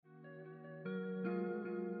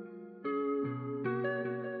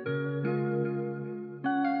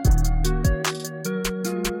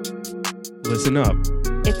Listen up.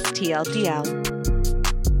 It's TLDL.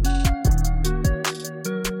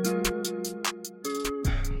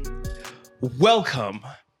 Welcome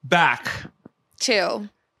back to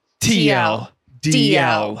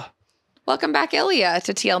TLDL. Welcome back, Ilya,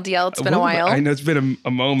 to TLDL. It's been a while. I know it's been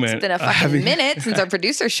a moment. It's been a fucking minute since our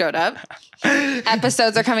producer showed up.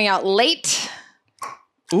 Episodes are coming out late.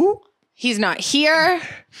 Ooh. He's not here.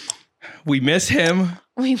 We miss him.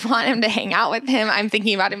 We want him to hang out with him. I'm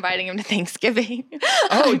thinking about inviting him to Thanksgiving.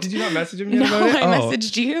 Oh, did you not message him yet about it? I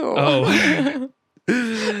messaged you. Oh.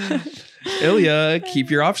 Ilya,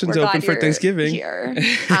 keep your options open for Thanksgiving. Here.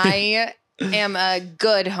 I am a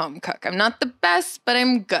good home cook. I'm not the best, but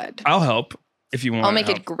I'm good. I'll help if you want. I'll make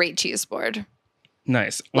a great cheese board.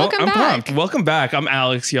 Nice. Well, Welcome I'm back. pumped. Welcome back. I'm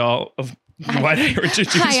Alex, y'all. Why did I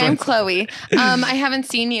introduce Hi, I'm myself? Chloe. I haven't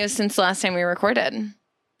seen you since the last time we recorded.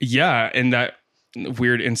 Yeah, and that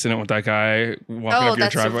weird incident with that guy walking up your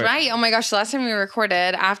driveway. Right. Oh my gosh. The last time we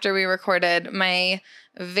recorded, after we recorded, my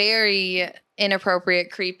very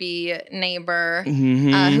inappropriate, creepy neighbor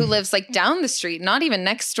who lives like down the street, not even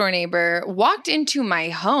next door neighbor, walked into my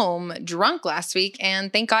home drunk last week.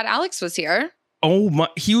 And thank God Alex was here. Oh my,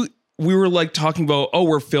 we were like talking about,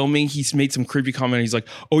 we're filming. He's made some creepy comment. He's like,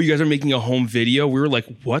 oh, you guys are making a home video. We were like,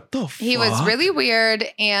 what the fuck? He was really weird.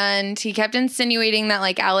 And he kept insinuating that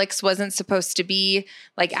like Alex wasn't supposed to be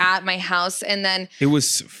like at my house. And then it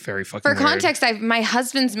was very fucking for weird. context, my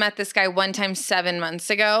husband's met this guy one time 7 months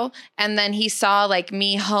ago. And then he saw like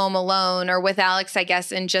me home alone or with Alex, I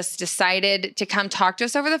guess, and just decided to come talk to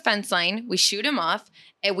us over the fence line. We shoot him off.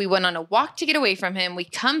 And we went on a walk to get away from him. We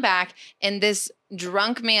come back and this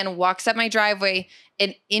drunk man walks up my driveway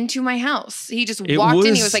and into my house. He just walked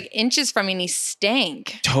in. He was like inches from me and he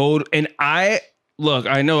stank. And I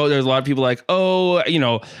know there's a lot of people like,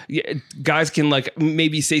 guys can like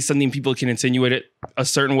maybe say something, people can insinuate it a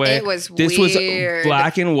certain way. It was This weird. was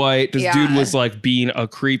black and white. This dude was like being a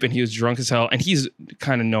creep and he was drunk as hell. And he's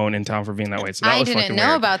kind of known in town for being that way. So that was fucking weird. I didn't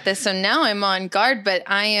know about this. So now I'm on guard, but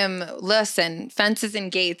listen, fences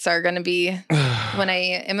and gates are going to be, when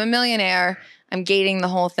I am a millionaire, I'm gating the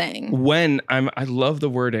whole thing. I love the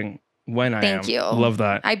wording. Thank you. Love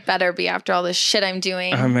that. I better be after all this shit I'm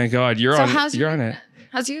doing. Oh my God. You're on it.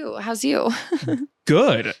 How's you?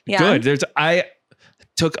 Good. Yeah. Good. I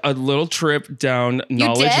took a little trip down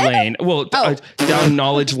Knowledge Lane. Well, down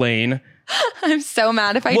Knowledge Lane. I'm so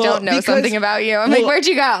mad if I don't know something about you. I'm like, where'd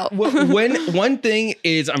you go? One thing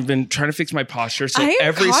is I've been trying to fix my posture. So I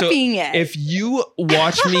am copying it. If you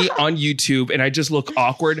watch me on YouTube and I just look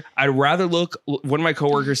awkward, I'd rather look. One of my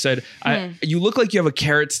coworkers said, "You look like you have a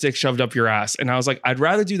carrot stick shoved up your ass," and I was like, "I'd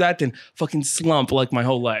rather do that than fucking slump like my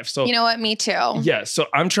whole life." So you know what? Me too. Yeah. So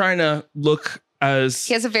I'm trying to look as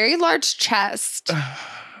he has a very large chest.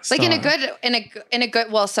 Like in a good,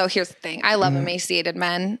 well, so here's the thing. I love emaciated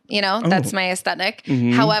men, that's my aesthetic.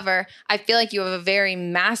 Mm-hmm. However, I feel like you have a very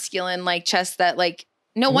masculine like chest that like,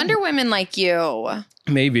 no wonder women like you.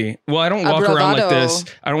 Maybe. Well, I don't walk around like this.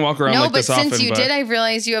 I don't walk around like this often. No, but since you did, I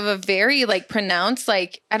realized you have a very like pronounced,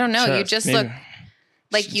 like, I don't know. Chest, you just maybe. look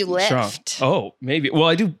like you lift. Strong. Oh, maybe. Well,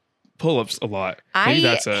 I do pull-ups a lot. Maybe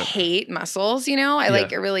that's it. Hate muscles, I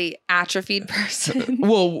like a really atrophied person.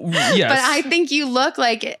 Well, yes. But I think you look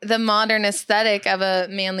like the modern aesthetic of a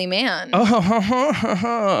manly man.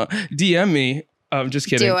 Oh, DM me. Just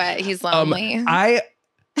kidding. Do it. He's lonely. I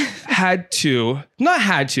wanted to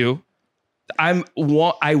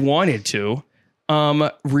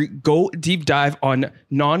go deep dive on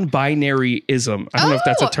non-binaryism. I don't know if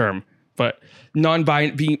that's a term, but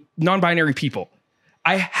non-binary people.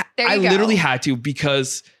 I literally had to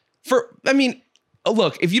because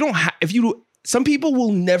look, some people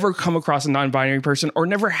will never come across a non-binary person or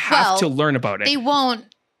never have to learn about it. They won't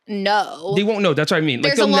know. That's what I mean.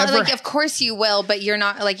 There's a lot of course you will, but you're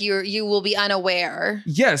not like you will be unaware.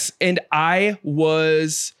 Yes. And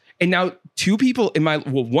now two people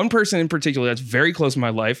one person in particular that's very close in my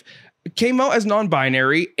life came out as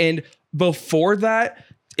non-binary. And before that,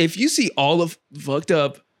 if you see all of fucked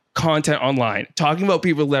up content online talking about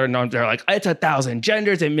people that are they're like, it's 1,000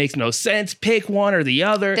 genders, it makes no sense, pick one or the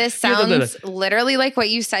other. This sounds literally like what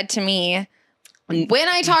you said to me when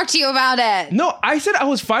I talked to you about it. No, I said I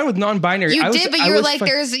was fine with non-binary. You did, but you were like,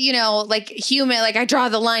 there's like human, like I draw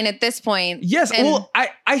the line at this point. Yes. And well,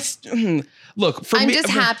 look, for I'm me, just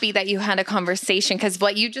happy that you had a conversation because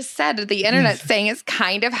what you just said, the internet saying is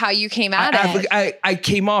kind of how you came at it. I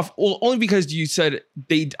came off only because you said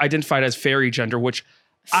they identified as fairy gender, which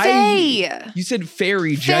you said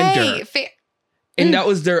fairy gender. And that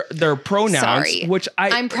was their pronouns, Sorry. which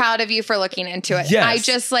I'm proud of you for looking into it. Yes. I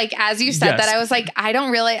just like, as you said that, I was like, I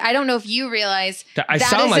don't know if you realize that is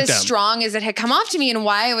like as them. strong as it had come off to me, and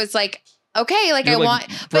why I was like, okay, like, You're but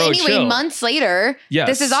anyway, chill. months later, Yes.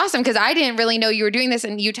 this is awesome because I didn't really know you were doing this,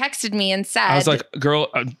 and you texted me and said, I was like, girl,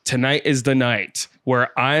 tonight is the night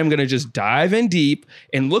where I'm going to just dive in deep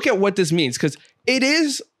and look at what this means. Because it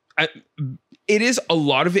is a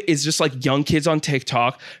lot of it is just like young kids on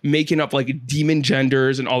TikTok making up like demon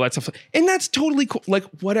genders and all that stuff. And that's totally cool. Like,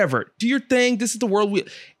 whatever, do your thing. This is the world.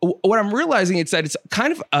 What I'm realizing is that it's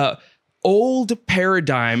kind of a old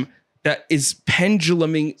paradigm that is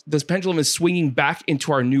this pendulum is swinging back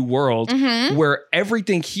into our new world where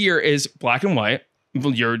everything here is black and white.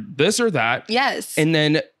 You're this or that. yes. And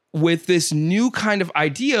then with this new kind of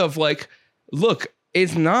idea of like, look,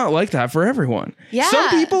 it's not like that for everyone. Yeah. Some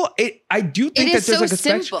people, I do think that there's like a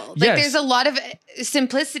simple. spectrum. Like there's a lot of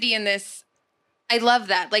simplicity in this. I love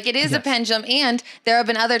that. Like it is a pendulum, and there have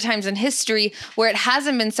been other times in history where it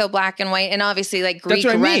hasn't been so black and white, and obviously like Greek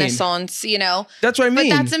Renaissance, you know. That's what I mean.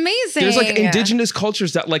 But that's amazing. There's like indigenous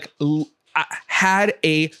cultures that like had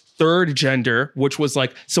a third gender, which was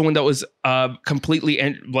like someone that was completely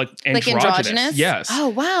like androgynous. Yes. Oh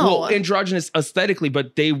wow. Well, androgynous aesthetically,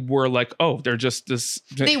 but they were like, oh, they're just this.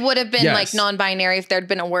 They would have been like non-binary if there'd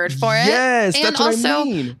been a word for it. Yes, and that's also, what I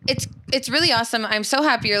mean. It's really awesome. I'm so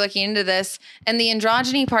happy you're looking into this, and the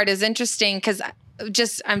androgyny part is interesting because.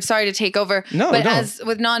 I'm sorry to take over, but as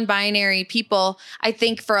with non-binary people, I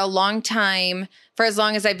think for a long time, for as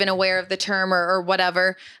long as I've been aware of the term or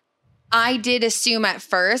whatever, I did assume at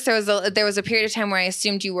first there was a period of time where I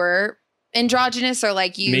assumed you were androgynous or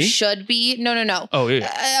like you should be. No. Oh,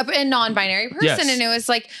 yeah. A non-binary person. Yes. And it was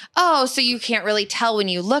like, oh, so you can't really tell when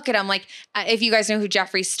you look at them. Like if you guys know who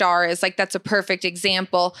Jeffree Star is, like that's a perfect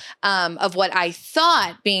example of what I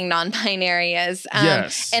thought being non-binary is.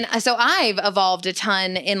 Yes. And so I've evolved a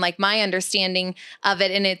ton in like my understanding of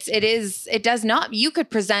it. And it does not, you could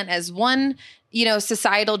present as one, you know,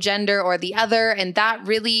 societal gender or the other. And that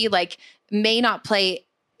really like may not play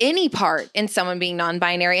any part in someone being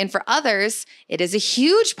non-binary. And for others, it is a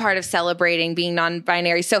huge part of celebrating being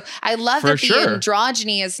non-binary. So I love that the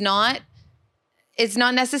androgyny is not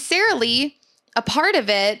necessarily a part of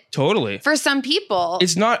it. Totally. For some people.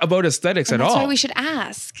 It's not about aesthetics at all. That's why we should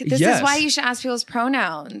ask. This is why you should ask people's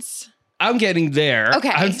pronouns. I'm getting there.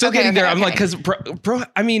 Okay. I'm still getting there. I'm like,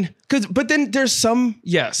 but then there's some,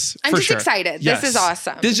 yes. I'm just excited. Yes. This is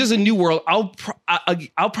awesome. This is just a new world. I'll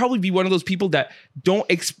probably be one of those people that don't,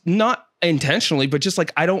 not intentionally, but just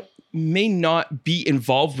like, may not be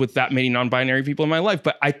involved with that many non-binary people in my life,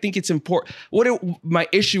 but I think it's important. My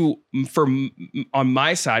issue on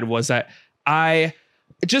my side was that I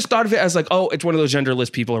just thought of it as like, oh, it's one of those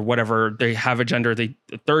genderless people or whatever. They have a gender,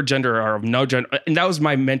 third gender or no gender. And that was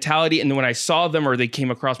my mentality. And then when I saw them or they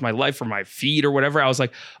came across my life or my feed or whatever, I was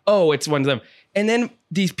like, oh, it's one of them. And then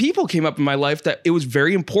these people came up in my life that it was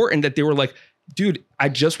very important that they were like, dude, I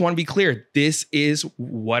just want to be clear. This is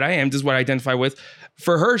what I am. This is what I identify with.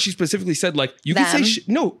 For her, she specifically said, like, you can say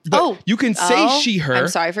you can say she, her. I'm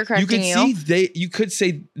sorry for correcting you. You could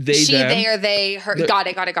say they, she, them. they, or they, her. Got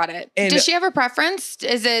it. And does she have a preference?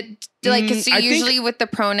 Is it like, because usually with the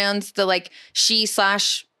pronouns, the like she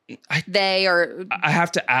 / they, or I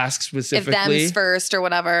have to ask specifically. If them's first or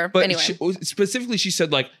whatever. But anyway. Specifically, she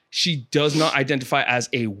said, like, she does not identify as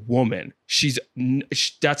a woman.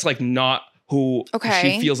 That's like not who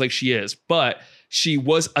she feels like she is. But she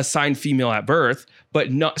was assigned female at birth,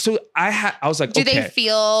 but not. So I was like, do they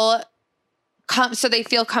feel? So they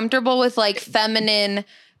feel comfortable with like feminine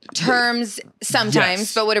terms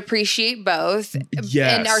sometimes, but would appreciate both.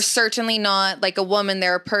 Yes, and are certainly not like a woman.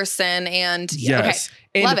 They're a person, and yes,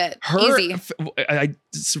 okay, love it. Easy.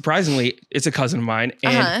 Surprisingly, it's a cousin of mine,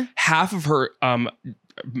 and half of her,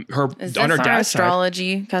 is on her dad's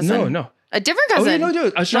astrology cousin? No. A different cousin. Oh,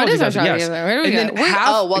 no, astrology cousin, yes. Where do we go?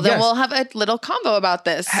 Then we'll have a little combo about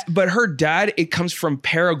this. But her dad, it comes from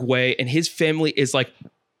Paraguay, and his family is like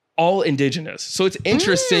all indigenous. So it's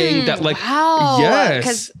interesting that like,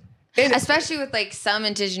 yes. And especially with like some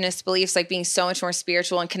indigenous beliefs, like being so much more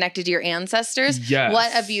spiritual and connected to your ancestors. Yes.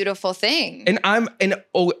 What a beautiful thing. And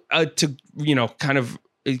to, kind of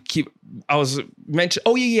I was mentioned,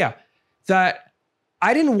 that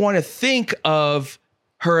I didn't want to think of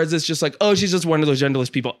her as it's just like, oh, she's just one of those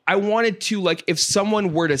genderless people. I wanted to, like, if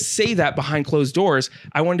someone were to say that behind closed doors,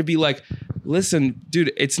 I wanted to be like, listen,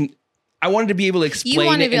 dude, I wanted to be able to explain it. You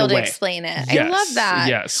want to be able to explain it. Yes. I love that.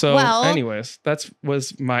 Yeah. So anyways,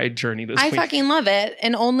 was my journey this week. I fucking love it.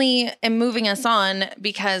 And only am moving us on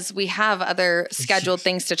because we have other scheduled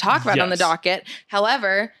things to talk about on the docket.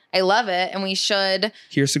 However, I love it. And we should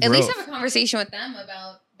Here's the at growth. least have a conversation with them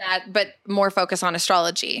about that, but more focus on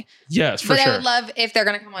astrology. Yes, for but sure. I would love if they're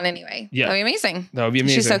going to come on anyway. Yeah. That'd be amazing. That would be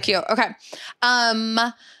amazing. She's so cute. Okay.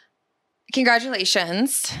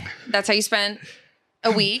 Congratulations. That's how you spent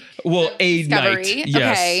a week. Well, a Discovery. night.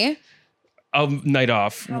 Yes. Okay. A night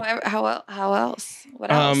off. How else?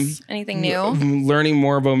 What else? Anything new? Learning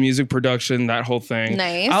more about music production, that whole thing.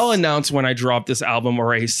 Nice. I'll announce when I drop this album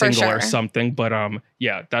or a single or sure. something. But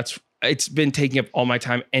yeah, it's been taking up all my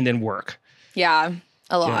time and then work. Yeah.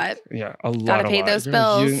 A lot. Yeah, a lot. Gotta pay those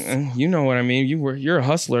bills. You know what I mean. You're a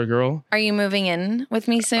hustler, girl. Are you moving in with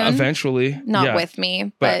me soon? Eventually. Not with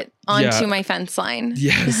me, but onto my fence line.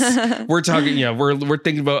 Yes. We're talking, we're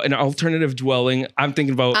thinking about an alternative dwelling. I'm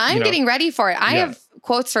thinking about getting ready for it. I have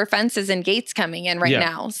quotes for fences and gates coming in right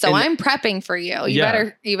now. So and I'm prepping for you. You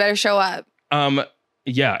better show up.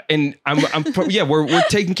 Yeah, and we're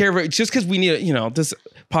taking care of it just because we need this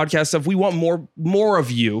podcast stuff. We want more of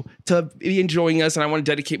you to be enjoying us, and I want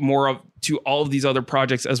to dedicate more to all of these other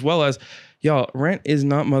projects as well as y'all. Rent is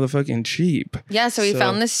not motherfucking cheap. Yeah, so we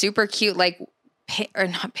found this super cute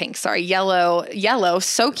yellow,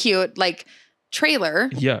 so cute trailer.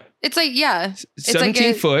 Yeah, it's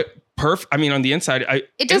 17 foot. I mean, on the inside,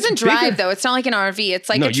 it doesn't drive though. It's not like an RV. It's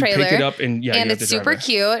like a trailer. You pick it up and it's super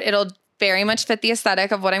cute. It'll very much fit the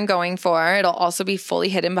aesthetic of what I'm going for. It'll also be fully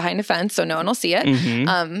hidden behind a fence, so no one will see it.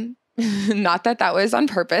 Mm-hmm. Not that was on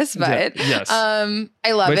purpose, but yes. I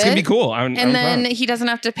love it. It's gonna be cool. I'm then proud. He doesn't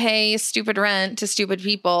have to pay stupid rent to stupid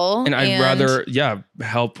people. And I'd rather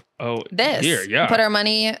help. Put our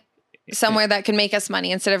money somewhere that can make us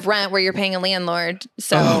money instead of rent where you're paying a landlord.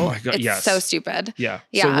 So it's so stupid. Yeah.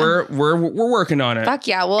 So we're working on it. Fuck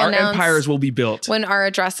yeah. We'll our empires will be built when our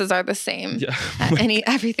addresses are the same. Yeah.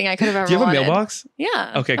 Everything I could have ever Do you have wanted. a mailbox?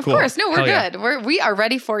 Yeah. Okay, cool. Of course. No, we're good. We are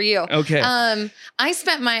ready for you. Okay. I've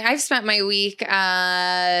spent my week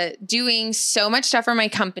doing so much stuff for my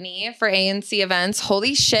company for ANC events.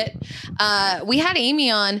 Holy shit. We had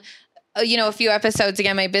Amy on a few episodes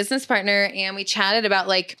ago, my business partner, and we chatted about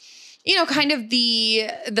kind of the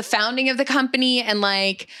founding of the company and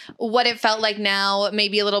what it felt like now,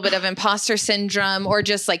 maybe a little bit of imposter syndrome or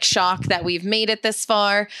just shock that we've made it this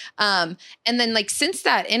far. And then since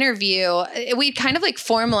that interview, we kind of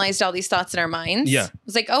formalized all these thoughts in our minds. Yeah. It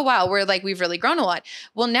was oh wow, we've really grown a lot.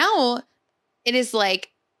 Well, now it is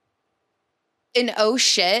oh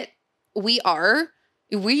shit,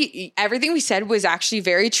 everything we said was actually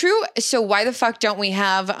very true. So why the fuck don't we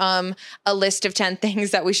have a list of 10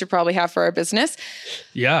 things that we should probably have for our business?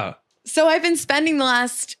 Yeah. So I've been spending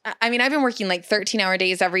I've been working 13-hour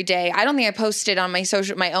days every day. I don't think I posted on my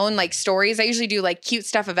own stories. I usually do cute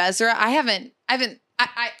stuff of Ezra. I haven't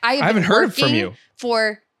heard from you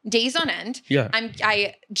for days on end. Yeah.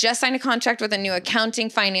 I just signed a contract with a new accounting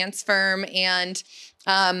finance firm, and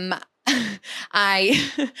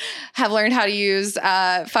I have learned how to use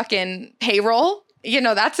fucking payroll.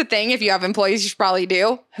 That's a thing. If you have employees, you should probably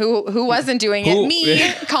do. Who wasn't doing it?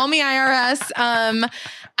 Me. Call me IRS.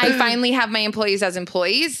 I finally have my employees as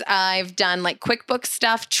employees. I've done QuickBooks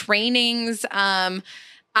stuff, trainings. I'm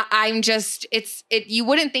just, you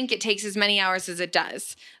wouldn't think it takes as many hours as it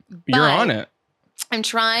does. You're on it. I'm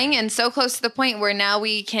trying, and so close to the point where now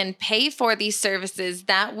we can pay for these services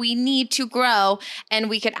that we need to grow, and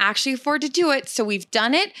we could actually afford to do it. So we've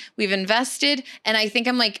done it, we've invested, and I think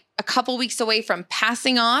I'm a couple weeks away from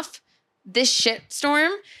passing off this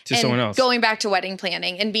shitstorm to someone else, going back to wedding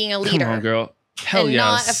planning and being a leader. Come on, girl. Hell and yes.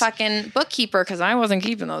 Not a fucking bookkeeper, because I wasn't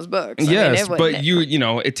keeping those books. Yes, but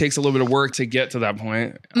it takes a little bit of work to get to that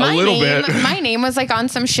point. My name was on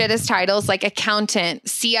some shittest titles like accountant,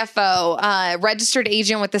 CFO, registered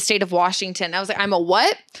agent with the state of Washington. I was I'm a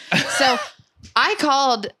what? So I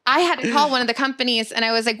had to call one of the companies, and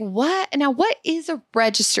I was what? Now, what is a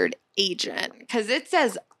registered agent? Because it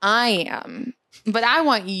says I am, but I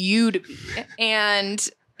want you to be. And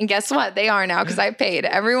guess what? They are now, because I paid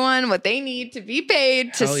everyone what they need to be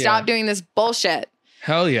paid to stop doing this bullshit.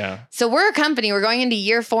 Hell yeah. So we're a company. We're going into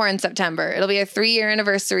year 4 in September. It'll be a 3-year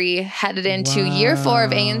anniversary headed into year 4 of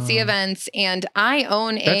ANC events. And I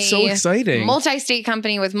own That's so exciting. Multi-state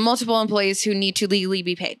company with multiple employees who need to legally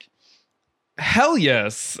be paid. Hell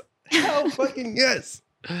yes. Hell fucking yes.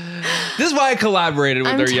 This is why I collaborated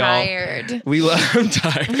with her, y'all. I'm tired.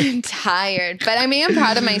 I'm tired. But I am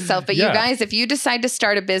proud of myself. But you guys, if you decide to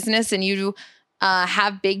start a business and you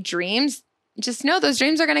have big dreams, just know those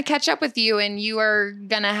dreams are going to catch up with you, and you are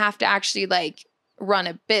going to have to actually run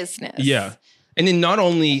a business. Yeah. And then not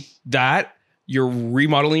only that, you're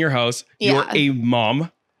remodeling your house. Yeah. You're a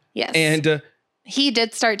mom. Yes. And He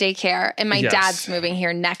did start daycare, and my Yes. dad's moving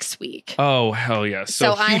here next week. Oh, hell yes.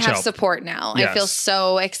 So I huge have help. support now. Yes. I feel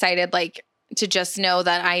so excited, like, to just know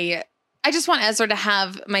that I just want Ezra to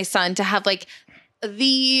have, my son, to have like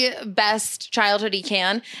the best childhood he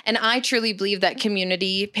can. And I truly believe that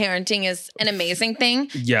community parenting is an amazing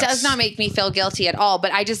thing. Yes. Does not make me feel guilty at all,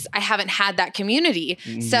 but I haven't had that community.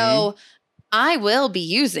 Mhm. So I will be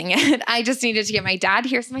using it. I just needed to get my dad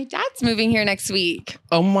here. So my dad's moving here next week.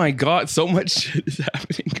 Oh my God. So much shit is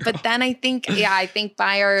happening. Girl. But then I think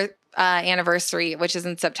by our anniversary, which is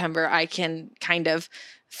in September, I can kind of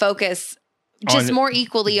focus just more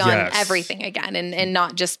equally on everything again and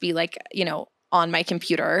not just be like, on my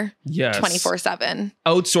computer 24/7.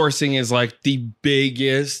 Outsourcing is like the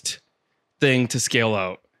biggest thing to scale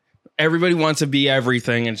out. Everybody wants to be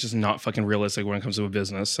everything, and it's just not fucking realistic when it comes to a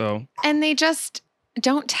business. So, and they just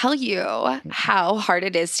don't tell you how hard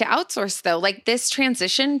it is to outsource, though. Like this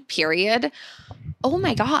transition period, oh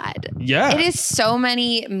my God. Yeah. It is so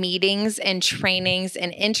many meetings and trainings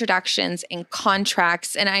and introductions and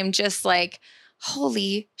contracts. And I'm just like,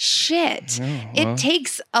 holy shit. It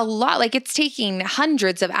takes a lot. Like it's taking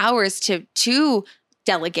hundreds of hours to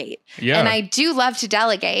delegate. Yeah. And I do love to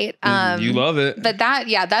delegate. You love it. But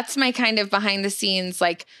that's my kind of behind the scenes,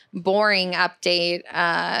 like boring update.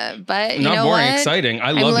 But you Not know boring, what? exciting.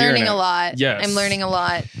 I love hearing it. I'm learning a lot. Yes. I'm learning a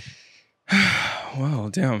lot. Wow,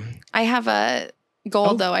 damn. I have a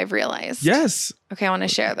goal though, I've realized. Yes. Okay, I want to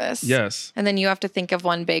share this. Yes. And then you have to think of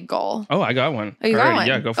one big goal. Oh, I got one. Oh, you got one?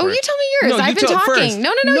 Yeah, go for it. Oh, you tell me yours. No, I've been talking. First.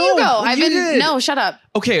 No, you go. No, shut up.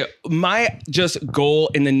 Okay, my just goal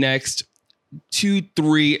in the next 2,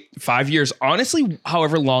 3, 5 years, honestly,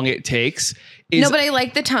 however long it takes, is but I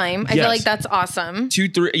like the time. I feel like that's awesome. 2,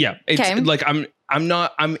 3, yeah. It's like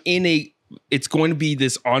I'm in a. It's going to be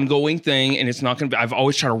this ongoing thing, and it's not going to be. I've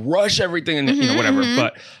always tried to rush everything, and whatever.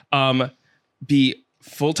 But be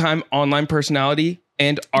full-time online personality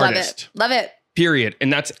and artist. Love it. Period.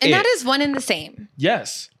 And that's and that is one and the same.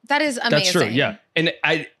 Yes. That is amazing. That's true. Yeah. And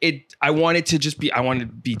I wanted to just be. I wanted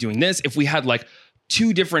to be doing this. If we had like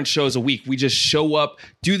 2 different shows a week, we just show up,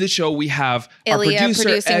 do the show. We have Ilya our producer,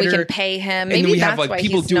 producing. editor, we can pay him. Maybe and then we that's have like why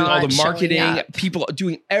people he's doing all not the marketing, showing up. people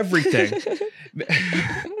doing everything.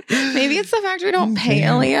 Maybe it's the fact we don't pay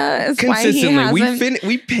Ilya. Is consistently. Why he hasn't.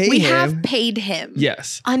 We pay him. We have paid him.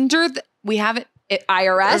 Yes. We have it.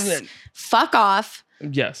 IRS. Fuck off.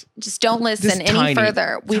 Yes. Just don't listen any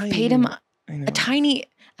further. We've paid him a tiny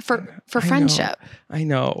for friendship. I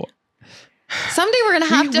know. Someday we're going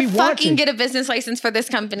to have to fucking get a business license for this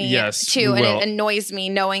company too. And it annoys me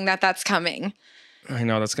knowing that that's coming. I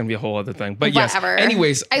know that's going to be a whole other thing. But whatever. Yes.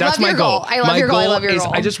 Anyways, that's my goal. I love your goal. I love your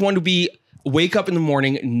goal. I just want to wake up in the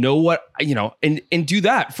morning, know what, and do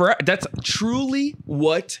that. That's truly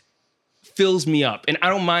what fills me up. And I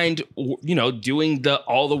don't mind, doing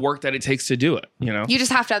all the work that it takes to do it, You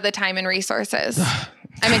just have to have the time and resources.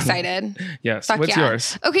 I'm excited. Yes. Fuck What's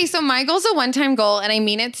yours? Okay, so my goal's a one-time goal, and I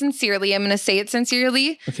mean it sincerely. I'm going to say it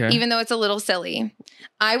sincerely, even though it's a little silly.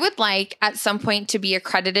 I would like at some point to be a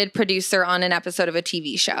credited producer on an episode of a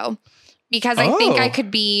TV show, because I think I could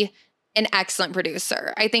be an excellent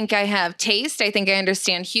producer. I think I have taste. I think I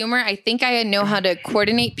understand humor. I think I know how to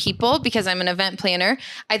coordinate people because I'm an event planner.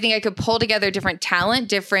 I think I could pull together different talent,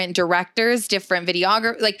 different directors, different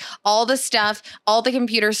videographers, like all the stuff, all the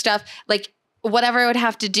computer stuff, like whatever I would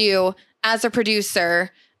have to do as a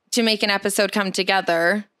producer to make an episode come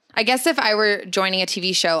together. I guess if I were joining a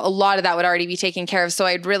TV show, a lot of that would already be taken care of. So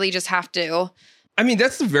I'd really just have to. I mean,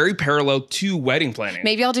 that's very parallel to wedding planning.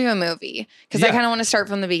 Maybe I'll do a movie because I kind of want to start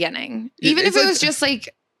from the beginning. Even if it was just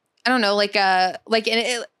like, I don't know,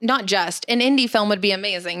 not just an indie film would be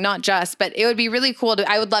amazing, not just, but it would be really cool.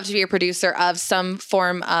 I would love to be a producer of some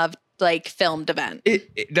form of like filmed event.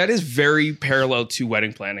 That is very parallel to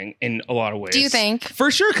wedding planning in a lot of ways. Do you think?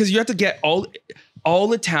 For sure, because you have to get all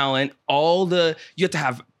the talent, you have to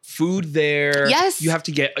have food there. Yes. You have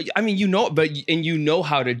to get, how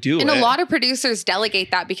to do it. And a lot of producers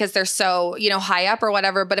delegate that because they're so, high up or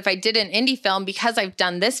whatever. But if I did an indie film, because I've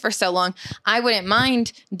done this for so long, I wouldn't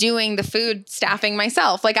mind doing the food staffing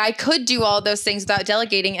myself. Like I could do all those things without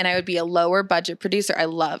delegating, and I would be a lower budget producer. I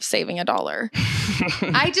love saving $1.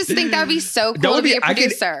 I just think that would be so cool to be a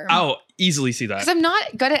producer. I'll easily see that. Because I'm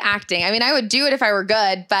not good at acting. I mean, I would do it if I were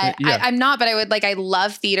good, but I'm not. But I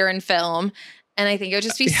love theater and film. And I think it would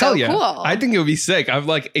just be so cool. I think it would be sick. I'm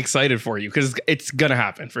excited for you because it's going to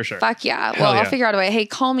happen for sure. Fuck yeah. Well, I'll figure out a way. Hey,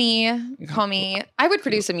 call me. I would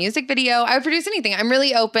produce a music video. I would produce anything. I'm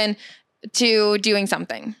really open. to doing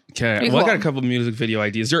something. Okay. Well, I got a couple of music video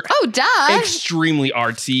ideas. They're extremely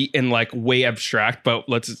artsy and like way abstract, but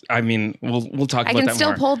we'll talk about that more. I can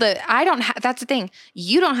still pull that's the thing.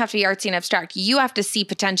 You don't have to be artsy and abstract. You have to see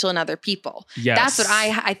potential in other people. Yes. That's what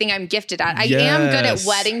I think I'm gifted at. I am good at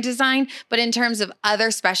wedding design, but in terms of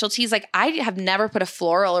other specialties, like I have never put a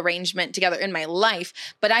floral arrangement together in my life,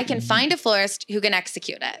 but I can find a florist who can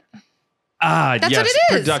execute it. That's what it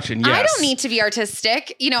is. Production, yes. I don't need to be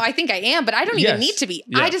artistic. I think I am, but I don't even need to be.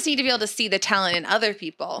 Yeah. I just need to be able to see the talent in other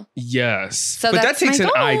people. Yes. So but that takes an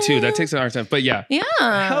eye too. That takes an art time. But yeah. Yeah.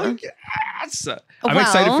 Hell yes. I'm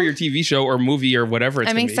excited for your TV show or movie or whatever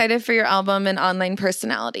I'm excited for your album and online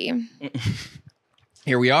personality.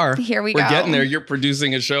 Here we are. Here we go. We're getting there. You're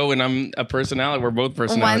producing a show and I'm a personality. We're both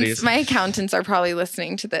personalities. Once my accountants are probably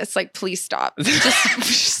listening to this, like, please stop.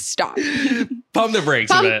 Just stop. Pump the brakes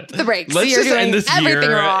a bit. The brakes. Let's You're just doing end this everything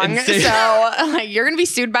year wrong. So you're going to be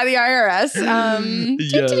sued by the IRS.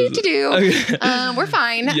 Yes. We're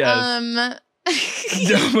fine. Yes.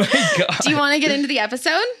 Oh my God. Do you want to get into the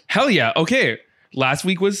episode? Hell yeah. Okay. Last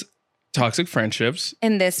week was toxic friendships.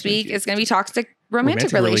 And this week is going to be toxic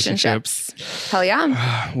romantic relationships. Hell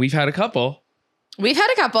yeah. We've had a couple.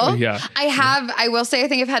 Yeah. I will say, I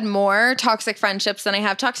think I've had more toxic friendships than I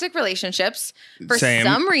have toxic relationships for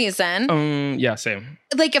some reason. Yeah, same.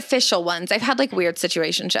 Like official ones. I've had like weird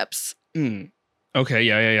situationships. Okay.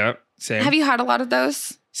 Yeah. Same. Have you had a lot of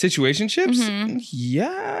those? Situationships? Mm-hmm.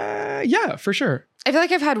 Yeah, for sure. I feel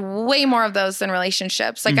like I've had way more of those than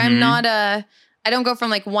relationships. Like I don't go from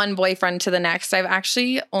like one boyfriend to the next. I've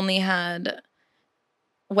actually only had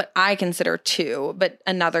what I consider 2, but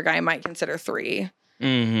another guy might consider 3,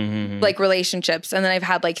 like relationships. And then I've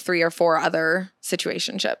had like 3 or 4 other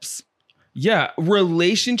situationships. Yeah.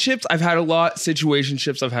 Relationships, I've had a lot.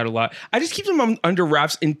 Situationships, I've had a lot. I just keep them under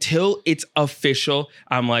wraps until it's official.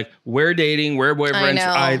 I'm like, we're dating, we're boyfriends.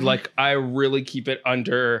 I really keep it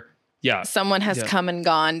under. Yeah. Someone has come and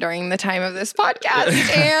gone during the time of this podcast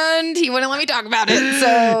and he wouldn't let me talk about it.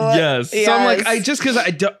 So yes. So I'm like, I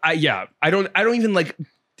don't even like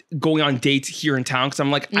going on dates here in town because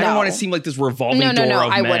I'm like, I don't want to seem like this revolving door of men.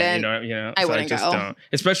 I wouldn't. I wouldn't just go. Don't.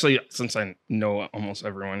 Especially since I know almost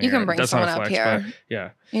everyone. You here. can bring someone up here. But yeah.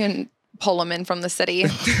 You can pull them in from the city.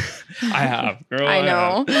 I have. Girl, I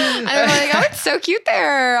know. And I'm like, oh, it's so cute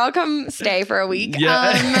there. I'll come stay for a week.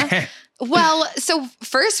 Yeah. Well, so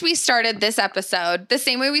first we started this episode the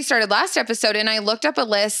same way we started last episode. And I looked up a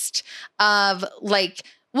list of like,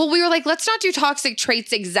 we were like, let's not do toxic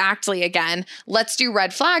traits exactly again. Let's do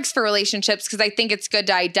red flags for relationships because I think it's good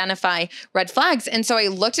to identify red flags. And so I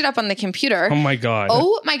looked it up on the computer. Oh my God.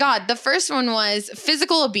 The first one was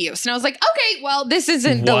physical abuse. And I was like, okay, well, this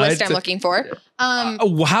isn't the list I'm looking for.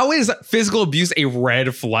 How is physical abuse a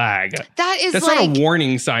red flag? That's not a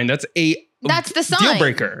warning sign. That's the sign. Deal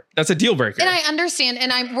breaker. That's a deal breaker. And I understand.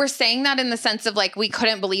 And we're saying that in the sense of like, we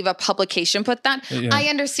couldn't believe a publication put that. Yeah. I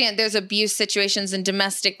understand there's abuse situations and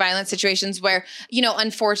domestic violence situations where,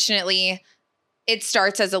 unfortunately it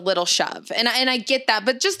starts as a little shove. And I get that,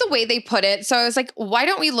 but just the way they put it. So I was like, why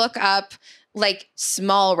don't we look up like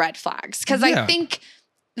small red flags? Cause I think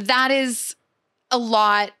that is a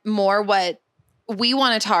lot more what we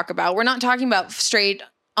want to talk about. We're not talking about straight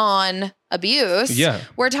on abuse. Yeah.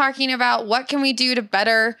 We're talking about what can we do to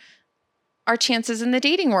better our chances in the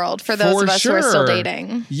dating world for those of us who are still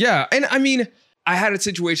dating. Yeah. And I mean, I had a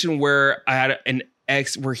situation where I had an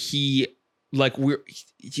ex where he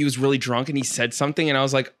was really drunk and he said something and I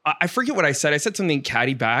was like, I forget what I said. I said something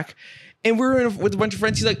catty back and we were with a bunch of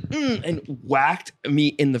friends. He's like, and whacked me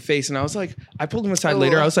in the face. And I was like, I pulled him aside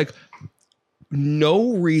later. I was like,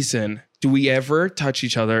 no reason do we ever touch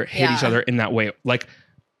each other, hit each other in that way. Like,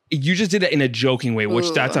 you just did it in a joking way,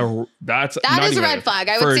 which that is a red flag.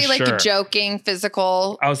 I would say like joking,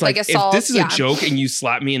 physical. I was like assault, if this is a joke and you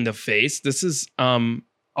slap me in the face, this is a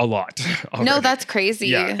lot. Already. No, that's crazy.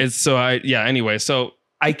 Yeah. Anyway, so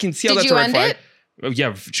I can see how that's a red flag.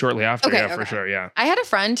 Yeah, shortly after. For sure. Yeah. I had a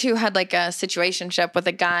friend who had like a situationship with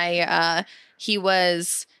a guy. He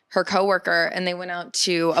was her coworker and they went out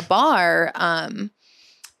to a bar.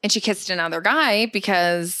 And she kissed another guy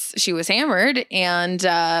because she was hammered and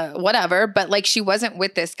whatever. But like she wasn't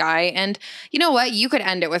with this guy. And you know what? You could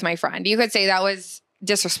end it with my friend. You could say that was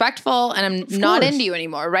disrespectful and I'm not into you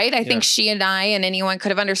anymore, right? I think she and I and anyone could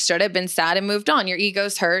have understood it, been sad and moved on. Your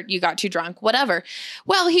ego's hurt. You got too drunk, whatever.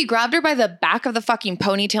 Well, he grabbed her by the back of the fucking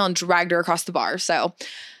ponytail and dragged her across the bar. So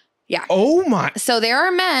yeah. Oh my. So there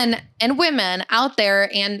are men and women out there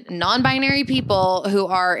and non-binary people who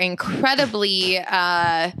are incredibly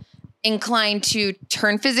inclined to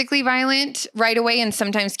turn physically violent right away and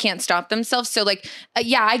sometimes can't stop themselves. So like,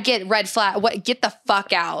 yeah, I get red flag. What? Get the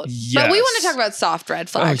fuck out. Yes. But we want to talk about soft red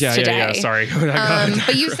flags today. Yeah. Sorry.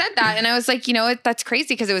 But you said that, and I was like, that's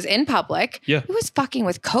crazy because it was in public. Yeah. It was fucking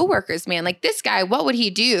with coworkers, man. Like this guy, what would he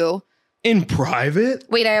do in private?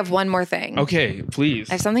 Wait, I have one more thing. Okay, please.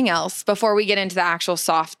 I have something else before we get into the actual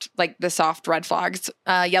soft, like the soft red flags,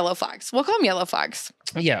 yellow flags. We'll call them yellow flags.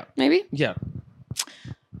 Yeah. Maybe? Yeah.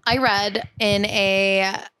 I read in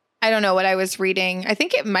I don't know what I was reading. I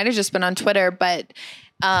think it might have just been on Twitter, but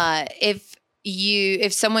if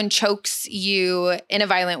someone chokes you in a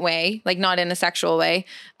violent way, like not in a sexual way,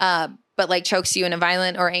 but like chokes you in a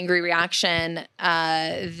violent or angry reaction,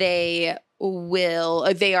 they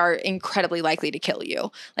are incredibly likely to kill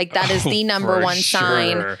you. Like that is the number one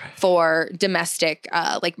sign for domestic,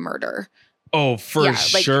 like murder. Oh, for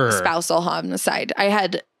sure. Like spousal homicide. I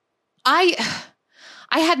had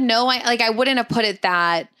I wouldn't have put it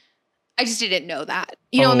that. I just didn't know that.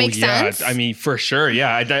 You know, it makes sense. I mean, for sure.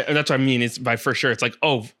 Yeah. That's what I mean. It's by for sure. It's like,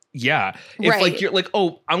 oh, yeah. If like you're like,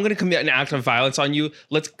 oh, I'm going to commit an act of violence on you.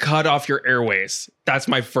 Let's cut off your airways. That's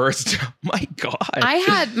my first. My God. I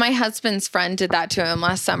had my husband's friend did that to him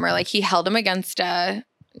last summer. Like he held him against a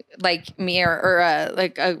mirror or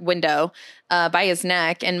a window by his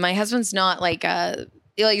neck. And my husband's not like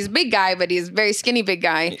he's a big guy, but he's a very skinny big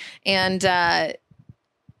guy. And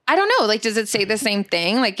I don't know. Like, does it say the same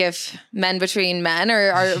thing? Like if men between men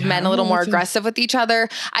or are men a little more aggressive with each other?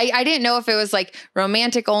 I didn't know if it was like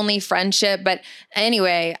romantic only friendship, but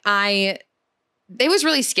anyway, it was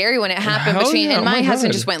really scary when it happened and my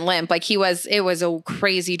husband just went limp. Like it was a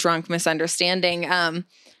crazy drunk misunderstanding.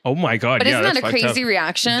 Oh my God. But isn't that a crazy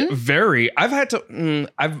reaction? Very. I've had to,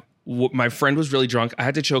 my friend was really drunk. I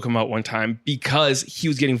had to choke him out one time because he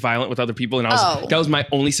was getting violent with other people. And that was my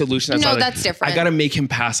only solution. That's different. I got to make him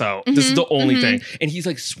pass out. This is the only thing. And he's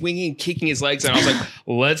like swinging, kicking his legs. And I was like,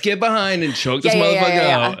 let's get behind and choke this motherfucker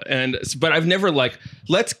out. But I've never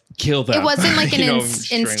let's kill them. It wasn't like an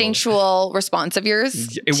instinctual response of yours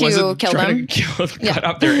to kill them. Cut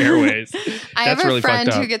up their airways. I have a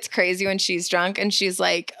friend who gets crazy when she's drunk and she's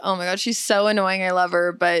like, oh my God, she's so annoying. I love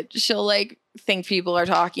her. But she'll like think people are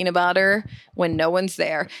talking about her when no one's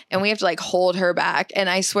there. And we have to like hold her back. And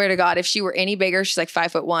I swear to God, if she were any bigger, she's like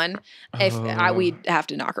 5'1". We'd have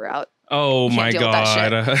to knock her out. Oh my God.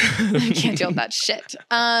 I can't deal with that shit.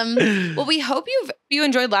 Well, we hope you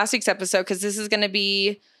enjoyed last week's episode because this is going to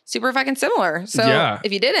be super fucking similar. So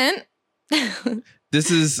if you didn't,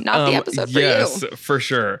 this is not the episode for you. Yes, for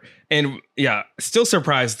sure. And still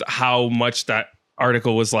surprised how much that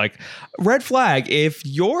article was like, red flag, if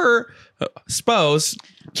your spouse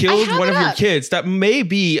killed one of your kids, that may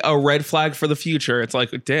be a red flag for the future. It's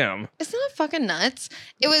like, damn. Isn't that fucking nuts?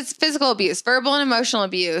 It was physical abuse, verbal and emotional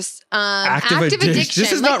abuse, active addiction.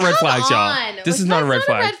 This is not red flags, y'all. This is not a red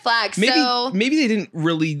flag. Maybe they didn't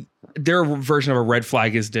really. Their version of a red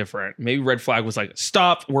flag is different. Maybe red flag was like,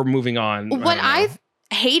 stop, we're moving on. What I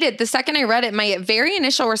hated the second I read it, my very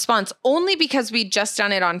initial response, only because we'd just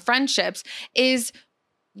done it on friendships, is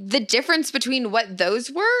the difference between what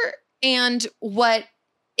those were and what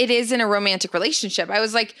it is in a romantic relationship. I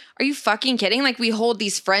was like, are you fucking kidding? Like we hold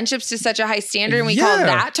these friendships to such a high standard and we call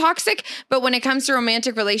that toxic. But when it comes to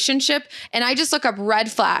romantic relationship, and I just look up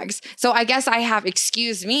red flags. So I guess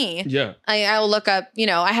excuse me. Yeah. I'll look up,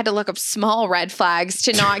 I had to look up small red flags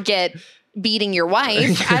to not get beating your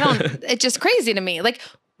wife. It's just crazy to me. Like,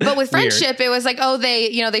 but with friendship, it was like, oh,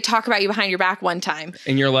 they talk about you behind your back one time.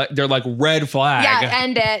 And they're like red flag. Yeah,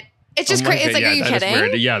 end it. It's just crazy. It's like, are you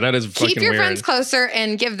kidding? Yeah, that is fucking weird. Keep your friends closer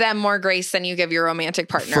and give them more grace than you give your romantic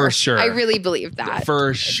partner. For sure. I really believe that.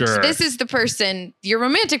 For sure. So this is the person, your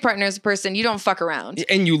romantic partner is the person you don't fuck around.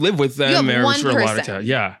 And you live with them. You have one person.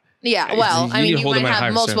 Yeah. Yeah, well, you might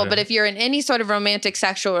have multiple, but if you're in any sort of romantic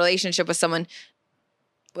sexual relationship with someone,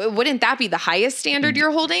 wouldn't that be the highest standard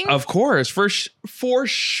you're holding? Of course, for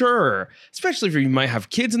sure. Especially if you might have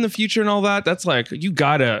kids in the future and all that. That's like, you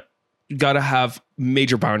gotta have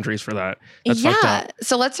major boundaries for that. That's fucked up.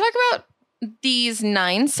 So let's talk about these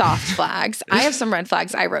 9 soft flags. I have some red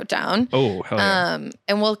flags I wrote down. Oh, hell yeah.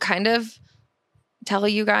 And we'll kind of tell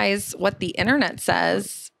you guys what the internet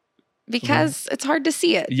says because it's hard to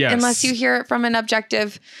see it unless you hear it from an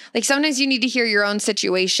objective. Like sometimes you need to hear your own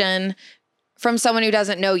situation from someone who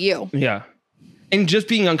doesn't know you. Yeah. And just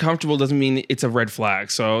being uncomfortable doesn't mean it's a red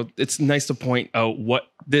flag. So it's nice to point out what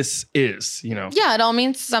this is, Yeah, it all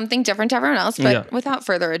means something different to everyone else. But without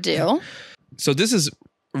further ado. So this is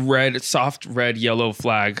soft red, yellow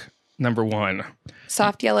flag number 1.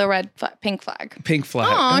 Soft, yellow, red, pink flag. Pink flag.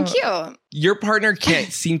 Oh, cute. Your partner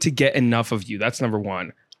can't seem to get enough of you. That's number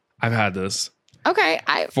 1. I've had this. Okay.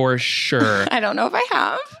 For sure. I don't know if I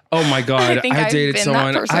have. Oh my God. I dated been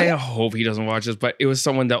someone. that person. I hope he doesn't watch this, but it was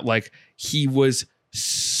someone that like, he was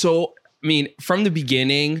so, I mean, from the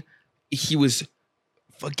beginning, he was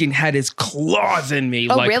fucking had his claws in me.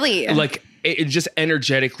 Oh, like, really? Like it just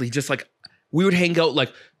energetically, just like we would hang out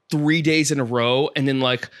like 3 days in a row. And then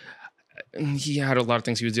like, he had a lot of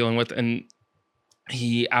things he was dealing with. And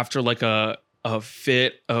he, after like a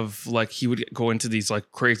fit of like, he would go into these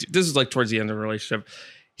like crazy, this is like towards the end of the relationship.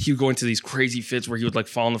 He would go into these crazy fits where he would like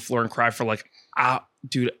fall on the floor and cry for like,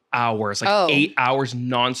 hours, like 8 hours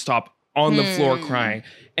nonstop on the floor crying.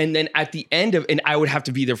 And then at the end of, and I would have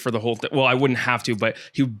to be there for the whole thing. Well, I wouldn't have to, but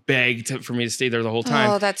he begged for me to stay there the whole time.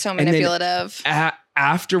 Oh, that's so manipulative.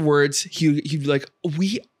 Afterwards, he'd be like,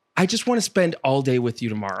 I just want to spend all day with you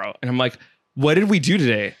tomorrow. And I'm like, what did we do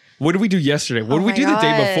today? What did we do yesterday? What did we do the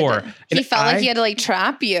day before? And he felt like he had to like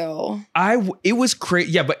trap you. It was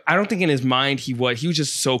crazy. Yeah, but I don't think in his mind he was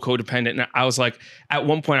just so codependent. And I was like, at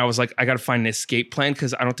one point I was like, I got to find an escape plan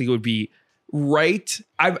because I don't think it would be right.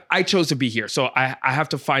 I chose to be here. So I have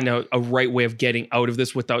to find out a right way of getting out of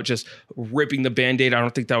this without just ripping the Band-Aid. I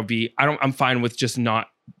don't think that would be, I'm fine with just not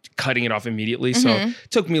cutting it off immediately. So it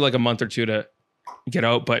took me like a month or two to get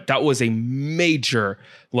out, but that was a major,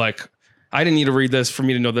 like, I didn't need to read this for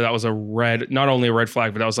me to know that that was not only a red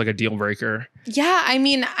flag, but that was like a deal breaker. Yeah. I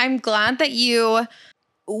mean, I'm glad that you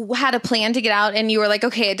had a plan to get out and you were like,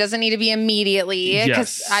 okay, it doesn't need to be immediately.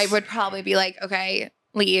 Because I would probably be like, okay,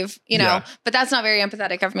 leave, but that's not very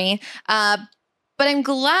empathetic of me. But I'm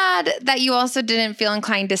glad that you also didn't feel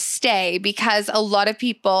inclined to stay because a lot of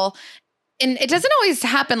people, and it doesn't always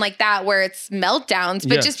happen like that where it's meltdowns,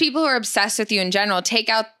 but just people who are obsessed with you in general, take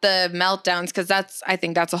out the meltdowns because I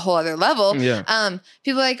think that's a whole other level. Yeah.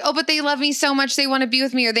 People are like, oh, but they love me so much. They want to be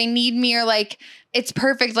with me or they need me or like, it's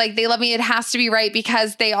perfect. Like they love me. It has to be right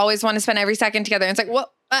because they always want to spend every second together. And it's like,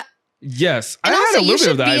 well, yes. And also you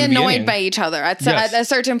should be annoyed by each other at a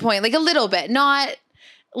certain point, like a little bit, not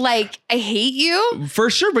like I hate you. For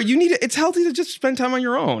sure. But it's healthy to just spend time on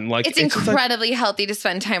your own. Like it's incredibly healthy to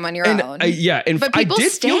spend time on your own. And but I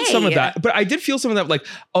did feel some of that, but I did feel some of that like,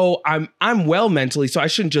 oh, I'm well mentally, so I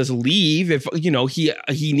shouldn't just leave if,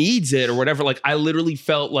 he needs it or whatever. Like I literally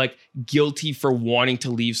felt like guilty for wanting to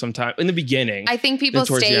leave sometime in the beginning. I think people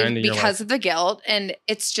stay because of the guilt and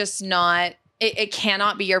it's just not, it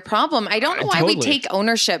cannot be your problem. I don't know why we take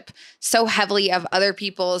ownership so heavily of other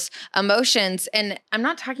people's emotions. And I'm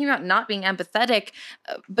not talking about not being empathetic,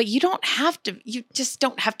 but you just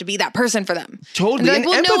don't have to be that person for them. Totally. And they're like,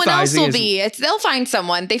 well, no one else will be. They'll find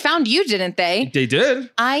someone. They found you, didn't they? They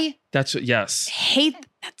did. Yes.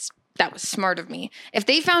 That was smart of me. If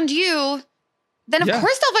they found you, then of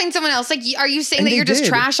course they'll find someone else. Like, are you saying that you're just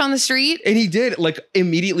trash on the street? And he did, like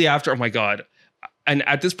immediately after, oh my God. And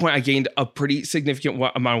at this point, I gained a pretty significant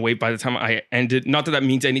amount of weight by the time I ended. Not that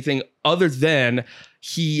means anything other than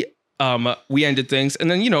we ended things. And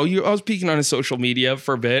then, I was peeking on his social media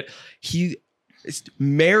for a bit. He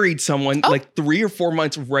married someone like 3 or 4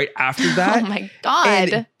 months right after that. Oh my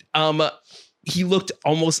God. And he looked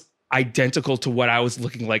almost identical to what I was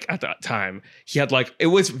looking like at that time. He had it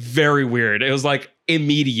was very weird. It was like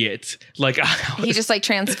immediate. Like he just like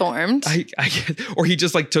transformed. Or he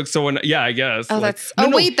just like took someone. Yeah, I guess. Oh,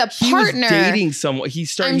 wait, the partner was dating someone. He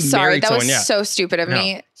started. I'm sorry, that was so stupid of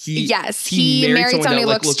me. He married someone who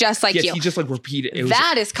looks just like you. He just like repeated.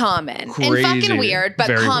 That is common and fucking weird,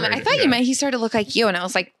 but common. Weird. I thought you meant he started to look like you, and I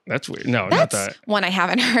was like, that's weird. No, not that. One I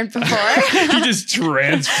haven't heard before. He just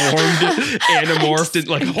transformed, anamorphed, and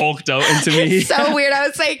like hulked out into me. It's so weird. I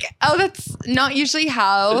was like, oh, that's not usually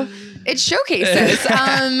how it showcases.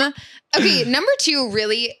 Okay, number 2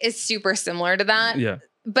 really is super similar to that. Yeah.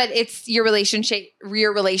 But it's your relationship.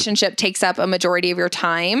 Your relationship takes up a majority of your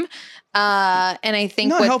time. And I think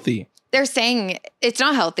not healthy. They're saying it's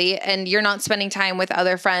not healthy and you're not spending time with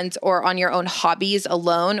other friends or on your own hobbies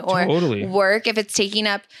alone or work.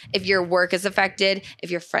 If your work is affected,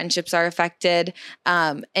 if your friendships are affected,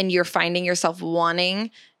 and you're finding yourself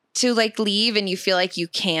wanting to like leave and you feel like you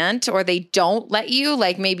can't, or they don't let you,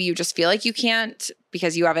 like maybe you just feel like you can't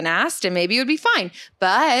because you haven't asked and maybe it would be fine.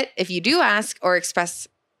 But if you do ask or express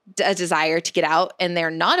a desire to get out and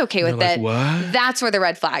they're not okay with it, what? That's where the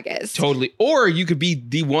red flag is. Totally. Or you could be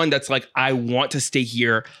the one that's like, I want to stay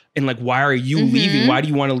here. And like, why are you leaving? Why do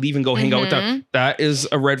you want to leave and go hang out with them? That is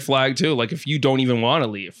a red flag too. Like if you don't even want to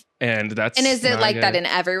leave. And is it like that in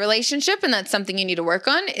every relationship? And that's something you need to work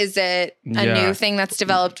on? Is it a new thing that's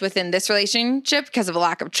developed within this relationship because of a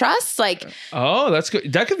lack of trust? Like, oh, that's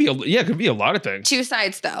good. That could be, it could be a lot of things. 2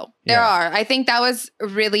 sides though. There are. I think that was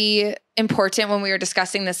really important when we were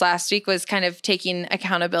discussing this last week was kind of taking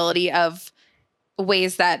accountability of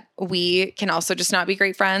ways that we can also just not be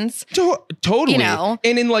great friends. Totally. You know?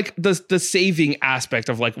 And in like the saving aspect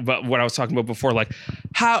of like what I was talking about before, like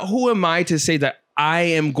who am I to say that I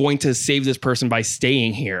am going to save this person by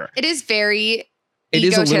staying here? It is very It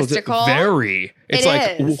egotistical. is a little very. It's it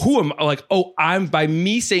like is. who am I? Like, oh, I'm by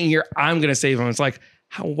me staying here, I'm gonna save him. It's like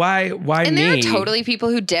why and me? there are totally people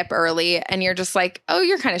who dip early and you're just like, oh,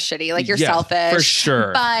 you're kind of shitty. Like you're selfish. For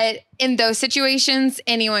sure. But in those situations,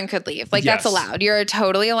 anyone could leave. Like that's allowed. You're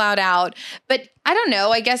totally allowed out. But I don't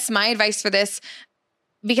know. I guess my advice for this,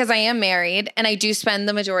 because I am married and I do spend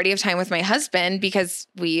the majority of time with my husband because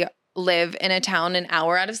we live in a town an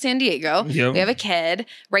hour out of San Diego. Yep. We have a kid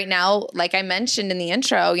right now. Like I mentioned in the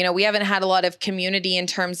intro, you know, we haven't had a lot of community in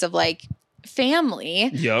terms of like family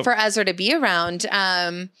for Ezra to be around.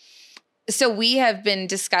 So we have been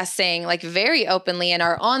discussing like very openly and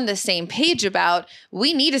are on the same page about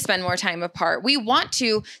we need to spend more time apart. We want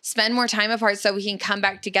to spend more time apart so we can come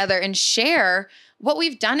back together and share what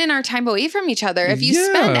we've done in our time away from each other. If you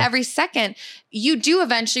spend every second, you do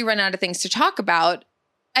eventually run out of things to talk about.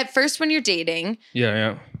 At first, when you're dating,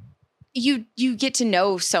 you get to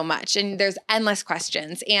know so much and there's endless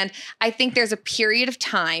questions. And I think there's a period of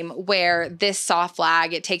time where this soft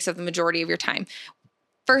flag, it takes up the majority of your time.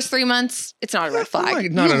 First 3 months, it's not a red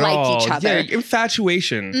flag. Not you at like all. each other. Yeah,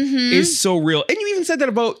 infatuation is so real. And you even said that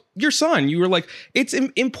about your son. You were like, it's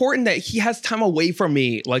important that he has time away from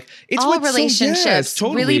me. Like it's all relationships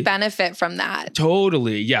totally. really benefit from that.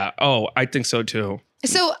 Totally. Yeah. Oh, I think so too.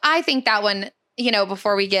 So I think that one, you know,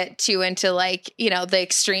 before we get too into like, you know, the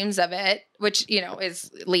extremes of it, which, you know, is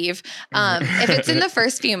leave. If it's in the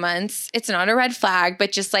first few months, it's not a red flag,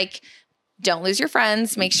 but just like, don't lose your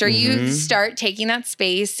friends. Make sure you start taking that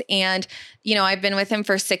space. And, you know, I've been with him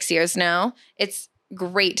for 6 years now. It's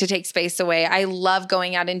great to take space away. I love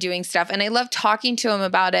going out and doing stuff. And I love talking to him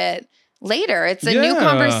about it later. It's a new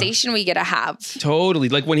conversation we get to have. Totally.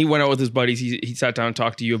 Like when he went out with his buddies, he sat down and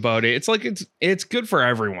talked to you about it. It's like, it's good for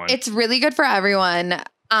everyone. It's really good for everyone.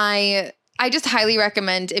 I just highly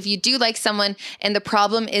recommend if you do like someone and the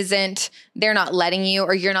problem isn't they're not letting you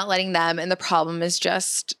or you're not letting them. And the problem is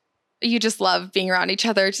just, you just love being around each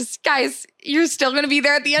other. Just guys, you're still going to be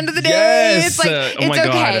there at the end of the day. Yes. It's like, it's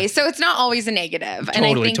okay. God. So it's not always a negative. And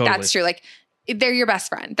I think that's true. Like they're your best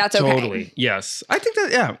friend. That's okay. Totally. Yes. I think that,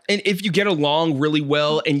 yeah. And if you get along really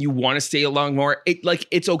well and you want to stay along more,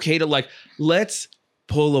 it's okay to like, let's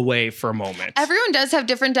pull away for a moment. Everyone does have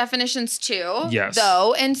different definitions too. Yes.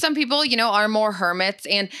 Though. And some people, you know, are more hermits.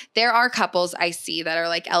 And there are couples I see that are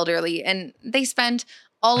like elderly and they spend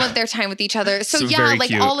all of their time with each other. So yeah, like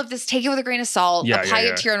cute. All of this, take it with a grain of salt, apply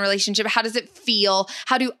it to your own relationship. How does it feel?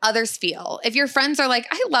 How do others feel? If your friends are like,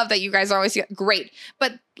 I love that you guys are always great,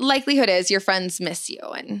 but likelihood is your friends miss you.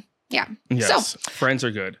 And yeah. Yes. So, friends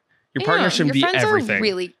are good. Your partner shouldn't be everything. Your friends are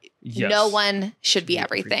really, no one should be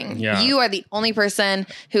everything. Yeah. You are the only person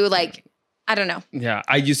who like, I don't know. Yeah.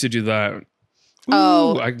 I used to do that.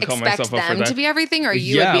 Ooh, I can call myself up for that. To be everything, or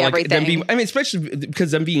you would be everything. Especially because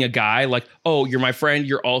them being a guy, like, oh, you're my friend,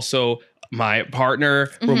 you're also my partner,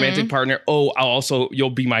 romantic partner. Oh, you'll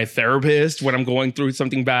be my therapist when I'm going through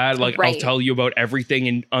something bad. Like, I'll tell you about everything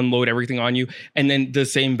and unload everything on you. And then the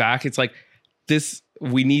same back, it's like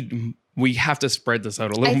we have to spread this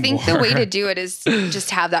out a little more. I think the way to do it is just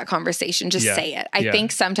have that conversation. Just say it. I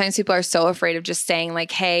think sometimes people are so afraid of just saying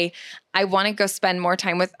like, hey, I want to go spend more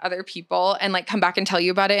time with other people and like come back and tell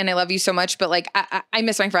you about it. And I love you so much, but like, I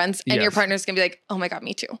miss my friends and your partner's gonna be like, oh my God,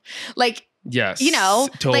 me too. Like, yes, you know,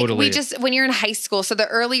 totally. Like when you're in high school, so the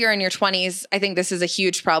earlier in your 20s, I think this is a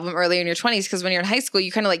huge problem earlier in your 20s, because when you're in high school,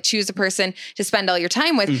 you kind of like choose a person to spend all your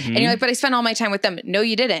time with. And you're like, but I spent all my time with them. No,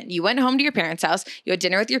 you didn't. You went home to your parents' house. You had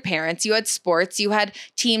dinner with your parents. You had sports. You had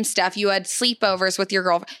team stuff. You had sleepovers with your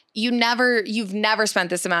girlfriend. You've never spent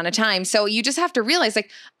this amount of time. So you just have to realize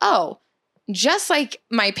like, oh, just like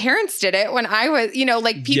my parents did it when I was, you know,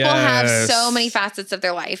 like people have so many facets of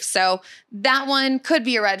their life. So that one could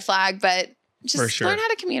be a red flag, but just learn how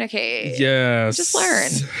to communicate. Yes. Just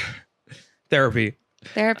learn. Therapy.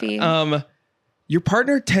 Your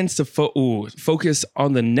partner tends to focus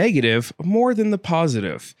on the negative more than the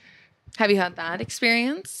positive. Have you had that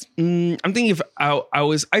experience? I'm thinking if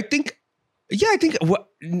I think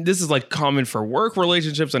this is like common for work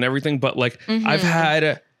relationships and everything, but like I've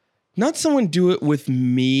had not someone do it with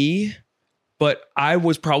me, but I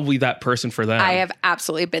was probably that person for them. I have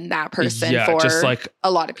absolutely been that person for just like a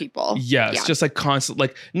lot of people. Yes, just like constant,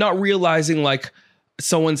 like not realizing like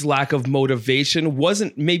someone's lack of motivation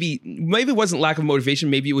wasn't maybe it wasn't lack of motivation.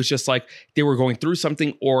 Maybe it was just like they were going through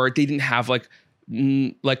something or they didn't have like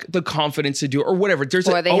like the confidence to do it or whatever. There's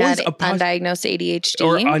or they always had a undiagnosed ADHD.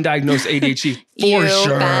 or undiagnosed ADHD for you,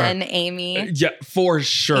 sure. Ben, Amy. Yeah, for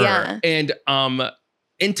sure. Yeah.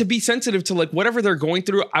 And to be sensitive to like whatever they're going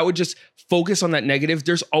through, I would just focus on that negative.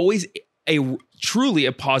 There's always truly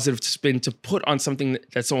a positive spin to put on something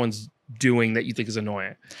that someone's doing that you think is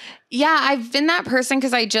annoying. Yeah, I've been that person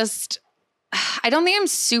because I don't think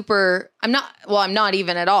I'm not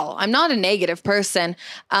even at all. I'm not a negative person.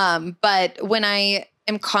 But when I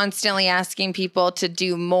am constantly asking people to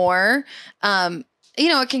do more,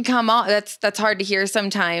 it can come off. That's hard to hear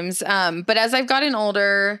sometimes. But as I've gotten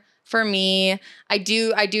older, for me, I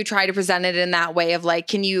do try to present it in that way of like,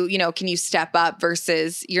 can you step up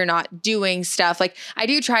versus you're not doing stuff. Like I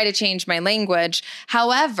do try to change my language.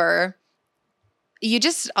 However, you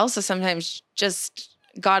just also sometimes just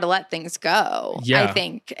got to let things go, I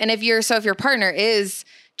think. And if your partner is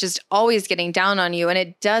just always getting down on you and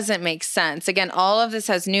it doesn't make sense, again, all of this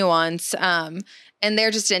has nuance, and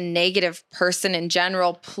they're just a negative person in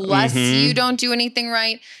general, plus you don't do anything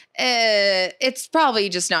right, it's probably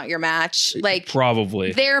just not your match. Like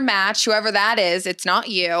probably their match, whoever that is, it's not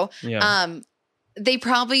you. Yeah. They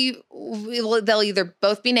probably they'll either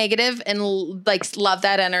both be negative and like love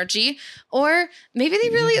that energy, or maybe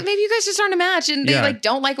you guys just aren't a match and they like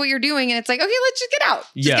don't like what you're doing and it's like, okay, let's just get out.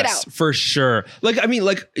 Get out. For sure. Like, I mean,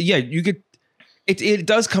 like, yeah, you could, it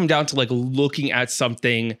does come down to like looking at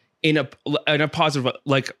something in a positive,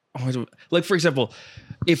 like for example,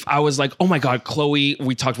 if I was like, oh my God, Chloe,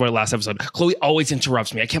 we talked about it last episode. Chloe always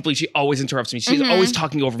interrupts me. I can't believe she always interrupts me. She's always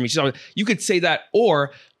talking over me. You could say that,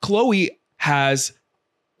 or Chloe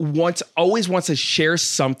always wants to share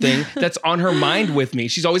something that's on her mind with me.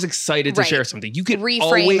 She's always excited to share something. You could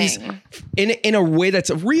always in a way that's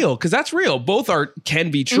real, because that's real. Both can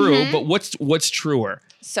be true, but what's truer?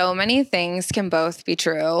 So many things can both be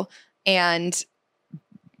true and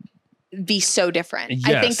be so different. Yes.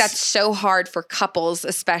 I think that's so hard for couples,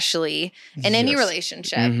 especially in any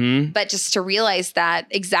relationship. But just to realize that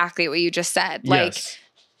exactly what you just said, like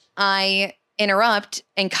I interrupt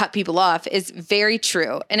and cut people off is very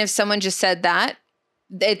true. And if someone just said that,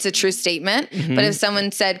 it's a true statement. But if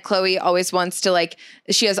someone said Chloe always wants to like,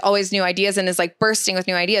 she has always new ideas and is like bursting with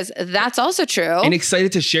new ideas, that's also true. And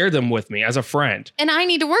excited to share them with me as a friend. And I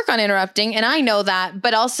need to work on interrupting. And I know that.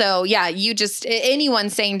 But also, anyone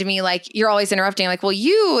saying to me like, you're always interrupting, like, well,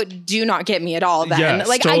 you do not get me at all then. Yes,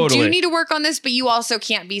 like totally. I do need to work on this, but you also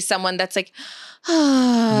can't be someone that's like,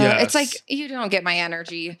 it's like, you don't get my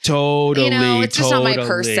energy. Totally. It's just not my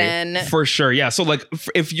person. For sure. Yeah. So like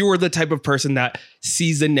if you're the type of person that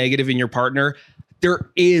sees the negative in your partner, there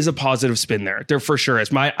is a positive spin there. There for sure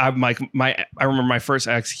is. I remember my first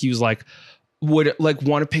ex, he was like, would like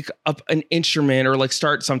want to pick up an instrument or like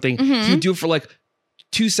start something. He would do it for like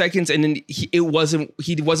 2 seconds and then he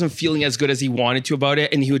wasn't feeling as good as he wanted to about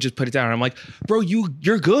it, and he would just put it down. And I'm like, bro,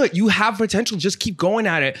 you're good. You have potential. Just keep going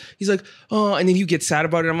at it. He's like, oh, and then he gets sad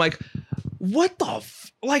about it. I'm like, what the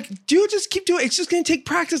like, dude, just keep doing it. It's just gonna take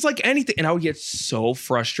practice like anything. And I would get so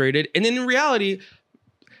frustrated. And then in reality,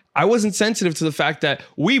 I wasn't sensitive to the fact that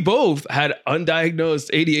we both had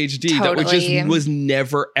undiagnosed ADHD that just was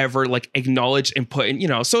never ever like acknowledged and put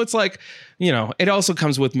in, so it's like, it also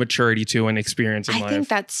comes with maturity too and experience in life. I think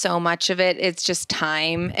that's so much of it. It's just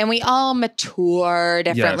time, and we all mature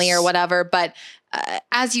differently or whatever. But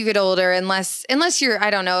as you get older, unless you're, I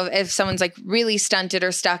don't know, if someone's like really stunted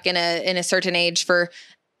or stuck in a certain age for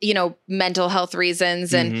mental health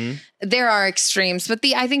reasons, and there are extremes, but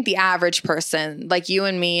I think the average person like you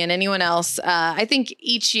and me and anyone else, I think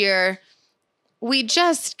each year we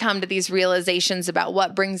just come to these realizations about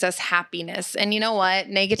what brings us happiness. And you know what?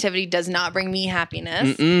 Negativity does not bring me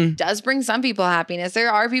happiness. Does bring some people happiness.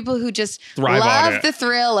 There are people who just love the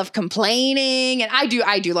thrill of complaining. And I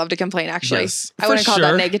do love to complain, actually. Yes, I wouldn't call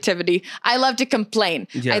that negativity. I love to complain.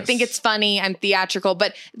 Yes. I think it's funny. I'm theatrical.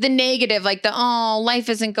 But the negative, like life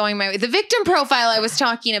isn't going my way. The victim profile I was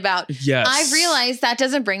talking about. Yes. I've realized that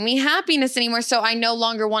doesn't bring me happiness anymore. So I no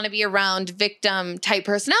longer want to be around victim type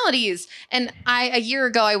personalities. And a year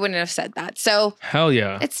ago, I wouldn't have said that. So hell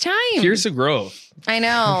yeah, it's time. Here's the growth. I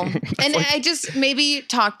know. And I just maybe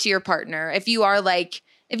talk to your partner. If you are like,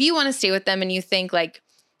 if you want to stay with them and you think like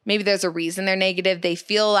maybe there's a reason they're negative, they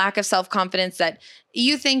feel a lack of self-confidence that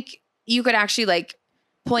you think you could actually like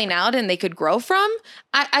point out and they could grow from,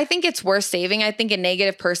 I think it's worth saving. I think a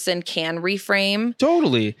negative person can reframe.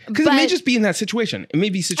 Totally. Because it may just be in that situation. It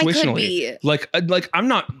may be situationally. Like I'm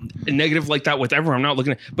not negative like that with everyone. I'm not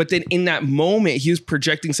looking at, but then in that moment, he was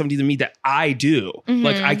projecting something to me that I do.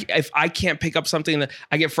 Like if I can't pick up something that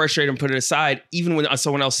I get frustrated and put it aside, even when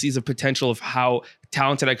someone else sees the potential of how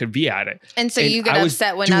talented I could be at it. And so you get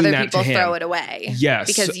upset when other people throw it away. Yes.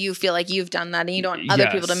 Because you feel like you've done that and you don't want other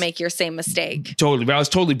people to make your same mistake. Totally. But I was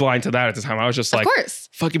totally blind to that at the time. I was just like, of course,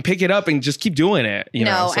 fucking pick it up and just keep doing it. You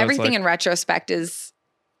know? So everything in retrospect is,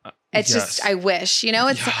 it's just, I wish,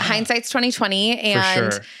 it's hindsight's 2020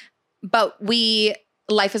 and, but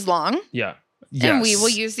life is long. Yeah. Yes. And we will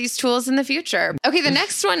use these tools in the future. Okay, the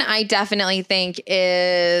next one I definitely think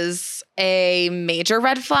is a major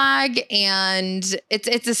red flag, and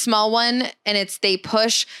it's a small one, and it's they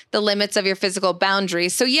push the limits of your physical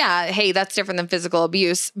boundaries. So yeah, hey, that's different than physical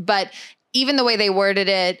abuse, but even the way they worded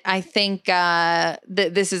it, I think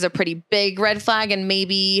this is a pretty big red flag and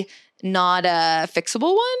maybe not a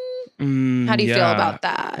fixable one. How do you feel about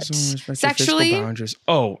that? Sexually?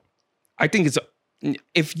 Oh, I think it's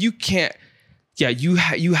if you can't. Yeah,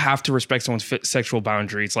 you have to respect someone's sexual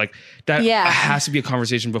boundaries. Like that has to be a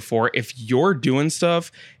conversation before. If you're doing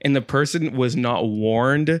stuff and the person was not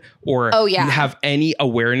warned or have any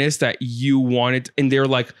awareness that you wanted and they're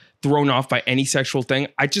like thrown off by any sexual thing,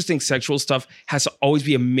 I just think sexual stuff has to always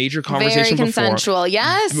be a major conversation. Very consensual,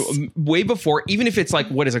 yes. Way before, even if it's like,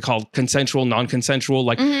 what is it called? Consensual, non-consensual.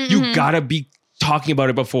 Like you gotta be talking about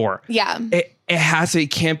it before. Yeah. It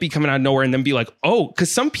can't be coming out of nowhere and then be like, oh, because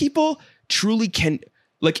some people truly can,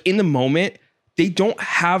 like in the moment, they don't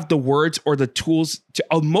have the words or the tools to,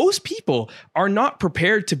 most people are not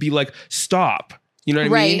prepared to be like, stop. You know what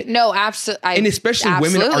I mean? Right. No, absolutely. And especially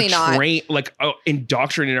women are trained, like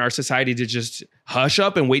indoctrinated in our society to just hush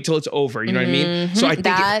up and wait till it's over. You know what I mean? So I think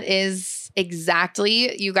that is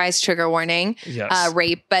exactly, you guys, trigger warning,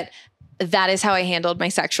 rape, but that is how I handled my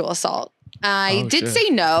sexual assault. I did say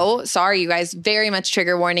no. Sorry, you guys. Very much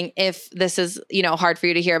trigger warning. If this is, hard for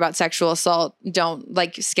you to hear about sexual assault, don't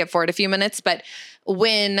skip forward a few minutes. But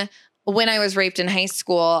when I was raped in high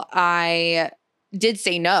school, I did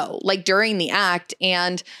say no, during the act.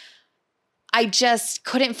 And I just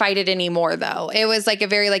couldn't fight it anymore though. It was a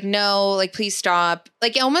very no, please stop.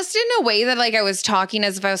 Almost in a way that I was talking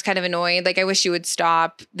as if I was kind of annoyed. I wish you would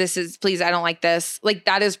stop. Please, I don't like this.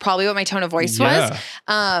 That is probably what my tone of voice was.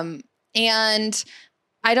 And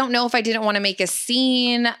I don't know if I didn't want to make a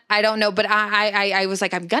scene. I don't know, but I was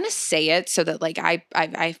I'm gonna say it so that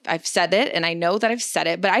I've said it and I know that I've said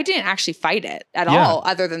it, but I didn't actually fight it at all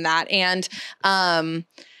other than that. And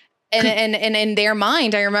in their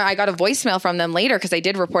mind, I remember I got a voicemail from them later because I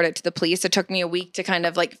did report it to the police. It took me a week to kind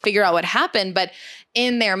of figure out what happened, but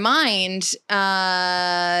in their mind,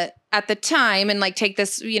 at the time, and take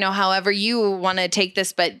this, however you want to take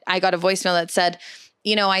this, but I got a voicemail that said,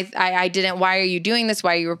 I didn't, why are you doing this?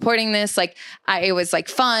 Why are you reporting this? It was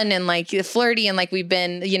fun and flirty and we've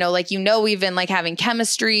been, we've been having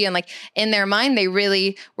chemistry and in their mind, they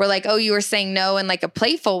really were oh, you were saying no in a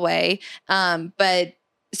playful way. But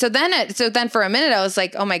so then for a minute I was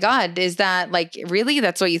oh my God, is that really,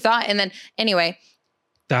 that's what you thought? And then anyway,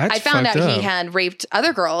 I found out he had raped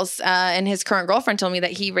other girls and his current girlfriend told me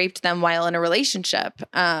that he raped them while in a relationship.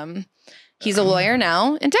 He's a lawyer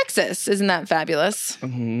now in Texas. Isn't that fabulous? But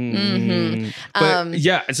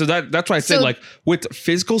so that's why I said with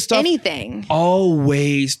physical stuff, anything.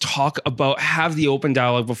 Always talk about, have the open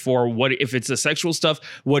dialogue before. What if it's the sexual stuff?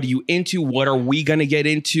 What are you into? What are we gonna get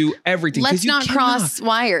into? Everything. Let's not cross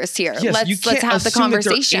wires here. Yes, let's have the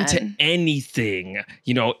conversation. Into anything,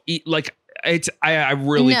 I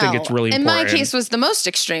really think it's really important. In my case was the most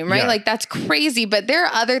extreme, right? Yeah. That's crazy. But there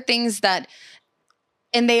are other things that.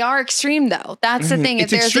 And they are extreme though. That's the thing. If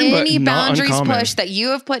there's extreme, any boundaries pushed that you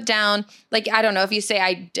have put down, I don't know, if you say,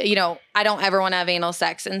 I don't ever want to have anal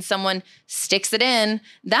sex and someone sticks it in,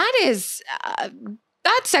 that is,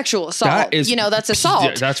 that's sexual assault. That is, that's assault.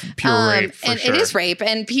 Yeah, that's pure rape. And sure. It is rape.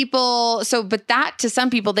 And people, but that to some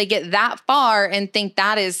people, they get that far and think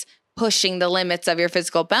that is pushing the limits of your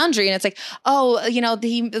physical boundary. And it's oh,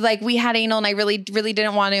 we had anal and I really, really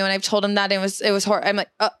didn't want to. And I've told him that it was horrible.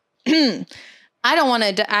 I'm I don't want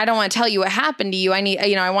to tell you what happened to you. I need,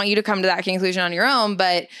 I want you to come to that conclusion on your own.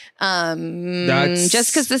 But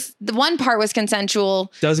just because the one part was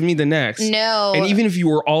consensual doesn't mean the next. No. And even if you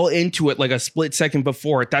were all into it a split second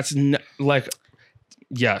before, that's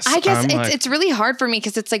yes. I guess it's really hard for me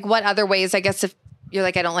because it's what other ways, I guess, if you're I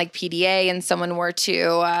don't like PDA and someone were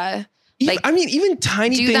to even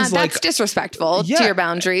tiny things that's disrespectful to your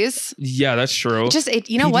boundaries. Yeah, that's true. Just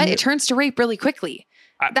what? It turns to rape really quickly.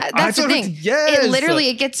 That's the thing. Yes.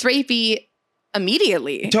 It gets rapey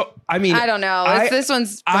immediately. I don't know. This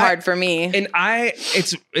one's hard for me. And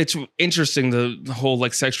it's interesting, the whole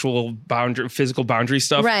sexual boundary, physical boundary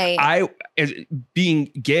stuff. Right.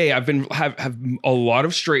 Being gay, I've been have a lot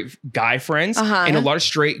of straight guy friends and a lot of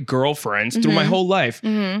straight girl friends through my whole life.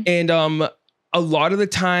 And a lot of the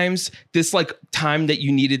times, this like time that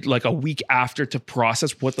you needed like a week after to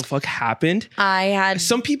process what the fuck happened. I had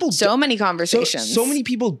some people so many conversations. So many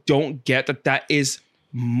people don't get that is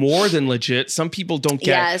more than legit. Some people don't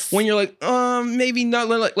get when you're like, maybe not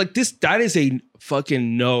like this. That is a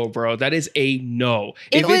fucking no, bro. That is a no.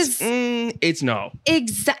 It's no.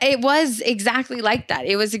 It was exactly like that.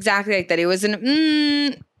 It was exactly like that. It was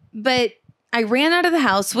but I ran out of the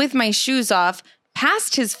house with my shoes off,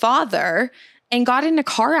 past his father, and got in a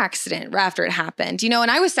car accident after it happened, and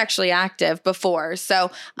I was sexually active before. So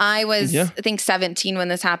I was, I think 17 when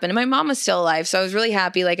this happened, and my mom was still alive. So I was really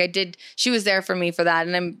happy. Like she was there for me for that.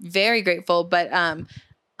 And I'm very grateful, but,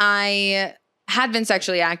 I had been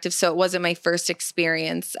sexually active, so it wasn't my first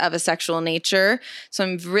experience of a sexual nature. So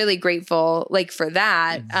I'm really grateful for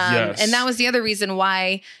that. And that was the other reason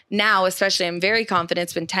why now, especially, I'm very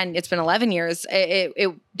confident. It's been 11 years.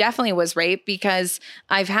 It definitely was rape, because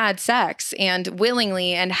I've had sex, and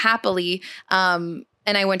willingly and happily,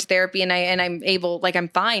 and I went to therapy, and I'm able, I'm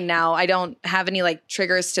fine now. I don't have any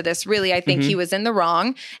triggers to this. Really, I think he was in the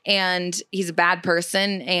wrong, and he's a bad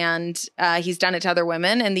person, and he's done it to other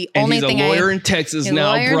women. And the only thing he's a lawyer in Texas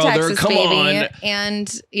now, brother. Come on. And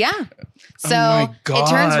so it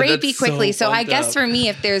turns rapey quickly. So I guess for me,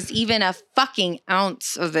 if there's even a fucking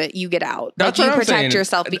ounce of it, you get out. That's you what I'm protect saying.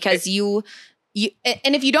 yourself, because you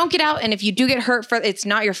and if you don't get out, and if you do get hurt, it's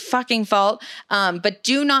not your fucking fault. But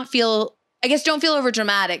don't feel over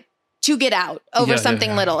dramatic to get out over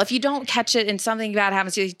something little. If you don't catch it and something bad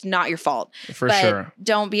happens to you, it's not your fault. For sure.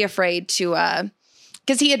 Don't be afraid to,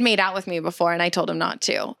 because he had made out with me before, and I told him not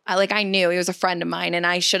to. I knew he was a friend of mine, and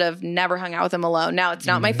I should have never hung out with him alone. Now it's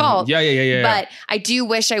not my fault. Yeah. But I do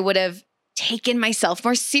wish I would have taken myself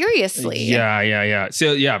more seriously. Yeah.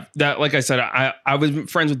 So that, like I said, I was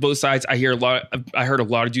friends with both sides. I heard a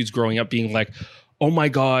lot of dudes growing up being like, oh my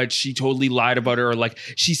God, she totally lied about her. Or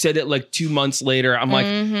she said it 2 months later. I'm like,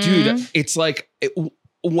 dude, it's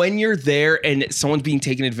when you're there and someone's being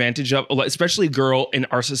taken advantage of, especially a girl in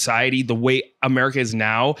our society, the way America is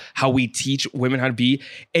now, how we teach women how to be,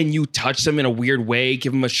 and you touch them in a weird way,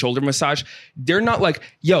 give them a shoulder massage. They're not like,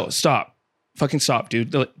 yo, stop. Fucking stop,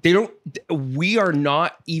 dude. We are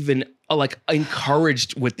not even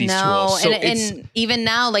encouraged with these tools. So and even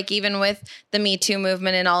now, even with the Me Too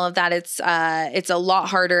movement and all of that, it's a lot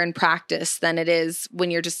harder in practice than it is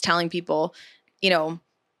when you're just telling people,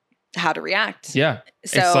 how to react. Yeah.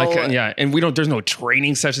 So it's and there's no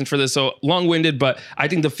training sessions for this. So long-winded, but I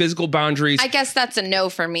think the physical boundaries. I guess that's a no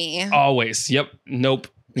for me. Always. Yep. Nope.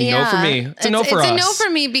 No for me. It's a no for us. It's a no for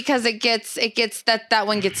me, because it gets that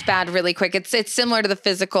one gets bad really quick. It's similar to the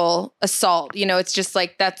physical assault. It's just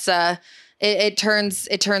it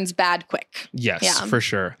turns bad quick. Yes, for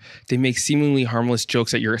sure. They make seemingly harmless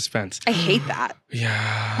jokes at your expense. I hate that. Yeah.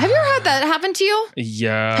 Have you ever had that happen to you?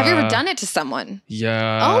 Yeah. Have you ever done it to someone?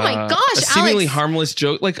 Yeah. Oh my gosh, a seemingly Alex, harmless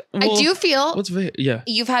joke. I do feel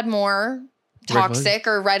you've had more toxic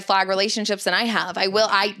or red flag relationships than I have.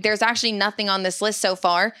 There's actually nothing on this list so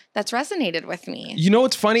far that's resonated with me. You know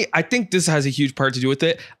what's funny? I think this has a huge part to do with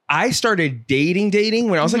it. I started dating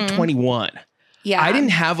when I was 21. Yeah. I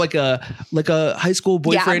didn't have a high school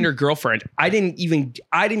boyfriend or girlfriend. I didn't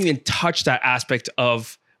even touch that aspect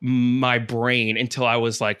of my brain until I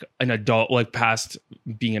was an adult, past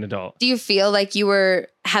being an adult. Do you feel like you were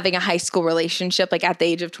having a high school relationship at the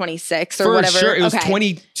age of 26 or For whatever? Sure. It was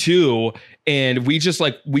 22, and we just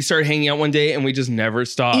we started hanging out one day, and we just never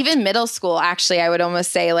stopped. Even middle school, actually, I would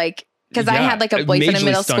almost say because I had a boyfriend in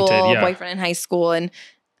middle school, boyfriend in high school, and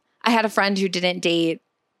I had a friend who didn't date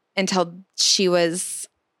until she was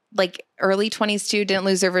early 20s too, didn't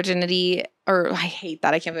lose her virginity, or I hate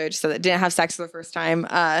that. I can't believe I just said that. Didn't have sex for the first time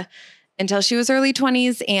until she was early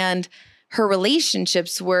 20s. And her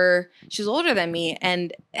relationships she was older than me.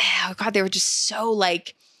 And oh God, they were just so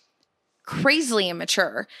crazily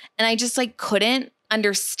immature. And I just couldn't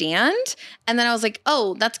understand. And then I was like,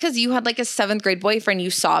 oh, that's because you had a 7th grade boyfriend you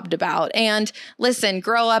sobbed about. And listen,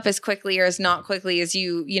 grow up as quickly or as not quickly as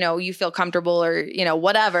you feel comfortable or,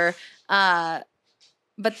 whatever.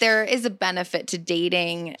 But there is a benefit to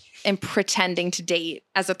dating and pretending to date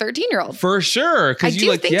as a 13-year-old. For sure. I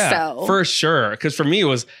do think so. For sure. Because for me, it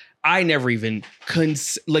was, I never even,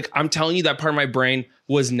 I'm telling you, that part of my brain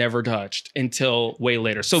was never touched until way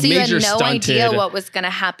later. So major you had no stunted. idea what was going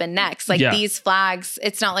to happen next. These flags,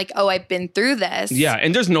 it's not oh, I've been through this. Yeah.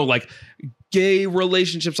 And there's no gay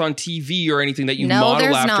relationships on TV or anything that you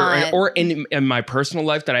model after, not. Or in my personal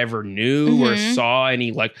life that I ever knew or saw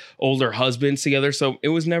any older husbands together. So it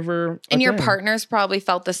was never. And your partners probably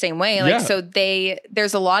felt the same way. So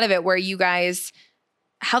there's a lot of it where you guys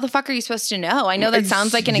how the fuck are you supposed to know? I know that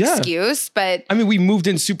sounds like an excuse, but I mean, we moved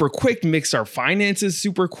in super quick, mixed our finances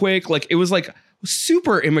super quick. Like it was like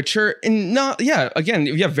super immature and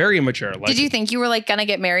very immature. Like, did you think you were like gonna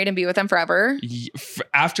get married and be with them forever?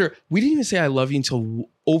 After we didn't even say I love you until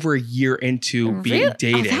over a year into being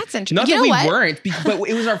dated. Oh, that's interesting. Not that we weren't, but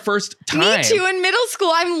it was our first time. Me too. In middle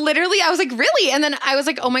school, I was like, really? And then I was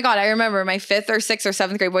like, oh my God, I remember my 5th or 6th or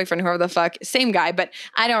 7th grade boyfriend, whoever the fuck, same guy, but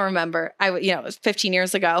I don't remember. It was 15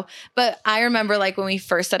 years ago. But I remember like when we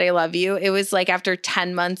first said I love you, it was like after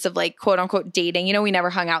 10 months of like quote unquote dating. You know, we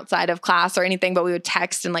never hung outside of class or anything, but we would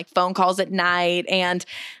text and like phone calls at night and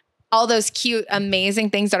all those cute, amazing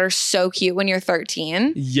things that are so cute when you're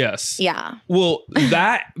 13. Yes. Yeah. Well,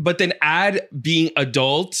 but then add being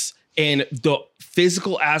adults and the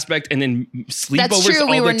physical aspect and then sleepovers. That's true.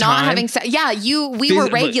 We were not time. having sex. Yeah. We were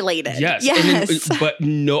regulated. Yes. Yes. But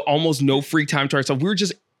almost no free time to ourselves. We were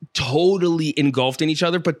just totally engulfed in each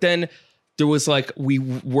other. But then there was like, we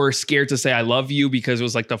were scared to say I love you because it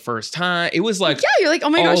was like the first time. It was like, yeah, you're like, oh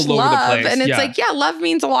my gosh, love. And it's yeah. like, yeah, love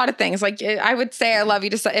means a lot of things. Like I would say I love you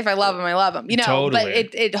to if I love him, I love him, you know, totally.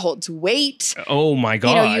 But it holds weight. Oh my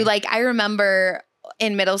God. You know, I remember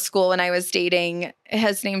in middle school when I was dating,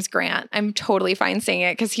 his name's Grant. I'm totally fine saying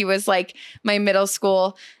it because he was like my middle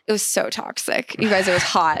school. It was so toxic. You guys, it was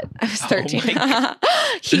hot. I was 13.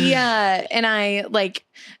 And I like,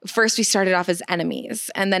 first we started off as enemies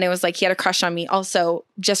and then it was like, he had a crush on me. Also,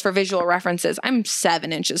 just for visual references, I'm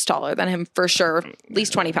 7 inches taller than him for sure. At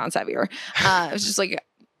least 20 pounds heavier. It was just like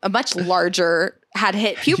a much larger, had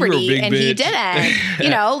hit puberty and bitch. He didn't, you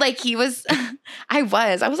know, like he was, I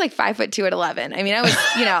was like 5'2" at 11. I mean, I was,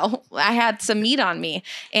 you know, I had some meat on me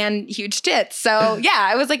and huge tits. So yeah,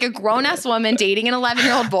 I was like a grown ass woman dating an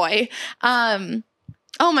 11-year-old boy.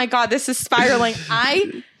 Oh my God, this is spiraling.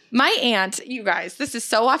 My aunt, you guys, this is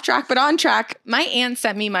so off track, but on track. My aunt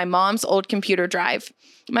sent me my mom's old computer drive.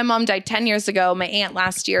 My mom died 10 years ago. My aunt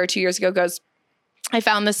last year or 2 years ago goes, I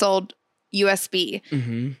found this old USB.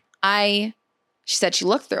 Mm-hmm. She said she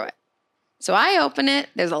looked through it. So I open it.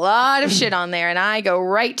 There's a lot of shit on there. And I go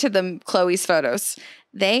right to Chloe's photos.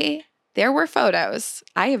 There were photos.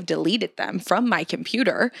 I have deleted them from my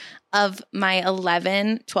computer of my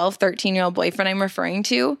 11, 12, 13-year-old boyfriend I'm referring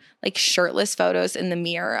to, like shirtless photos in the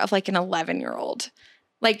mirror of like an 11-year-old,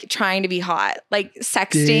 like trying to be hot, like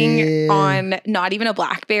sexting on not even a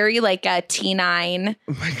BlackBerry, like a T9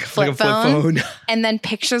 flip phone. And then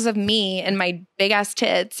pictures of me and my big ass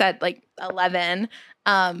tits at like 11,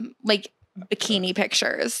 like bikini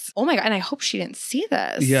pictures. Oh my God. And I hope she didn't see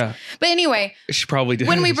this. Yeah. But anyway, she probably did.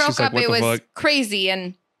 When we broke up, it was crazy.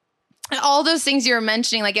 And all those things you were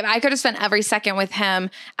mentioning, like if I could have spent every second with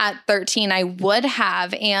him at 13, I would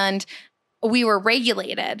have. And we were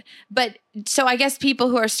regulated. But so I guess people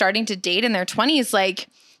who are starting to date in their 20s, like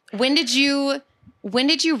when did you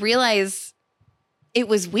realize it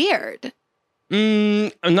was weird?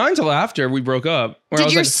 Not until after we broke up.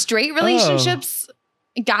 Did your straight relationships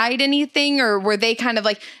guide anything, or were they kind of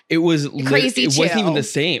like it was crazy? It wasn't even the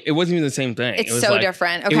same. It wasn't even the same thing. It's so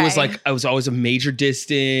different. Okay. It was like I was always a major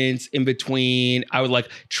distance in between. I would like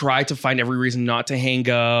try to find every reason not to hang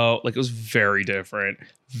out. Like it was very different.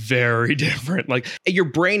 Very different. Like your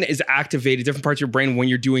brain is activated, different parts of your brain when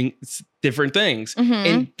you're doing different things. Mm-hmm.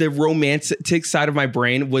 And the romantic side of my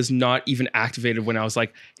brain was not even activated when I was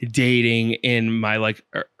like dating in my like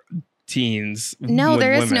teens. No,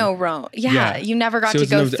 there is no yeah, you never got to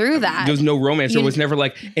go through that. There was no romance. There was never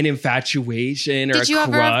like an infatuation or a crush. Did you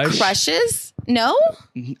ever have crushes? No?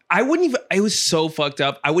 I wouldn't even, it was so fucked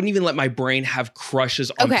up. I wouldn't even let my brain have crushes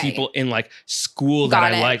on people in like school that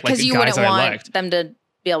I liked. Like you guys wouldn't that I want liked. them to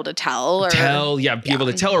be able to tell be able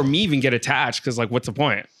to tell or me even get attached. Cause like, what's the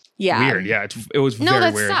point? Yeah. Weird. Yeah. It was very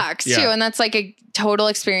weird. No, that sucks too. And that's like a total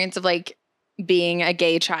experience of like being a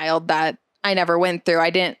gay child that I never went through.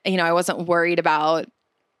 I didn't, I wasn't worried about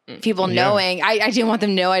people knowing. I didn't want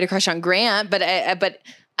them to know I had a crush on Grant, but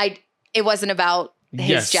it wasn't about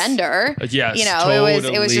his gender. Yes,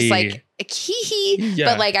 it was just like a hee.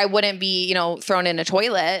 But like I wouldn't be, thrown in a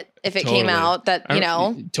toilet if it came out that,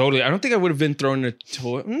 Totally. I don't think I would have been thrown in a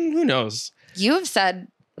toilet. Who knows? You have said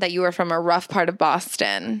that you were from a rough part of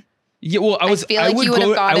Boston. Yeah, well, I feel like you would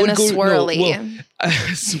have gotten a swirly.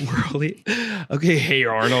 Swirly. Okay, hey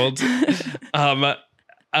Arnold. No,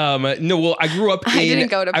 well, I grew up in. I didn't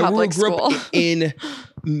go to public school. Up in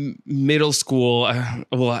middle school.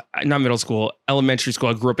 Well, not middle school, elementary school.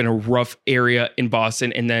 I grew up in a rough area in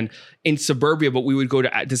Boston, and then in suburbia. But we would go to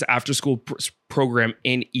this after school program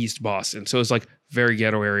in East Boston, so it was like very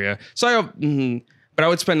ghetto area. So but but I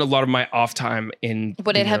would spend a lot of my off time in.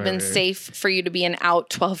 Would it have been safe for you to be an out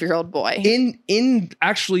 12-year-old boy? In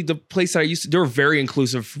actually the place that I used to, they were very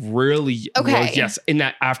inclusive, really. Okay. Really, yes, in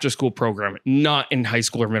that after school program, not in high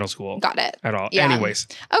school or middle school. Got it. At all. Yeah. Anyways.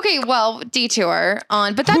 Okay, well, detour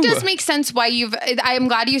on, but that does make sense why I'm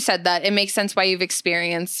glad you said that. It makes sense why you've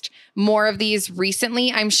experienced more of these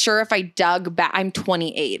recently. I'm sure if I dug back, I'm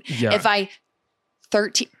 28. Yeah. If I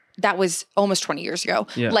 13, that was almost 20 years ago.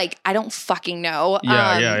 Yeah. Like, I don't fucking know.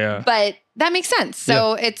 Yeah. But that makes sense.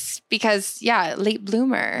 So it's because, Late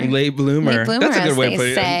bloomer. That's a good way of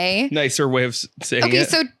putting it. Nicer way of saying it. Okay,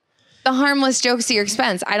 so the harmless jokes at your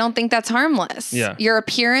expense. I don't think that's harmless. Yeah. Your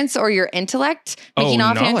appearance or your intellect, making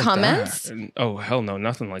offhand like comments. That. Oh, hell no.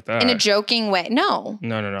 Nothing like that. In a joking way. No.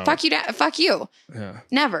 No. Fuck you. Fuck you. Yeah.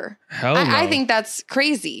 Never. Hell no. I think that's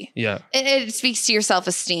crazy. Yeah. It speaks to your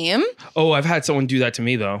self-esteem. Oh, I've had someone do that to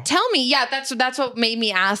me though. Tell me. Yeah, that's what made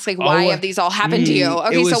me ask, like, why have these all happened to you?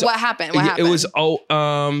 Okay, so what happened? It was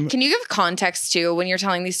Can you give context to when you're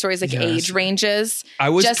telling these stories, like age ranges? I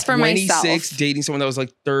was just for 26 myself. dating someone that was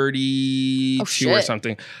like 32 or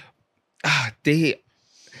something. They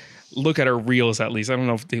look at our reels at least. I don't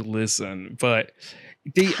know if they listen, but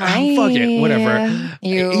they fuck it, whatever.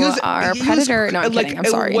 You are a predator. No, I'm kidding. I'm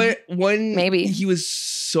sorry. When maybe he was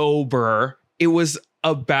sober, it was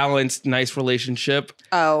a balanced, nice relationship.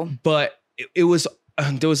 Oh, but it was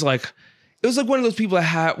there was like it was like one of those people that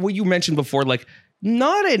had what you mentioned before, like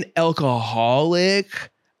not an alcoholic.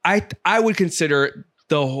 I would consider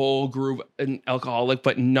the whole group an alcoholic,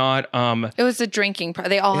 but not it was a drinking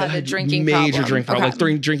they all had a drinking major problem. Drink problem.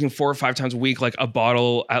 Like drinking 4 or 5 times a week, like at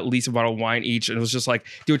least a bottle of wine each. And it was just like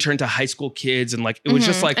they would turn to high school kids and like it was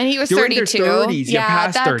just like, and he was they 32. were in their 30s,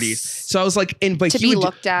 past 30s. So I was like, but to he be would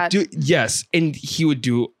looked at. Yes, and he would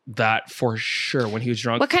do that for sure when he was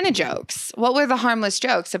drunk. What kind of jokes? What were the harmless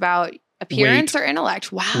jokes about appearance or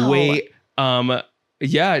intellect? Wow.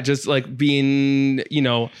 Yeah, just like being,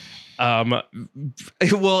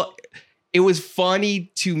 well, it was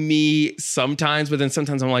funny to me sometimes, but then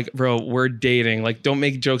sometimes I'm like, bro, we're dating. Like, don't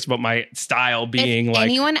make jokes about my style being if like.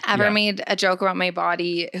 Anyone ever made a joke about my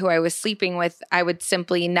body who I was sleeping with, I would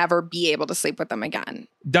simply never be able to sleep with them again.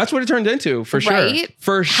 That's what it turned into, for sure. Right?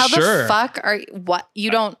 For How sure. the fuck are what? You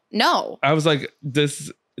don't know. I was like,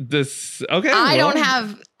 this okay. I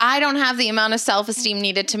don't have the amount of self-esteem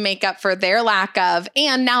needed to make up for their lack of,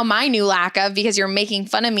 and now my new lack of, because you're making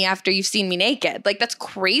fun of me after you've seen me naked. Like, that's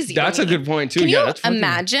crazy. That's a good point too. Can you that's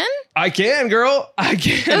imagine? I can, girl. I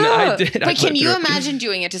can. I did. But can you imagine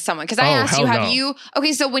doing it to someone? Because I asked you,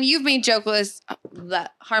 okay, so when you've made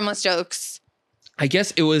harmless jokes, I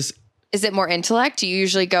guess it was. Is it more intellect? Do you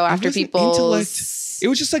usually go after people? It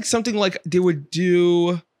was just like something like they would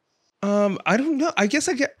do. I don't know. I guess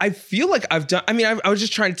I feel like I've done. I mean, I was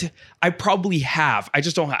just trying to. I probably have. I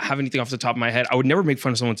just don't have anything off the top of my head. I would never make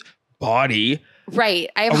fun of someone's body. Right.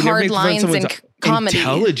 I have hard lines in comedy.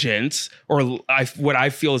 Intelligence, or what I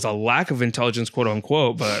feel is a lack of intelligence, quote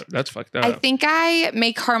unquote. But that's fucked up. I think I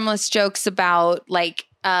make harmless jokes about like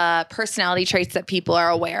personality traits that people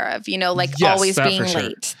are aware of, like always being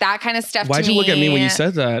late, that kind of stuff. Why'd you look at me when you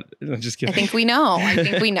said that? I'm just kidding. I think we know. I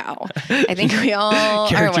think we all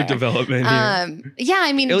character are development here. Yeah,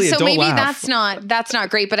 I mean, Ilya, so maybe laugh. that's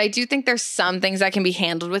not great, but I do think there's some things that can be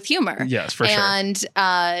handled with humor. Yes, for sure. And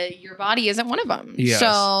your body isn't one of them. Yes.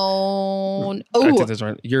 So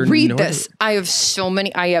read this. I have so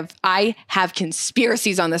many. I have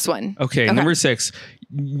conspiracies on this one. Okay. Number 6.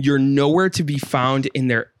 You're nowhere to be found in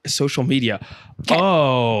their social media. Okay.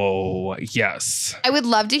 Oh, yes. I would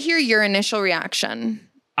love to hear your initial reaction.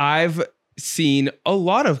 I've seen a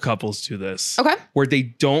lot of couples do this. Okay. Where they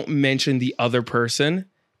don't mention the other person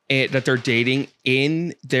that they're dating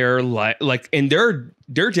in their life. Like, and they're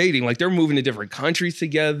dating, like they're moving to different countries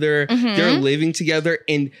together. Mm-hmm. They're living together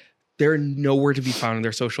and they're nowhere to be found in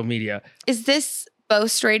their social media. Is this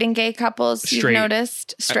both straight and gay couples you've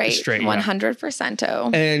noticed? Straight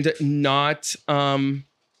 100%. And not,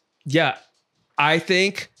 I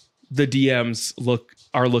think the DMs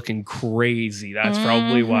are looking crazy. That's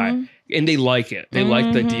probably why. And they like it. They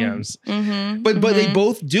like the DMs. Mm-hmm. But they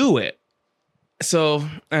both do it. So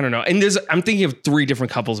I don't know. And I'm thinking of 3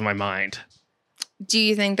 different couples in my mind. Do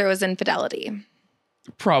you think there was infidelity?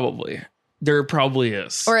 Probably. There probably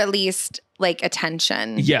is. Or at least like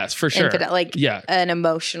attention. Yes, for sure. An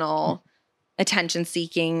emotional,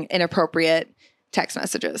 attention-seeking, inappropriate text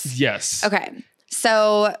messages. Yes. Okay.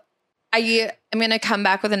 So I'm going to come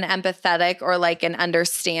back with an empathetic or like an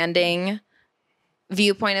understanding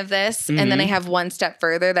viewpoint of this. Mm-hmm. And then I have one step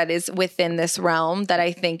further that is within this realm that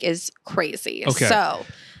I think is crazy. Okay. So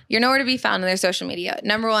You're nowhere to be found in their social media.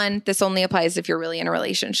 Number one, this only applies if you're really in a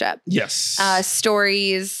relationship. Yes.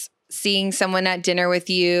 Stories, seeing someone at dinner with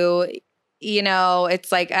you, you know,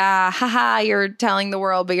 it's like, haha, you're telling the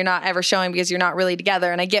world, but you're not ever showing because you're not really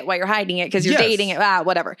together. And I get why you're hiding it because you're dating it,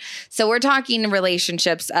 whatever. So we're talking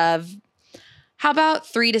relationships of, how about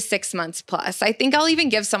 3 to 6 months plus? I think I'll even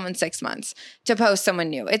give someone 6 months to post someone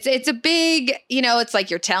new. It's a big, you know, it's like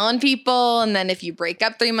you're telling people. And then if you break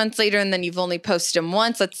up 3 months later and then you've only posted them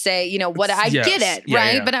once, let's say, you know, what I get it,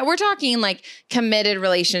 right? Yeah. But we're talking like committed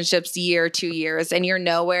relationships, year, 2 years, and you're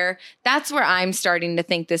nowhere. That's where I'm starting to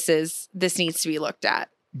think this needs to be looked at.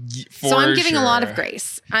 So I'm giving a lot of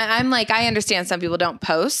grace. I'm like, I understand some people don't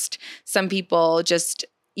post. Some people just,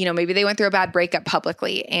 you know, maybe they went through a bad breakup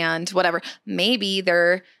publicly and whatever. Maybe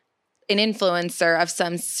they're an influencer of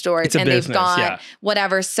some sort and they've got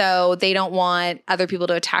whatever. So they don't want other people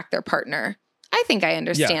to attack their partner. I think I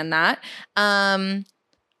understand that. I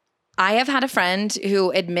have had a friend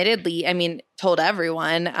who admittedly, I mean, told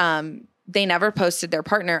everyone, they never posted their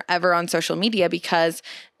partner ever on social media because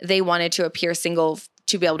they wanted to appear single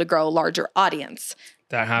to be able to grow a larger audience.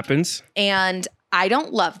 That happens. And I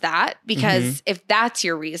don't love that because if that's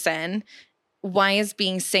your reason, why is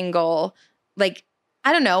being single, like,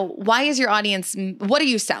 I don't know, why is your audience, what are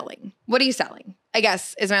you selling? What are you selling? I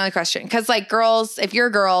guess is my only question. Because like girls, if you're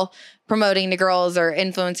a girl promoting to girls or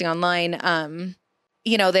influencing online,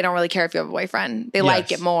 you know, they don't really care if you have a boyfriend. They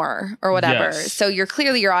like it more or whatever. Yes. So you're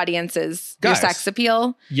clearly your audience is your sex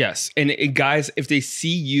appeal. Yes. And guys, if they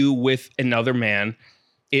see you with another man,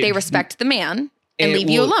 they respect the man. And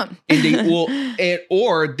leave you alone. And they will,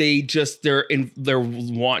 or they just, their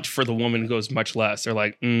want for the woman goes much less. They're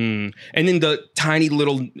like, And then the tiny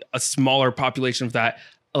little, a smaller population of that,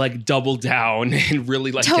 like double down and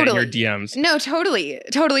really like get in your DMs. No, totally.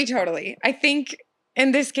 I think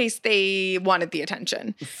in this case, they wanted the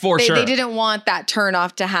attention. For sure. They didn't want that turn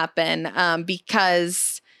off to happen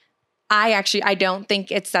because I don't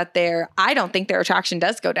think it's that I don't think their attraction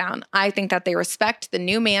does go down. I think that they respect the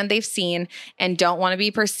new man they've seen and don't want to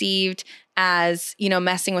be perceived as, you know,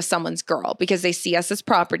 messing with someone's girl because they see us as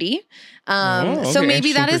property. So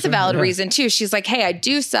maybe that is a valid reason too. She's like, hey, I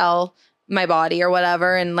do sell my body or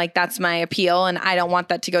whatever. And like, that's my appeal. And I don't want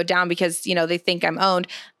that to go down because, you know, they think I'm owned.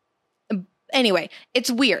 Anyway,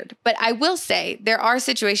 it's weird, but I will say there are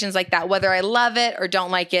situations like that, whether I love it or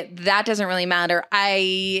don't like it, that doesn't really matter.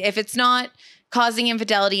 If it's not causing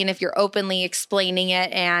infidelity and if you're openly explaining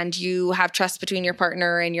it and you have trust between your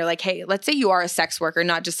partner and you're like, hey, let's say you are a sex worker,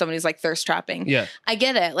 not just someone who's like thirst trapping. Yeah. I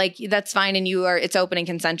get it. Like that's fine. And it's open and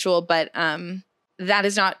consensual, but, that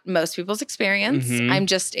is not most people's experience. I'm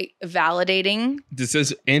just validating. This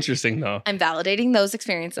is interesting though. I'm validating those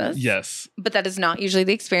experiences. Yes. But that is not usually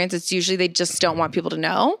the experience. It's usually they just don't want people to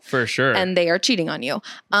know. For sure. And they are cheating on you.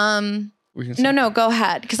 No, go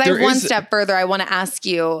ahead. Because I have one step further. I want to ask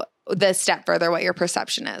you the step further what your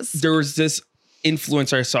perception is. There was this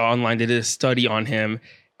influencer I saw online that did a study on him.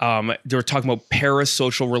 They were talking about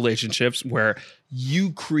parasocial relationships where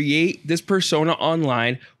you create this persona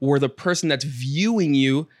online where the person that's viewing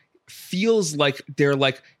you feels like they're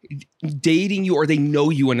like dating you or they know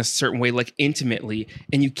you in a certain way, like intimately.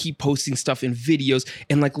 And you keep posting stuff in videos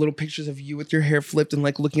and like little pictures of you with your hair flipped and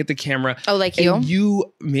like looking at the camera. Oh, like and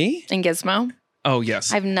you? Me? And Gizmo? Oh,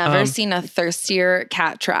 yes. I've never seen a thirstier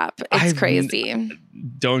cat trap. It's crazy.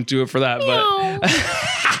 Don't do it for that.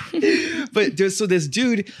 But so this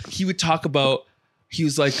dude, he would talk about, he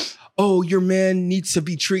was like, oh, your man needs to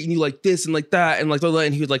be treating you like this and like that and like blah, blah,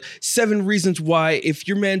 and he was like 7 reasons why if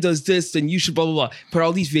your man does this, then you should blah, blah, blah. Put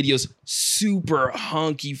all these videos, super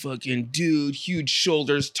hunky fucking dude, huge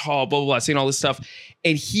shoulders, tall, blah, blah, blah, saying all this stuff.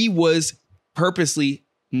 And he was purposely,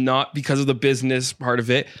 not because of the business part of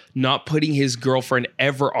it, not putting his girlfriend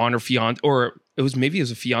ever on her fiance, or it was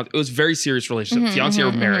a fiance. It was a very serious relationship, fiance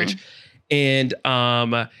or marriage. And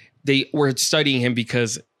they were studying him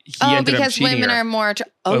because he ended up cheating women are more.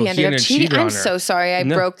 He ended up cheating. I'm so sorry. I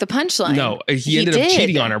broke the punchline. No, he ended up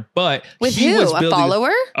cheating on her. But with who? A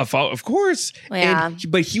follower? Of course. Yeah.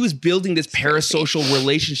 But he was building this parasocial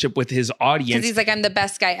relationship with his audience. Because he's like, I'm the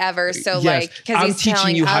best guy ever. So yes, because he's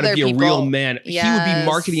teaching you how to be a real man. Yes. He would be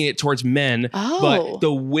marketing it towards men, but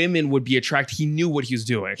the women would be attracted. He knew what he was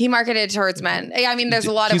doing. He marketed it towards men. I mean, there's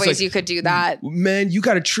a lot of ways you could do that. Man, you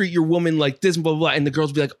got to treat your woman like this, blah, blah, blah. And the girls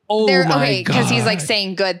would be like, oh my God. Because he's like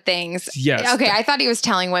saying good things. Yes. Okay, I thought he was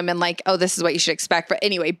telling women like, oh, this is what you should expect. But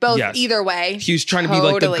anyway, either way. He was trying to be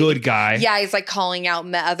like the good guy. Yeah, he's like calling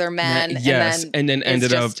out other men. Yes. And then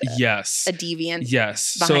ended up, a deviant. Yes.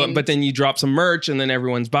 So, but then you drop some merch and then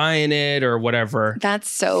everyone's buying it or whatever. That's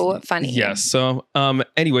so funny. Yes. So,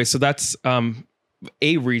 anyway, so that's,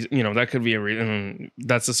 a reason, that could be a reason.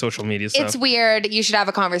 That's the social media stuff. It's weird. You should have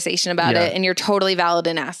a conversation about it, and you're totally valid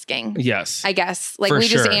in asking. Yes. I guess. Like, we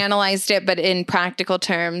just analyzed it, but in practical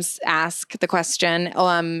terms, ask the question.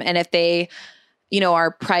 And if they,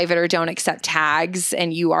 are private or don't accept tags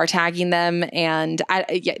and you are tagging them, and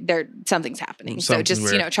something's happening. So just,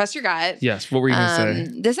 weird. Trust your gut. Yes. What were you going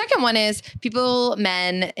to say? The second one is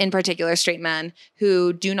men in particular, straight men,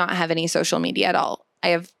 who do not have any social media at all. I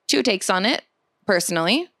have 2 takes on it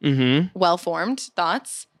personally. Mm-hmm. Well-formed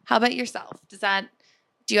thoughts. How about yourself?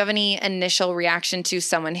 Do you have any initial reaction to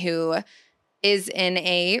someone who is in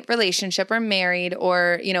a relationship or married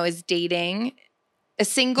or, is dating a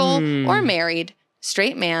single or married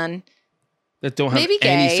straight man that don't have maybe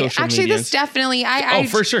any gay. social Actually, medias? This definitely,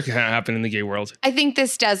 for sure can happen in the gay world. I think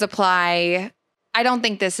this does apply. I don't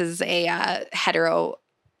think this is a hetero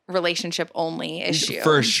relationship only issue.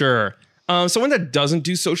 For sure. Someone that doesn't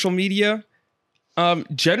do social media,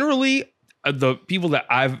 generally the people that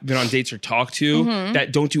I've been on dates or talked to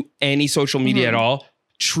that don't do any social media at all,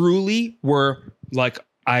 truly were like,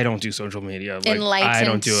 I don't do social media. Like, enlightened I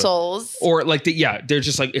don't do souls. It. Or like, they're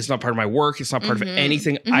just like, it's not part of my work. It's not part of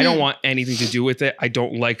anything. I don't want anything to do with it. I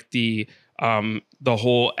don't like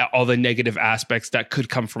all the negative aspects that could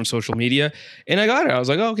come from social media. And I got it. I was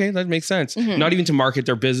like, oh, okay, that makes sense. Not even to market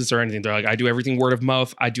their business or anything. They're like, I do everything word of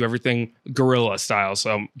mouth. I do everything guerrilla style.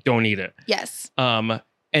 So don't need it. Yes. But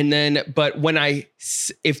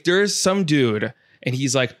if there's some dude and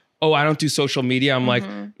he's like, oh, I don't do social media. I'm like,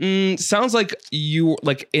 sounds like you,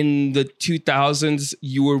 like in the 2000s,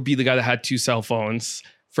 you would be the guy that had 2 cell phones.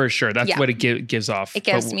 For sure. That's what it gives off. It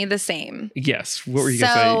gives me the same. Yes. What were you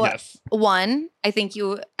going to say? Yes. One, I think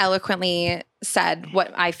you eloquently said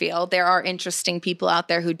what I feel. There are interesting people out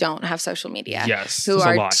there who don't have social media. Yes. Who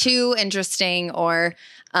are too interesting, or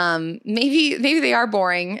maybe they are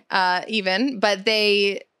boring even, but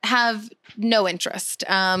they have no interest.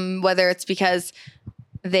 Whether it's because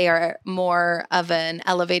they are more of an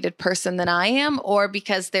elevated person than I am, or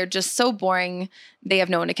because they're just so boring, they have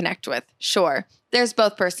no one to connect with. Sure. There's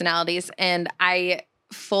both personalities, and I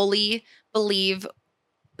fully believe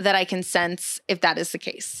that I can sense if that is the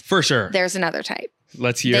case. For sure. There's another type.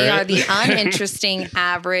 Let's hear it. They are the uninteresting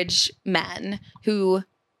average men who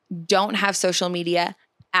don't have social media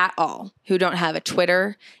at all, who don't have a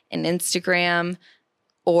Twitter, an Instagram,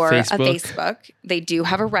 or a Facebook. They do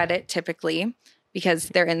have a Reddit typically, because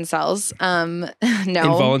they're incels. No.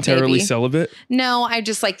 Involuntarily celibate? No, I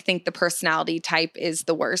just think the personality type is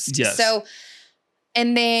the worst. Yes. So,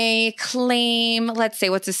 and they claim, let's say,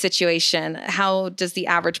 what's the situation? How does the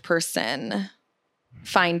average person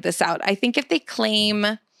find this out? I think if they claim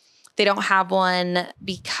they don't have one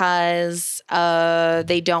because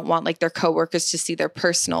they don't want their coworkers to see their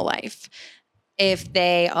personal life. If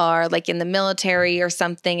they are in the military or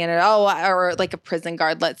something, and or a prison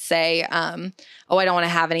guard, let's say, I don't want to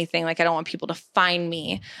have anything. I don't want people to find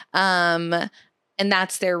me. And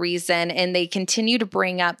that's their reason. And they continue to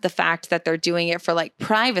bring up the fact that they're doing it for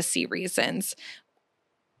privacy reasons.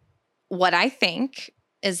 What I think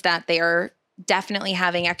is that they are definitely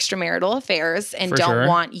having extramarital affairs and don't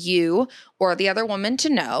want you or the other woman to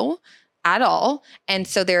know at all. And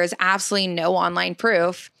so there is absolutely no online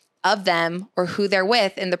proof of them or who they're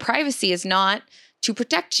with. And the privacy is not to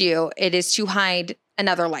protect you. It is to hide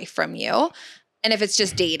another life from you. And if it's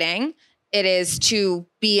just dating, it is to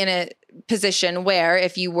be in a position where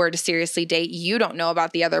if you were to seriously date, you don't know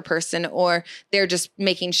about the other person, or they're just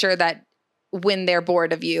making sure that when they're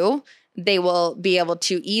bored of you, they will be able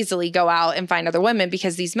to easily go out and find other women,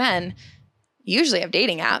 because these men usually have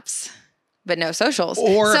dating apps, but no socials.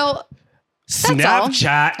 Or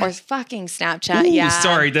Snapchat. Or fucking Snapchat. Yeah.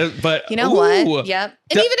 Sorry, but you know what? Yep.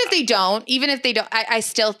 And even if they don't, I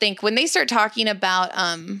still think when they start talking about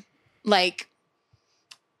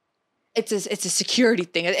it's a security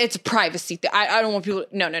thing, it's a privacy thing. I don't want people.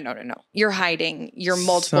 No. You're hiding your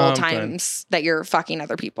multiple times that you're fucking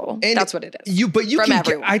other people. And that's what it is. You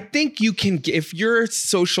can. I think you can. If you're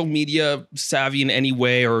social media savvy in any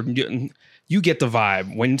way, or you get the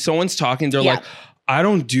vibe when someone's talking, they're like, I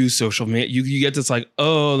don't do social media. You get this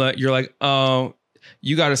you're like, oh,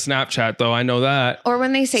 you got a Snapchat though. I know that. Or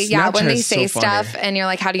when they say, when they say stuff and you're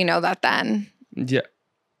like, how do you know that then? Yeah.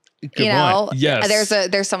 Good point. Yes.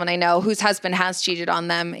 There's someone I know whose husband has cheated on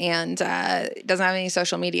them and doesn't have any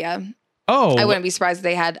social media. Oh. I wouldn't be surprised if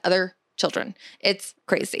they had other children. It's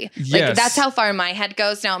crazy. Yes. That's how far my head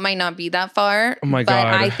goes. Now it might not be that far. Oh my God.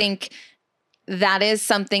 But I think that is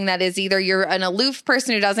something that is either you're an aloof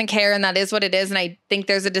person who doesn't care and that is what it is. And I think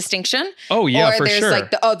there's a distinction. Oh yeah, or for there's sure.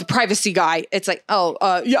 like the privacy guy. It's like,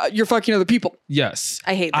 yeah, you're fucking other people. Yes.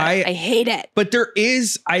 I hate that. I hate it. But there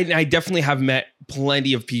is, I definitely have met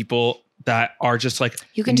plenty of people that are just like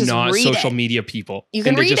you can just not read social it. media people. You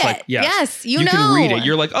can read just it. Like, yes, you know. can read it.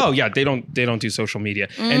 You're like, oh yeah, they don't do social media.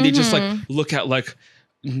 And they just like look at like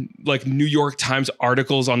New York Times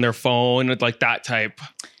articles on their phone, like that type.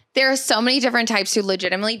 There are so many different types who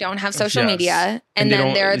legitimately don't have social media. And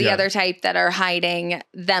then there are the other type that are hiding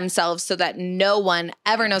themselves so that no one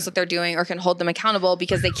ever knows what they're doing or can hold them accountable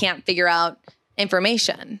because they can't figure out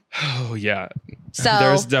information. Oh yeah. So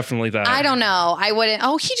there's definitely that. I don't know. I wouldn't.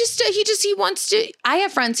 Oh, he wants to. I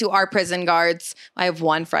have friends who are prison guards. I have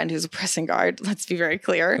one friend who's a prison guard. Let's be very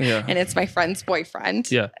clear. Yeah. And it's my friend's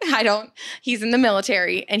boyfriend. Yeah. He's in the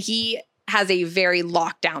military and he has a very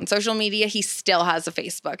locked down social media. He still has a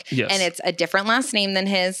Facebook. Yes. And it's a different last name than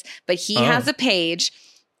his, but he has a page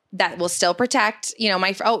that will still protect,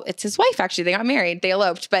 it's his wife actually. They got married. They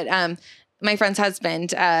eloped. But my friend's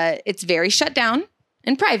husband, it's very shut down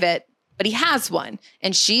and private. But he has one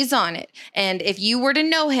and she's on it. And if you were to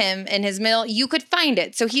know him in his middle, you could find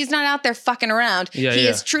it. So he's not out there fucking around. He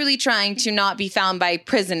is truly trying to not be found by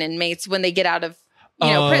prison inmates when they get out of,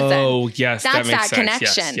 prison. Oh, yes. That's that makes that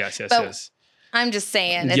sense. connection. Yes. I'm just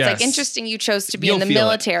saying, it's like interesting you chose to be in the feel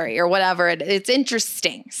military or whatever. It's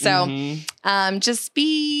interesting. So just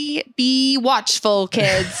be watchful,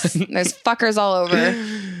 kids. There's fuckers all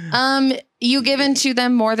over. You given to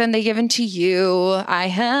them more than they given to you. I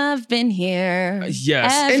have been here.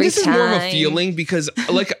 Yes. And this is more of a feeling because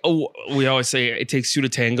like we always say, it takes two to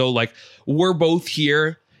tango. Like we're both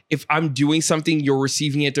here. If I'm doing something, you're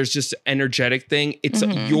receiving it. There's just an energetic thing. It's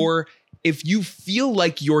if you feel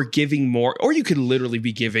like you're giving more, or you could literally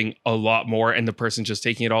be giving a lot more and the person just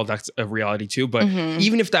taking it all, that's a reality too. But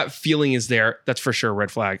even if that feeling is there, that's for sure a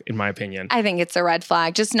red flag, in my opinion. I think it's a red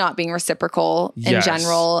flag, just not being reciprocal in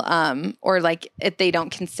general. Or like if they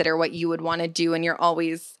don't consider what you would want to do and you're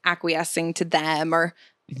always acquiescing to them or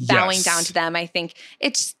bowing down to them. I think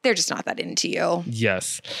they're just not that into you.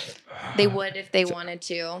 Yes. They would if they wanted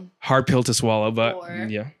to. Hard pill to swallow, but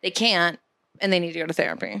they can't. And they need to go to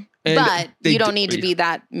therapy. And but you don't need to be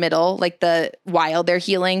that middle, like while they're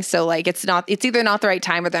healing. So like it's either not the right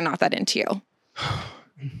time or they're not that into you.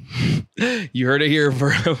 You heard it here,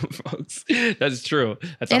 folks. That's true.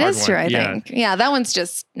 That's a hard one. It is true, I think. Yeah, that one's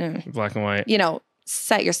just black and white.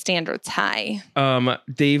 Set your standards high.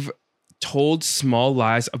 They've told small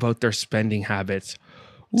lies about their spending habits.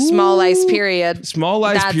 Small lies, period. Small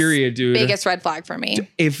lies, period, dude. Biggest red flag for me.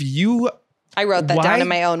 I wrote that down in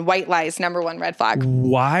my own white lies, number one red flag.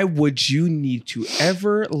 Why would you need to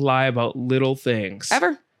ever lie about little things?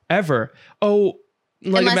 Ever. Oh,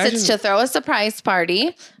 like unless it's to throw a surprise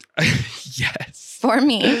party. Yes. For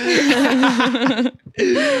me.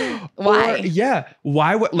 Why?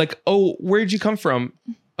 Why? What? Like, where'd you come from?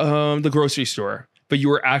 The grocery store. But you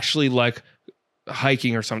were actually like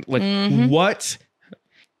hiking or something. Like, what?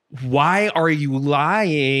 Why are you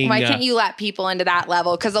lying? Why can't you let people into that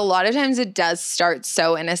level? Because a lot of times it does start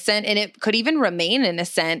so innocent and it could even remain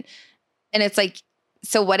innocent. And it's like,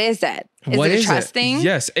 so what is it? Is it a trust thing?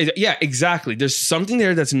 Yes. Yeah, exactly. There's something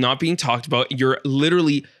there that's not being talked about. You're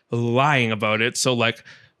literally lying about it. So like,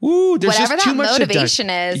 there's whatever just too much motivation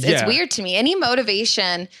is, it's weird to me. Any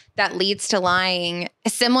motivation that leads to lying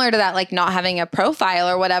is similar to that, like not having a profile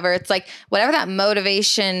or whatever. It's like whatever that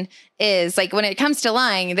motivation is, like when it comes to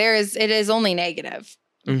lying, it is only negative.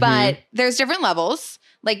 But there's different levels.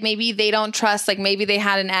 Like maybe they don't trust, like maybe they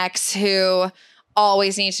had an ex who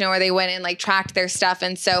always need to know where they went and like tracked their stuff.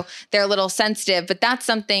 And so they're a little sensitive, but that's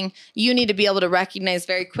something you need to be able to recognize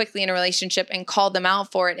very quickly in a relationship and call them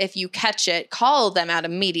out for it. If you catch it, call them out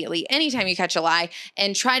immediately. Anytime you catch a lie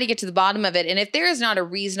and try to get to the bottom of it. And if there is not a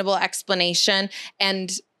reasonable explanation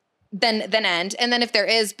and then end. And then if there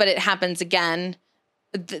is, but it happens again,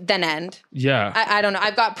 then end. Yeah. I don't know.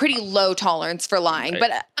 I've got pretty low tolerance for lying,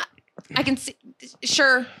 but I can see,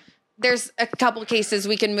 sure, there's a couple of cases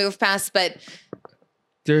we can move past, but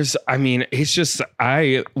it's just,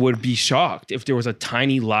 I would be shocked if there was a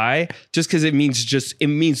tiny lie just because it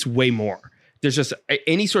means way more. There's just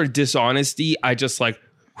any sort of dishonesty. I just like,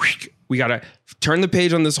 we got to turn the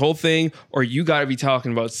page on this whole thing, or you got to be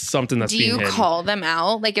talking about something that's being hidden. Do you call them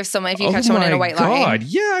out? Like if you catch someone in a white lie?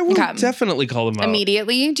 Yeah, I would definitely call them out.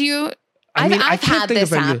 Immediately? Do you? I've had this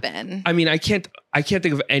happen. I can't, I can't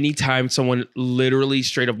think of any time someone literally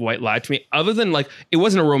straight up white lied to me, other than like, it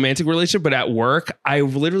wasn't a romantic relationship, but at work, I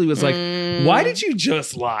literally was like, why did you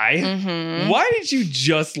just lie? Why did you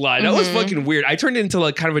just lie? That was fucking weird. I turned it into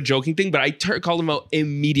like kind of a joking thing, but I called him out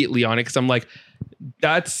immediately on it because I'm like,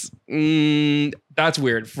 that's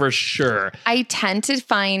weird for sure. I tend to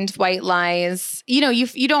find white lies, you know,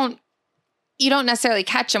 you don't necessarily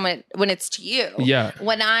catch them when it's to you. Yeah.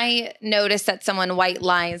 When I notice that someone white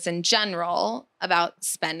lies in general about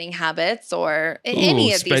spending habits or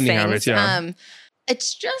any of these things, habits, yeah.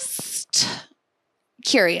 It's just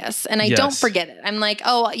curious. And I don't forget it. I'm like,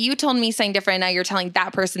 oh, you told me something different. Now you're telling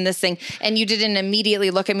that person this thing. And you didn't immediately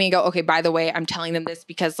look at me and go, okay, by the way, I'm telling them this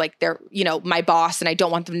because like they're, you know, my boss and I don't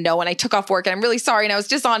want them to know. And I took off work and I'm really sorry. And I was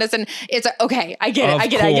dishonest. And it's like, okay, I get it. I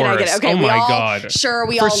get it. Okay. Oh my God. Sure.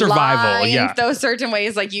 We for all survival, lie in those certain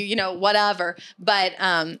ways, like you know, whatever. But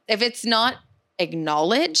if it's not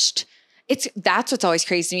acknowledged, that's what's always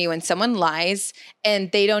crazy to me when someone lies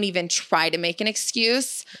and they don't even try to make an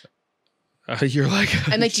excuse. You're like,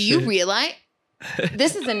 I'm like, do you realize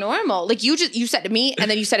this isn't normal? Like you said to me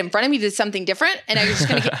and then you said in front of me did something different. And now you're just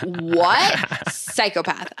going to get what?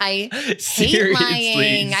 Psychopath. I hate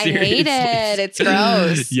lying. I hate it. It's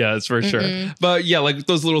gross. Yeah, it's for sure. But yeah, like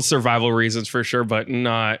those little survival reasons for sure, but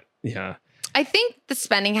not, yeah. I think the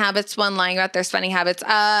spending habits one, lying about their spending habits.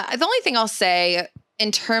 The only thing I'll say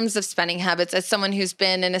in terms of spending habits, as someone who's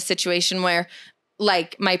been in a situation where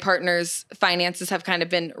like my partner's finances have kind of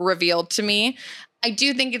been revealed to me, I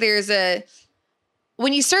do think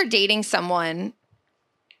when you start dating someone,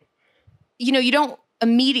 you know, you don't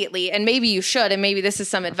immediately, and maybe you should, and maybe this is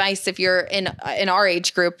some advice if you're in our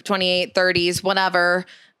age group, 28, 30s, whatever,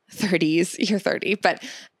 30s, you're 30, but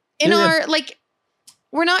in our, like,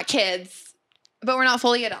 we're not kids, but we're not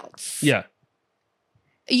fully adults. Yeah.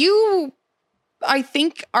 I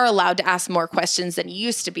think are allowed to ask more questions than you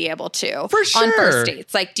used to be able to. For sure. On first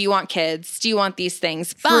dates. Like, do you want kids? Do you want these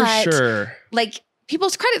things? But for sure. Like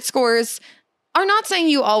people's credit scores are not saying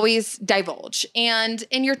you always divulge. And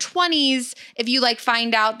in your 20s, if you like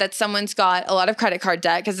find out that someone's got a lot of credit card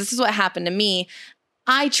debt, because this is what happened to me,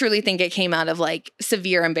 I truly think it came out of like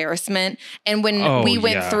severe embarrassment. And when we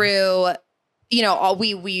went through, you know,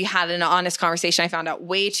 we had an honest conversation. I found out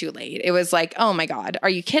way too late. It was like, oh my God, are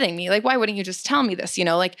you kidding me? Like, why wouldn't you just tell me this? You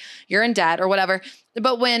know, like you're in debt or whatever.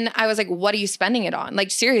 But when I was like, what are you spending it on? Like,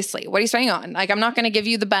 seriously, what are you spending on? Like, I'm not going to give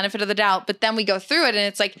you the benefit of the doubt. But then we go through it and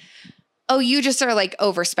it's like, oh, you just are like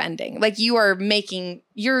overspending. Like you are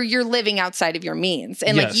you're living outside of your means.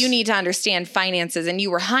 And like, you need to understand finances. And you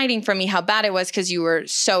were hiding from me how bad it was because you were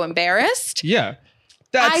so embarrassed. Yeah.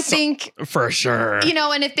 I think for sure, you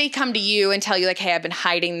know, and if they come to you and tell you like, hey, I've been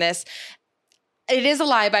hiding this, it is a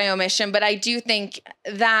lie by omission. But I do think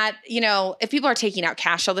that, you know, if people are taking out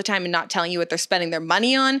cash all the time and not telling you what they're spending their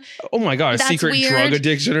money on. Oh my God, a secret drug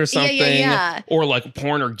addiction or something. Yeah. Or like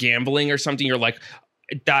porn or gambling or something. You're like,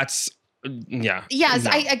 that's, yeah. Yes.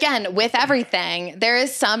 No. Again, with everything, there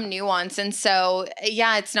is some nuance. And so,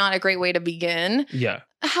 yeah, it's not a great way to begin. Yeah.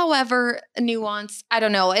 However, nuance, I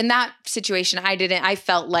don't know. In that situation, I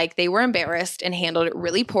felt like they were embarrassed and handled it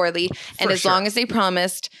really poorly. And as long as they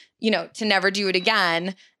promised, you know, to never do it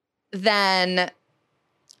again, then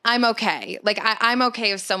I'm okay. Like I'm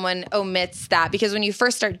okay if someone omits that, because when you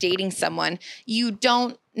first start dating someone, you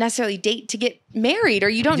don't necessarily date to get married, or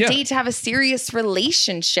you don't date to have a serious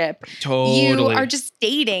relationship. Totally. You are just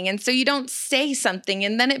dating. And so you don't say something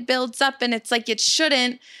and then it builds up and it's like, it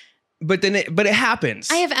shouldn't. But it happens.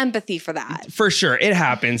 I have empathy for that. For sure. It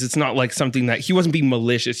happens. It's not like something that he wasn't being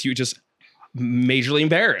malicious. He was just majorly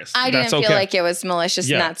embarrassed. I didn't feel like it was malicious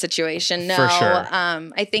in that situation. No. For sure.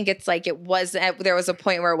 I think it's like there was a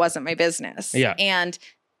point where it wasn't my business. Yeah. And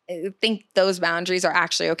I think those boundaries are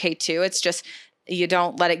actually okay too. It's just you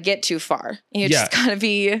don't let it get too far. You just gotta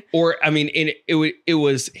be. Or, I mean, it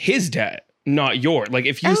was his debt, not yours. Like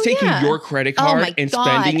if he was taking your credit card and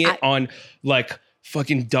spending it on like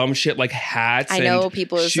fucking dumb shit like hats. I know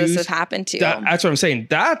people this has happened to. That's what I'm saying.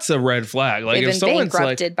 That's a red flag. Like if someone's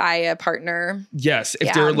bankrupted by a partner. Yes.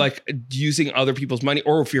 If they're like using other people's money,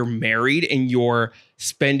 or if you're married and you're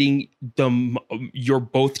spending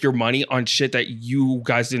both your money on shit that you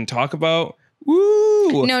guys didn't talk about.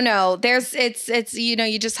 Woo. No. It's you know,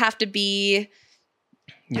 you just have to be.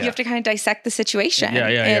 You have to kind of dissect the situation.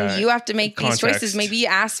 And you have to make these choices. Maybe you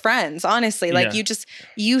ask friends, honestly. Like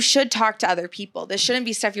you should talk to other people. This shouldn't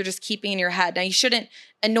be stuff you're just keeping in your head. Now, you shouldn't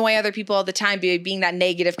annoy other people all the time being that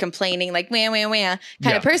negative, complaining, like wah, wah, wah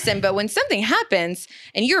kind of person. But when something happens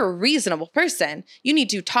and you're a reasonable person, you need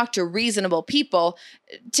to talk to reasonable people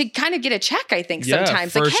to kind of get a check, I think,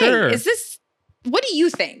 sometimes. Like, hey, is this... What do you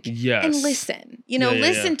think? Yes. And listen,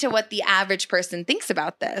 listen to what the average person thinks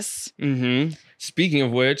about this. Mm-hmm. Speaking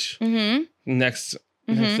of which, next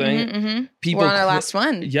thing, people. We're on our last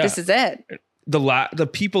one. Yeah. This is it. The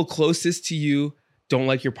people closest to you don't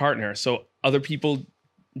like your partner. So other people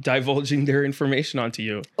divulging their information onto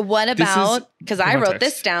you. What about, because I wrote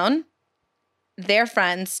this down, their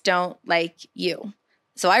friends don't like you.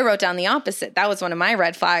 So I wrote down the opposite. That was one of my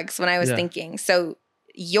red flags when I was thinking. So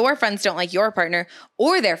your friends don't like your partner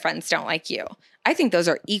or their friends don't like you. I think those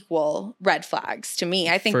are equal red flags to me.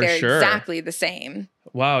 I think they're exactly the same.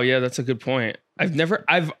 Wow. Yeah, that's a good point.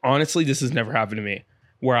 I've honestly, this has never happened to me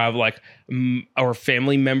where I've like, our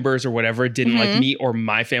family members or whatever didn't like me, or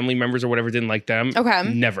my family members or whatever didn't like them. Okay.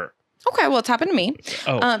 Never. Okay. Well, it's happened to me.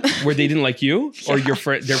 Oh, where they didn't like you or their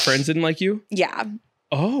friends didn't like you? Yeah.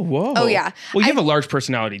 Oh, whoa. Oh, yeah. Well, you have a large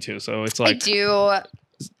personality too. So it's like.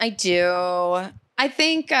 I do. I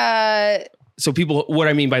think. So people, what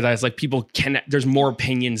I mean by that is like there's more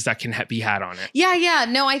opinions that can be had on it. Yeah.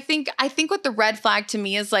 No, I think what the red flag to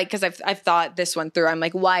me is like, because I've thought this one through. I'm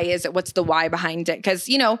like, why is it? What's the why behind it? Because,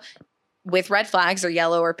 with red flags or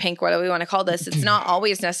yellow or pink, whatever we want to call this, it's not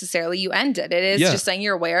always necessarily you end it. It is just saying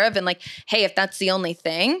you're aware of, and like, hey, if that's the only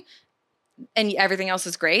thing and everything else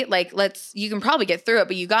is great, like you can probably get through it,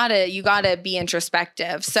 but you gotta be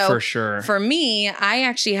introspective. So for sure. For me, I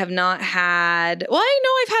actually have not had, well, I know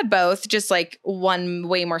I've had both, just like one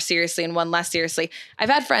way more seriously and one less seriously. I've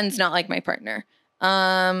had friends not like my partner.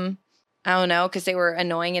 I don't know, because they were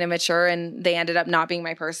annoying and immature and they ended up not being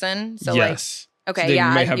my person. So yes. Okay, so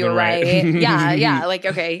yeah, you were right. Yeah, like,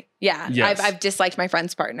 okay, yeah. Yes. I've disliked my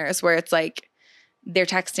friends' partners where it's like they're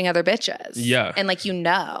texting other bitches. Yeah. And like, and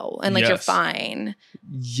like, you're fine.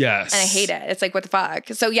 Yes. And I hate it. It's like, what the fuck?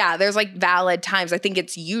 So yeah, there's like valid times. I think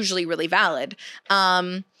it's usually really valid.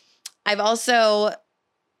 I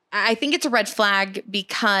think it's a red flag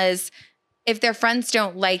because if their friends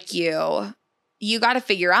don't like you, you got to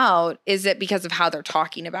figure out, is it because of how they're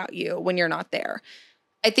talking about you when you're not there?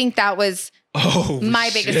 I think that was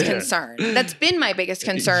my biggest concern. That's been my biggest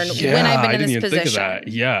concern when I've been in this position. Think of that.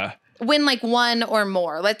 Yeah. When like one or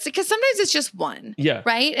more, because sometimes it's just one. Yeah.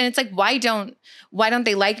 Right. And it's like, why don't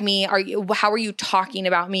they like me? How are you talking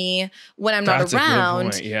about me when I'm not around? A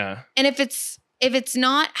good point. Yeah. And if it's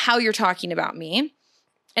not how you're talking about me,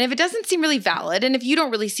 and if it doesn't seem really valid, and if you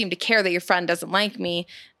don't really seem to care that your friend doesn't like me,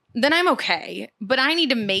 then I'm okay. But I need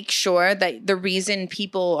to make sure that the reason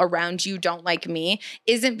people around you don't like me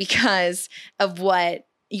isn't because of what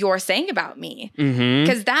you're saying about me.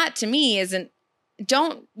 Because that to me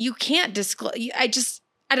you can't disclose.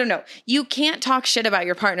 I don't know. You can't talk shit about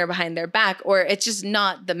your partner behind their back, or it's just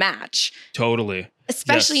not the match. Totally.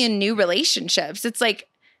 Especially in new relationships. It's like,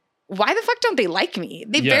 why the fuck don't they like me?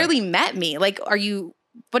 They barely met me. Like,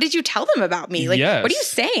 what did you tell them about me? Like, what are you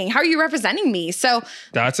saying? How are you representing me? So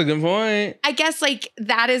that's a good point. I guess like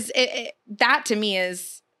that is that to me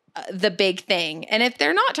is the big thing. And if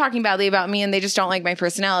they're not talking badly about me and they just don't like my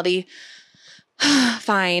personality,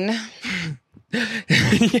 fine.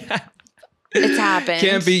 Yeah. It's happened.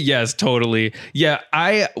 Can't be. Yes, totally. Yeah.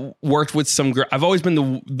 I worked with some girl. I've always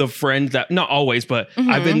been the friend that, not always, but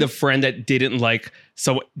I've been the friend that didn't like,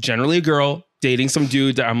 so generally a girl dating some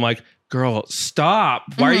dude that I'm like, girl, stop.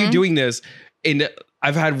 Why are you doing this? And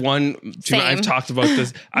I've had I've talked about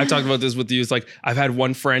this. I've talked about this with you. It's like, I've had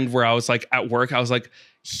one friend where I was like at work, I was like,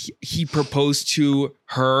 he proposed to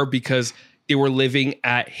her because they were living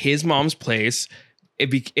at his mom's place.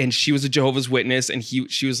 And she was a Jehovah's Witness, and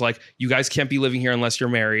she was like, you guys can't be living here unless you're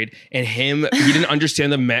married. And he didn't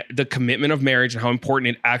understand the commitment of marriage and how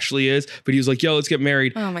important it actually is. But he was like, yo, let's get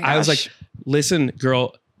married. Oh my gosh. I was like, listen,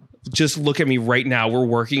 girl, just look at me right now. We're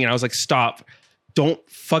working. And I was like, stop. Don't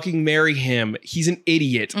fucking marry him. He's an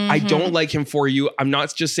idiot. I don't like him for you. I'm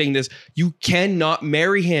not just saying this. You cannot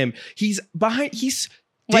marry him. He's what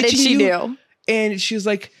did she do? And she was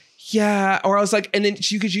like, yeah. Or I was like, and then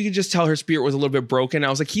you could just tell her spirit was a little bit broken. I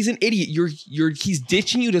was like, he's an idiot. He's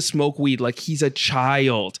ditching you to smoke weed like he's a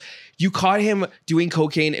child. You caught him doing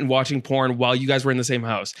cocaine and watching porn while you guys were in the same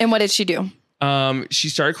house. And what did she do? She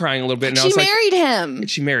started crying a little bit. And she married him.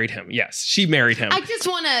 She married him. Yes, she married him. I just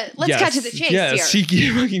want to let's cut to the chase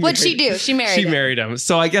here. What'd she do? She married him.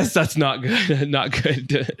 So I guess that's not good. Not good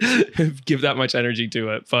to give that much energy to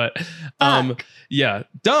it. But yeah,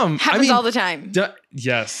 dumb. Happens all the time.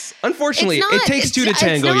 Yes, unfortunately, it takes two to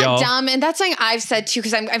tango, y'all. It's not dumb, and that's something I've said too.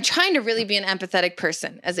 Because I'm trying to really be an empathetic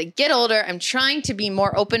person. As I get older, I'm trying to be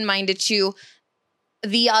more open-minded to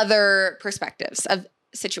the other perspectives of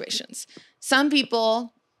situations. Some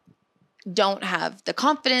people don't have the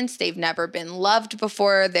confidence. They've never been loved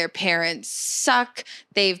before. Their parents suck.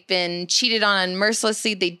 They've been cheated on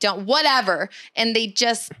unmercilessly. They don't, whatever. And they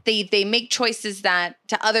just, they make choices that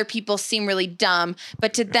to other people seem really dumb,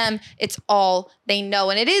 but to them, it's all they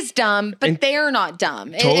know. And it is dumb, but they're not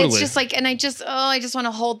dumb. Totally. It's just like, and I just want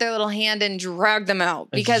to hold their little hand and drag them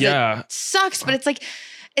out because it sucks. But it's like,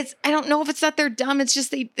 I don't know if it's that they're dumb. It's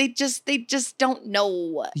just they just don't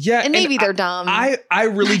know. Yeah, and maybe they're dumb. I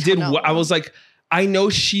really did. I was like, I know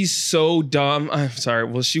she's so dumb. I'm sorry.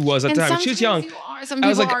 Well, she was at the time. She was young. I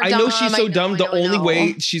was like, I know she's so dumb. The only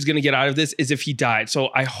way she's gonna get out of this is if he died. So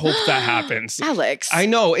I hope that happens. Alex, I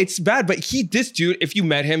know it's bad, but this dude, if you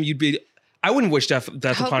met him, you'd be. I wouldn't wish death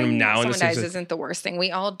upon him now. Someone dies isn't the worst thing. We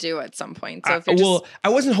all do at some point. So I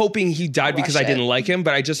wasn't hoping he died because I didn't like him,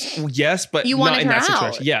 but I just but you wanted not in her that out.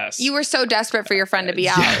 situation. Yes, you were so desperate for your friend to be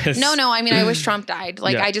out. Yes. No. I mean, I wish Trump died.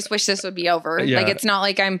 Like, I just wish this would be over. Yeah. Like, it's not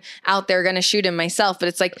like I'm out there gonna shoot him myself, but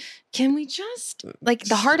it's like, can we just like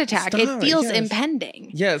the heart attack? It feels impending.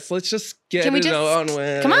 Yes, let's just get it on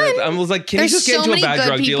with. Come on. I was like, can you just get into a bad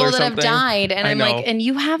drug deal or something? There's so many good people that have died, and I'm like, and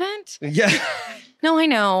you haven't? Yeah. No, I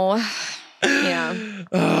know. Yeah.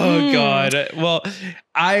 Oh God. Well,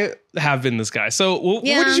 I have been this guy. So what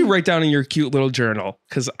did you write down in your cute little journal?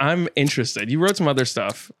 Because I'm interested. You wrote some other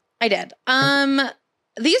stuff. I did.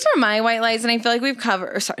 These were my white lies, and I feel like we've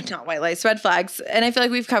covered. Sorry, not white lies, red flags, and I feel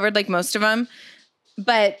like we've covered like most of them.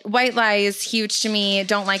 But white lies, huge to me.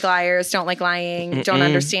 Don't like liars. Don't like lying. Don't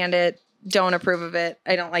understand it. Don't approve of it.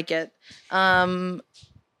 I don't like it.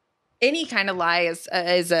 Any kind of lie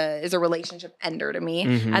is a relationship ender to me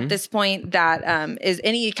at this point. That is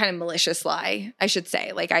any kind of malicious lie, I should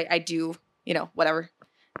say. Like I do, whatever.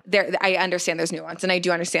 There, I understand there's nuance, and I do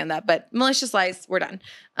understand that. But malicious lies, we're done.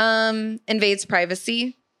 Invades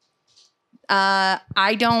privacy.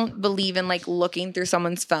 I don't believe in like looking through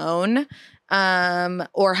someone's phone,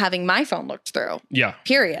 or having my phone looked through. Yeah.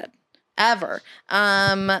 Period. Ever.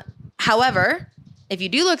 However, if you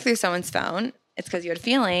do look through someone's phone, it's because you had a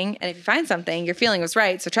feeling. And if you find something, your feeling was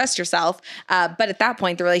right. So trust yourself. But at that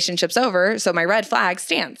point, the relationship's over. So my red flag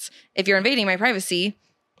stands. If you're invading my privacy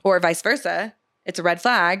or vice versa, it's a red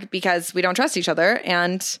flag because we don't trust each other,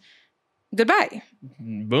 and goodbye.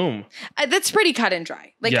 Boom. That's pretty cut and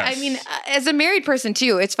dry. Like, yes. I mean, as a married person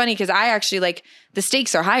too, it's funny because I actually like the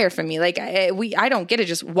stakes are higher for me. Like I don't get to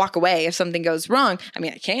just walk away if something goes wrong. I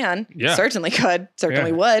mean, I can, certainly could,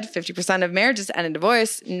 certainly would. 50% of marriages end in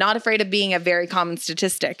divorce. Not afraid of being a very common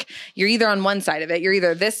statistic. You're either on one side of it. You're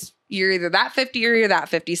either that 50 or you're that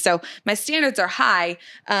 50. So my standards are high.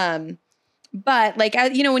 But like,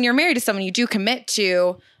 when you're married to someone, you do commit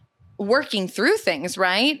to working through things,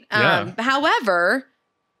 right? However,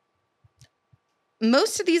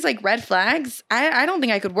 most of these like red flags, I don't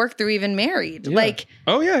think I could work through even married. Yeah. Like,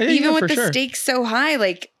 even with the stakes so high,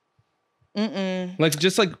 like, like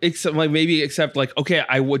just like except like okay,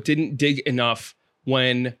 I didn't dig enough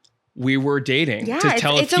when we were dating to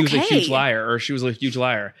tell if he was a huge liar or she was a huge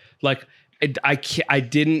liar. Like. I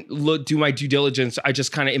didn't do my due diligence. I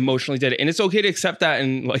just kind of emotionally did it. And it's okay to accept that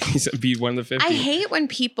and like you said, be one of the 50. I hate when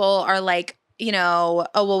people are like, oh,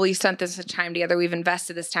 well, we spent this time together. We've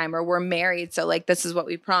invested this time, or we're married. So like, this is what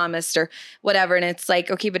we promised or whatever. And it's like,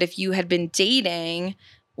 okay, but if you had been dating,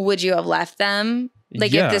 would you have left them?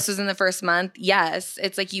 Like if this was in the first month? Yes.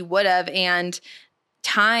 It's like you would have. And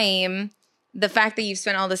time... the fact that you've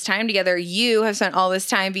spent all this time together, you have spent all this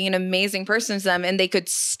time being an amazing person to them, and they could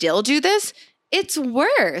still do this, it's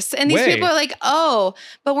worse. And these people are like, oh,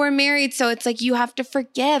 but we're married, so it's like you have to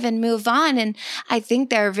forgive and move on. And I think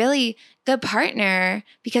they're a really good partner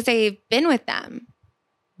because I've been with them.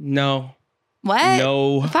 No. What?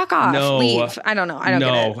 No. Fuck off. No. Leave. I don't know. I don't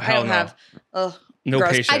get it. I don't have. Ugh. No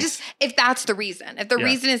gross. patience. If that's the reason, if the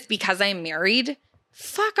reason is because I'm married,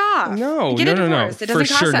 fuck off. No, Get a divorce. No. It doesn't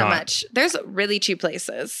cost that much. There's really cheap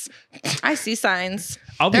places. I see signs.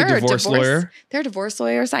 I'll be a divorce lawyer. There are divorce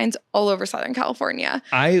lawyer signs all over Southern California.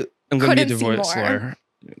 I am going to be a divorce lawyer.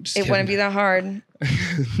 It wouldn't be that hard.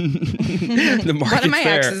 The market's One of my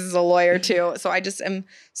fair. exes is a lawyer too. So I just am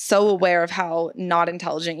so aware of how not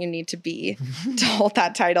intelligent you need to be to hold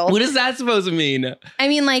that title. What is that supposed to mean? I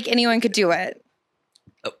mean, like anyone could do it.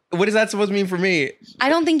 What is that supposed to mean for me? I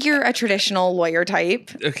don't think you're a traditional lawyer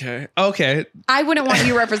type. Okay. I wouldn't want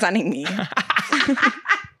you representing me.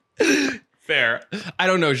 Fair. I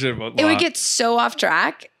don't know shit about law. It would get so off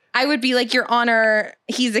track. I would be like, Your Honor,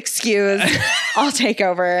 he's excused. I'll take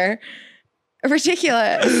over.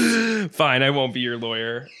 Ridiculous. Fine, I won't be your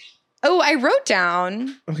lawyer. Oh, I wrote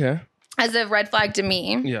down. Okay. As a red flag to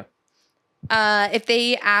me. Yeah. If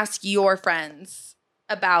they ask your friends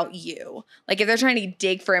about you. Like if they're trying to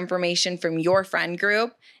dig for information from your friend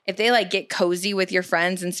group, if they like get cozy with your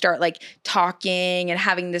friends and start like talking and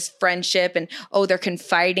having this friendship and they're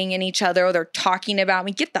confiding in each other, they're talking about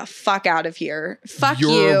me, get the fuck out of here. Fuck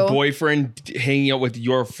your boyfriend hanging out with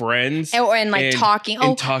your friends and like talking.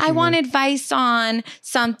 I want advice on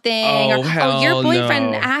something. Your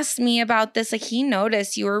boyfriend asked me about this. Like he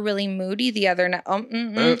noticed you were really moody the other night.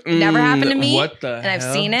 Never happened to me. What the hell? I've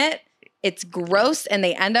seen it. It's gross, and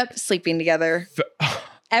they end up sleeping together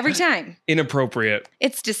every time. Inappropriate.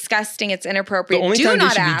 It's disgusting. It's inappropriate. The only time they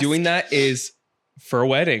should be doing that is for a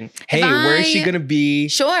wedding. Hey, where is she gonna be?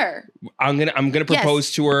 Sure. I'm gonna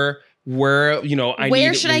propose to her. Where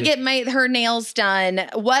where should I get her nails done?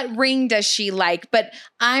 What ring does she like? But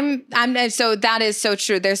I'm so that is so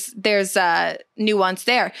true. There's a nuance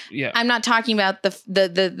there. Yeah. I'm not talking about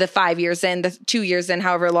the 5 years in, the 2 years in,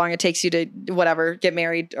 however long it takes you to whatever get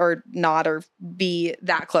married or not or be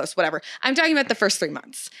that close, whatever. I'm talking about the first 3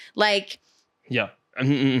 months. Like, yeah.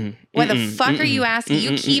 What the fuck are you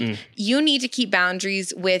asking? You need to keep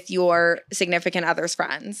boundaries with your significant other's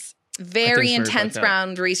friends. Very intense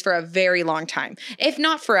boundaries for a very long time, if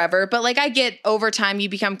not forever. But like I get over time, you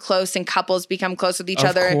become close and couples become close with each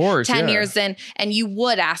other 10 years in, and you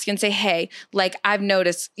would ask and say, hey, like I've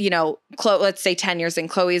noticed, let's say 10 years in,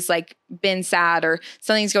 Chloe's like been sad or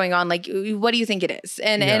something's going on. Like, what do you think it is?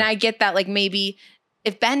 And I get that, like maybe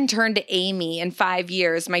if Ben turned to Amy in 5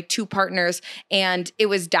 years, my 2 partners, and it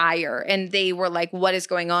was dire and they were like, what is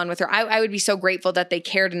going on with her? I would be so grateful that they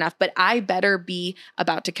cared enough, but I better be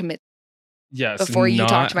about to commit. Yes. Before you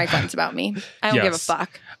talk to my friends about me. I don't give a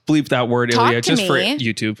fuck. Bleep that word, Ilya, just for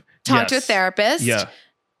YouTube. Talk to a therapist. Yeah.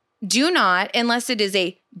 Do not, unless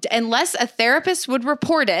a therapist would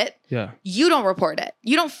report it. Yeah. You don't report it.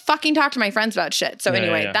 You don't fucking talk to my friends about shit. So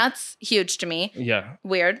anyway, that's huge to me. Yeah.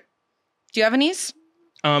 Weird. Do you have any's?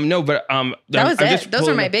 No, but that was it. Those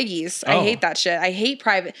are my biggies. I hate that shit. I hate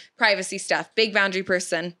privacy stuff. Big boundary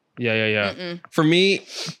person. Yeah. For me,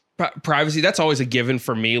 privacy, that's always a given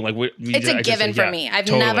for me. Like it's a given for me. I've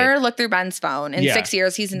never looked through Ben's phone in 6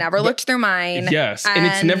 years. He's never looked through mine. Yes, and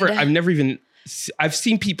it's never. I've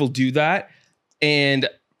seen people do that, and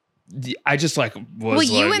I just like was. Well,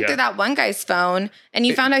 you went through that one guy's phone, and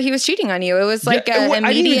you found out he was cheating on you. It was like an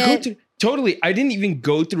immediate. I didn't even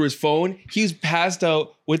go through his phone. He was passed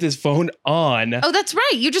out with his phone on. Oh, that's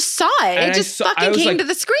right. You just saw it. And it just fucking came to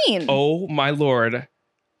the screen. Oh my Lord.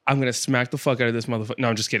 I'm going to smack the fuck out of this motherfucker. No,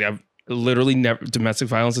 I'm just kidding. I've literally never, domestic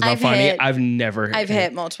violence is not funny. I've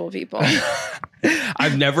hit multiple people.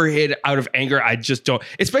 I've never hit out of anger. I just don't,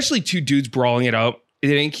 especially 2 dudes brawling it out. It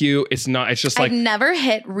ain't cute. It's not, it's just like. I've never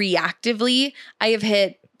hit reactively. I have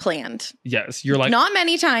hit planned. Yes. You're like. Not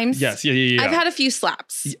many times. Yes. Yeah. I've had a few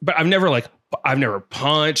slaps. But I've never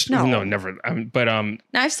punched. No, never.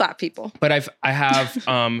 I've slapped people. But I have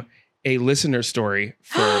a listener story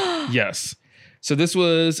for, yes. So this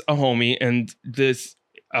was a homie, and this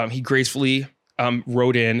he gracefully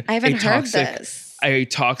wrote in. I haven't heard this. I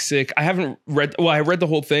haven't read. Well, I read the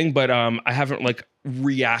whole thing, but I haven't like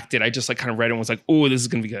reacted. I just like kind of read it and was like, "Oh, this is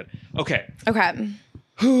gonna be good." Okay.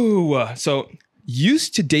 So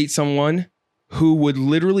used to date someone who would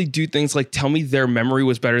literally do things like tell me their memory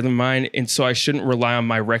was better than mine, and so I shouldn't rely on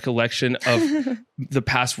my recollection of the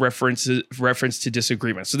past reference to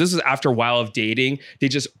disagreement. So this is after a while of dating. They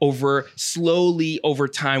just slowly over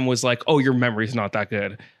time was like, oh, your memory's not that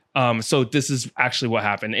good. So this is actually what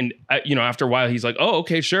happened. And after a while, he's like, oh,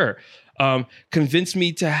 okay, sure. Convinced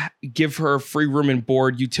me to give her free room and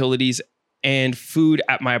board, utilities, and food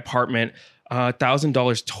at my apartment.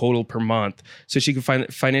 $1,000 total per month. So she could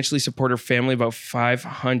financially support her family about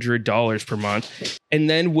 $500 per month. And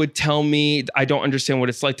then would tell me, I don't understand what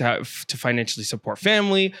it's like to financially support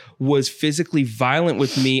family, was physically violent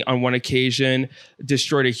with me on one occasion,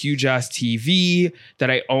 destroyed a huge ass TV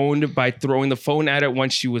that I owned by throwing the phone at it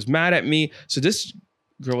once she was mad at me. So this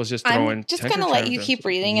girl was just throwing. I'm just gonna let you keep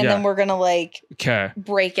reading, and then we're gonna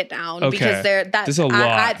break it down because there's a lot.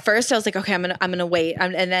 At first, I was like, okay, I'm gonna wait,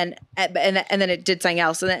 and then it did something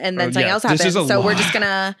else, and then something else happened. So we're just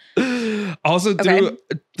gonna. Also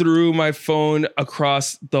threw my phone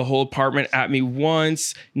across the whole apartment at me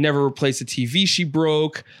once. Never replaced the TV she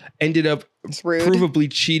broke. Ended up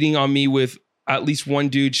provably cheating on me with at least one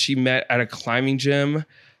dude she met at a climbing gym.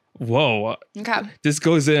 Whoa. Okay. This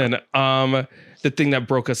goes in. The thing that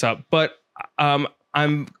broke us up. But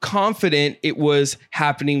I'm confident it was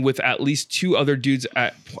happening with at least 2 other dudes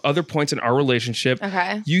at other points in our relationship.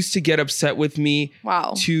 Okay. Used to get upset with me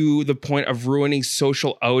to the point of ruining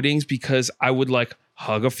social outings because I would like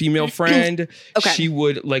hug a female friend. Okay. She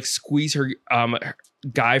would like squeeze her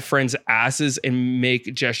guy friends' asses and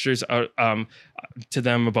make gestures to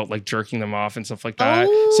them about like jerking them off and stuff like that.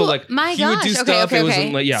 Oh, so like my he would do gosh. stuff. It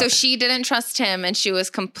wasn't like So she didn't trust him and she was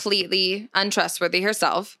completely untrustworthy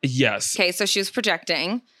herself. Yes. Okay, so she was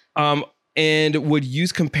projecting. And would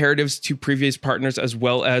use comparatives to previous partners as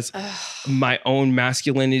well as my own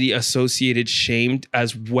masculinity associated shame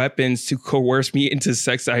as weapons to coerce me into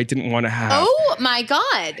sex that I didn't want to have. Oh my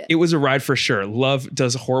God. It was a ride for sure. Love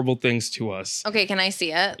does horrible things to us. Okay, can I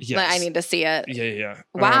see it? Yes. I need to see it. Yeah.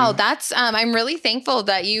 Wow, that's I'm really thankful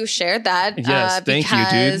that you shared that. Yes, thank you,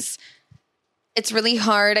 dude. It's really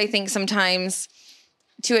hard, I think, sometimes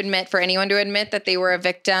for anyone to admit that they were a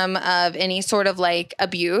victim of any sort of like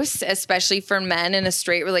abuse, especially for men in a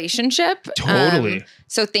straight relationship. Totally.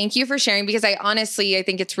 So thank you for sharing, because I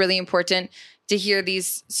think it's really important to hear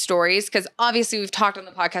these stories, because obviously we've talked on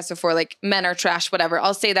the podcast before, like men are trash, whatever.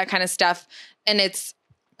 I'll say that kind of stuff. And it's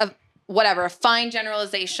a fine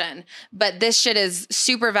generalization, but this shit is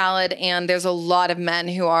super valid. And there's a lot of men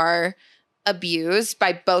who are abused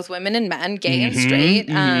by both women and men, gay and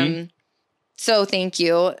straight. So thank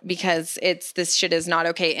you, because this shit is not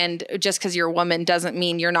okay. And just because you're a woman doesn't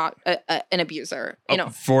mean you're not an abuser. You know,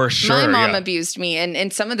 for sure. My mom abused me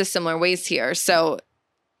in some of the similar ways here. So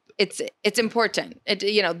it's important.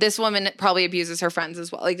 This woman probably abuses her friends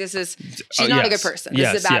as well. Like she's not a good person.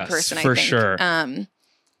 This is a bad person, I think. For sure.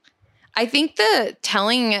 I think the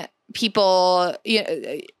telling people,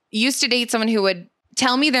 used to date someone who would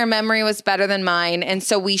tell me their memory was better than mine. And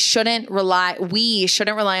so we shouldn't rely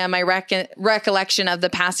on my recollection of the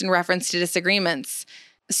past in reference to disagreements.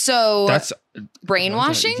 So that's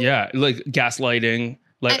brainwashing. Yeah. Like gaslighting.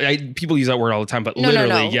 Like people use that word all the time, but no.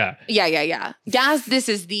 yeah. This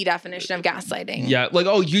is the definition of gaslighting. Yeah. Like,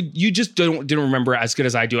 oh, you just didn't remember as good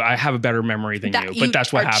as I do. I have a better memory than you, but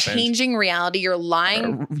that's what happened. Changing reality. You're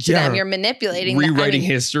lying to them. You're manipulating them. Rewriting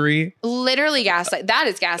history. Literally gaslight. That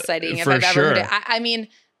is gaslighting. If For I've sure. ever heard it. I mean,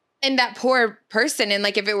 and that poor person. And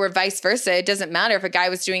like, if it were vice versa, it doesn't matter if a guy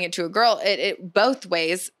was doing it to a girl, it both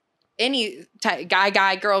ways, any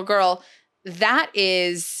guy, girl, that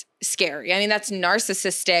is scary. I mean, that's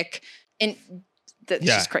narcissistic, and that's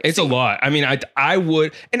just crazy. It's a lot. I mean, I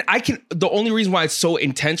would, and I can, the only reason why it's so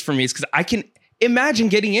intense for me is because I can imagine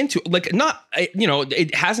getting into it. Like, not,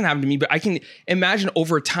 it hasn't happened to me, but I can imagine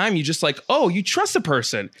over time, you just like, oh, you trust the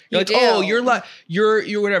person. You're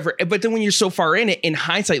you're whatever. But then when you're so far in it, in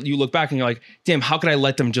hindsight, you look back and you're like, damn, how could I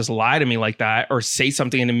let them just lie to me like that or say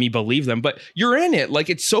something and me believe them? But you're in it.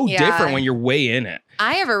 Like, it's so different when you're way in it.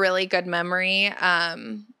 I have a really good memory.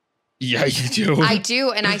 Yeah, you do. I do.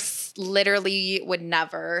 And I literally would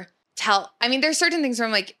never tell. I mean, there's certain things where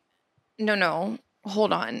I'm like, no,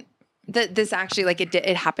 hold on. This actually, like,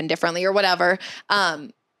 it happened differently or whatever.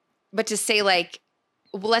 But to say like,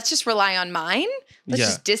 well, let's just rely on mine. Let's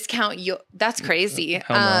just discount you. That's crazy.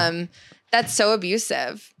 No. That's so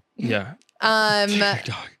abusive. Yeah.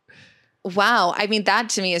 Wow. I mean, that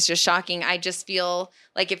to me is just shocking. I just feel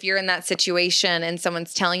like if you're in that situation and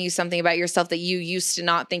someone's telling you something about yourself that you used to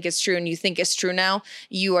not think is true and you think is true now,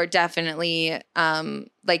 you are definitely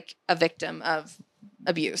like a victim of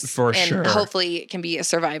abuse. For sure. And hopefully it can be a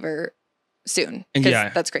survivor soon. And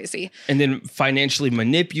that's crazy. And then financially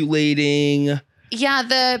manipulating. Yeah,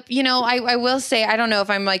 I will say, I don't know if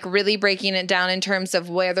I'm like really breaking it down in terms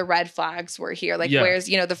of where the red flags were here. Like where's,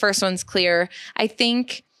 the first one's clear. I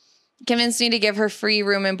think convinced me to give her free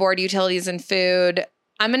room and board, utilities, and food.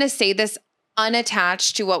 I'm going to say this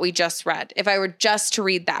unattached to what we just read. If I were just to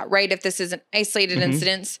read that, right? If this is an isolated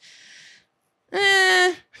incident,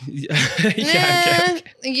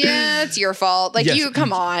 it's your fault. Like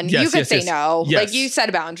come on, you could say no. Yes. Like you set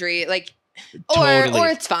a boundary, like, Totally. or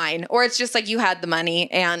it's fine. Or it's just like you had the money.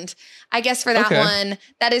 And I guess for that one,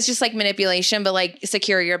 that is just like manipulation, but like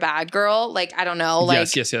secure your bag, girl. Like, I don't know.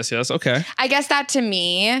 Like, yes. Okay. I guess that to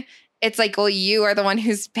me, it's like, well, you are the one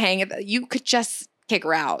who's paying it. You could just kick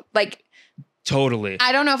her out. Like, totally.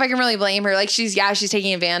 I don't know if I can really blame her. Like she's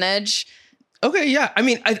taking advantage. Okay, yeah. I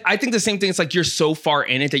mean, I think the same thing. It's like you're so far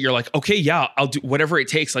in it that you're like, okay, yeah, I'll do whatever it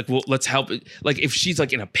takes. Like, well, let's help. Like, if she's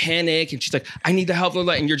like in a panic and she's like, I need the help,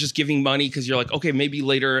 and you're just giving money because you're like, okay, maybe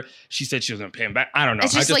later she said she was going to pay him back. I don't know.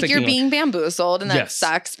 It's just like you're being bamboozled, and that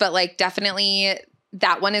sucks. But like, definitely,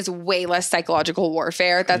 that one is way less psychological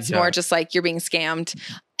warfare. That's more just like you're being scammed.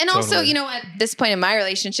 And also, at this point in my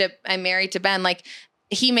relationship, I'm married to Ben. Like,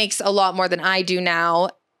 he makes a lot more than I do now.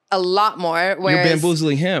 A lot more. Whereas you're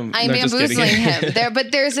bamboozling him. I'm bamboozling him.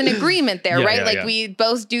 But there's an agreement there, right? Like we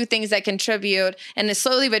both do things that contribute, and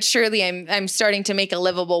slowly but surely, I'm starting to make a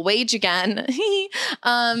livable wage again.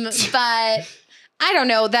 But I don't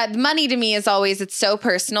know, that money to me is always, it's so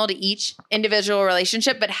personal to each individual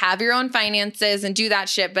relationship, but have your own finances and do that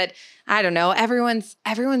shit. But I don't know, everyone's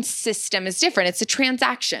system is different. It's a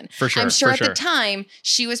transaction. For sure. I'm sure the time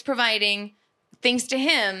she was providing things to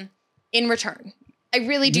him in return. I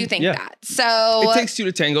really do think that. So it takes two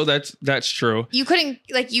to tango. That's true. You couldn't,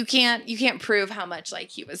 like, you can't prove how much like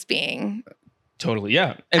he was being. Totally,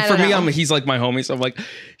 yeah. And for me, he's like my homie, so I'm like,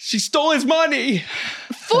 she stole his money.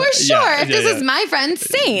 For sure. If this is my friend,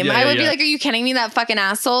 same. I would be like, are you kidding me, that fucking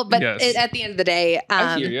asshole? But at the end of the day,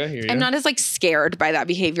 I hear you. I'm not as like scared by that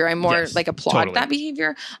behavior. I'm more like applaud that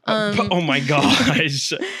behavior. Oh my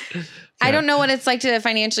gosh. I don't know what it's like to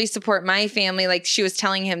financially support my family. Like, she was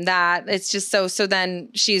telling him that. It's just so then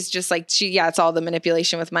she's just like, it's all the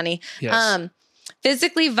manipulation with money. Yes.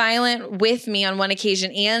 Physically violent with me on one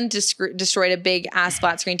occasion and destroyed a big ass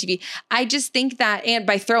flat screen TV. I just think that, and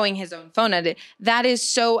by throwing his own phone at it, that is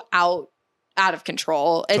so out of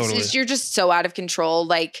control. It's you're just so out of control.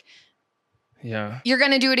 Like, you're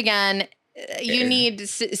going to do it again. You need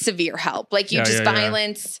severe help. Like,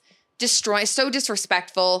 violence, destroy, so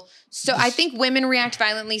disrespectful. So I think women react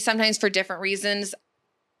violently sometimes for different reasons.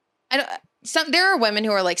 There are women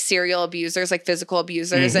who are like serial abusers, like physical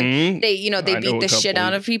abusers, and they beat the shit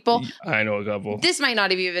out of people. I know a couple. This might not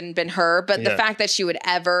have even been her, but the fact that she would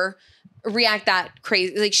ever react that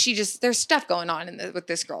crazy, like, there's stuff going on with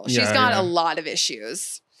this girl. She's got a lot of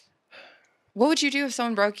issues. What would you do if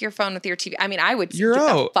someone broke your phone with your TV? I mean, I would get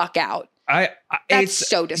the fuck out. That's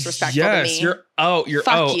so disrespectful to me. You're out.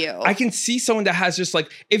 Fuck you. I can see someone that has just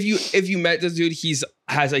like, if you met this dude,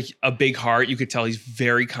 has a big heart. You could tell he's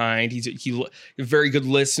very kind. He's a very good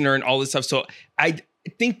listener and all this stuff. So I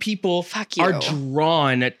think people are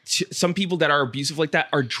drawn to, some people that are abusive like that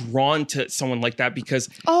are drawn to someone like that because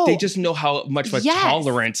they just know how much of a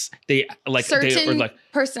tolerance they like. Certain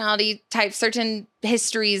personality types, certain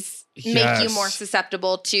histories make you more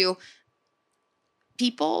susceptible to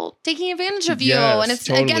people taking advantage of you. And it's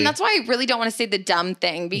again, that's why I really don't want to say the dumb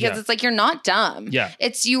thing, because it's like, you're not dumb.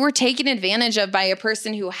 It's, you were taken advantage of by a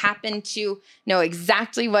person who happened to know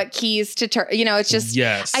exactly what keys to turn. It's just,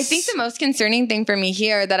 I think the most concerning thing for me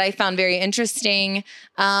here that I found very interesting,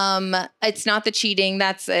 it's not the cheating.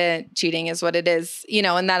 That's cheating is what it is,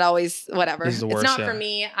 and that always, whatever. It's not for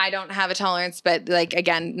me. I don't have a tolerance, but like,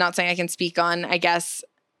 again, not saying I can speak on, I guess,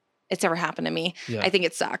 it's ever happened to me. I think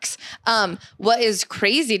it sucks. What is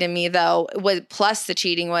crazy to me though, plus the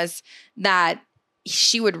cheating, was that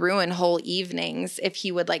she would ruin whole evenings if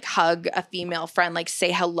he would like hug a female friend, like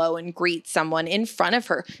say hello and greet someone in front of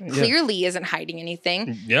her. Clearly isn't hiding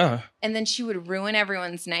anything. And then she would ruin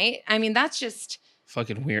everyone's night. I mean, that's just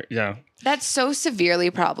fucking weird. That's so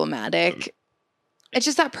severely problematic. It's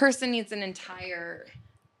just that person needs an entire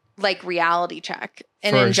like reality check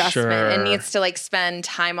and adjustment and needs to like spend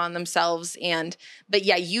time on themselves. But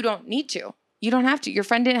you don't need to. You don't have to. Your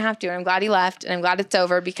friend didn't have to. And I'm glad he left and I'm glad it's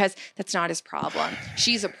over, because that's not his problem.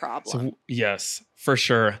 She's a problem. So, yes, for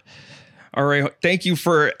sure. All right. Thank you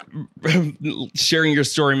for sharing your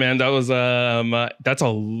story, man. That was that's a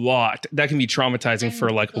lot. That can be traumatizing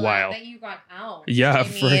for like a while. That you got out. Yeah,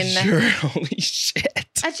 for sure. Holy shit.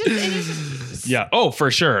 Oh,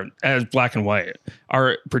 for sure. As black and white.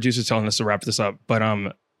 Our producer's telling us to wrap this up. But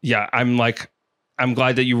I'm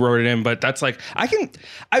glad that you wrote it in, but that's like,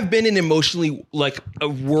 I've been in emotionally like a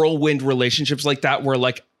whirlwind relationships like that, where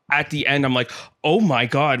like at the end, I'm like, oh my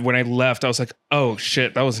God, when I left, I was like, oh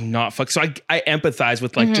shit, that was not fuck. So I empathize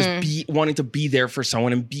with like just wanting to be there for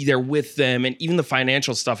someone and be there with them. And even the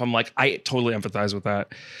financial stuff, I'm like, I totally empathize with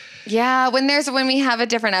that. Yeah. When we have a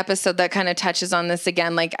different episode that kind of touches on this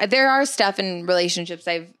again, like there are stuff in relationships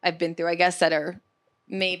I've been through, I guess, that are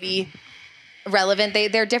maybe relevant.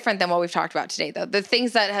 They're different than what we've talked about today, though. The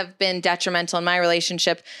things that have been detrimental in my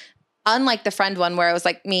relationship, unlike the friend one where it was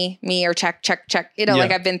like me or check.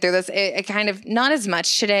 Like I've been through this. It kind of not as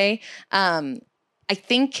much today. I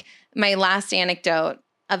think my last anecdote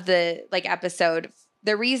of the like episode,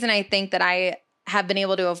 the reason I think that I have been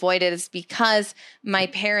able to avoid it is because my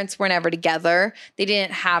parents were never together. They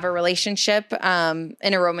didn't have a relationship in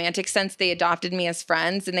a romantic sense. They adopted me as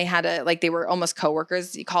friends, and they had they were almost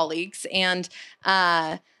coworkers, colleagues. And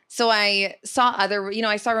so I saw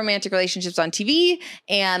I saw romantic relationships on TV,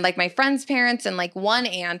 and like my friends' parents and like one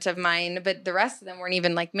aunt of mine, but the rest of them weren't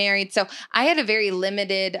even like married. So I had a very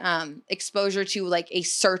limited exposure to like a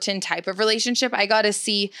certain type of relationship. I got to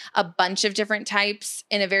see a bunch of different types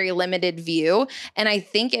in a very limited view. And I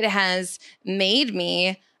think it has made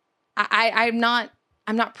me, I'm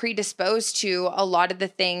not predisposed to a lot of the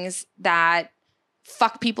things that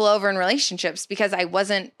fuck people over in relationships because I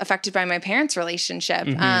wasn't affected by my parents' relationship.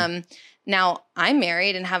 Now I'm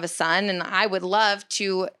married and have a son, and I would love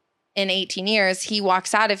to, in 18 years, he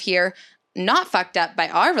walks out of here not fucked up by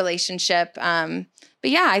our relationship. But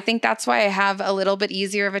yeah, I think that's why I have a little bit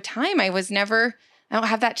easier of a time. I don't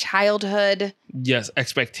have that childhood. Yes,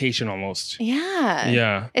 expectation almost. Yeah.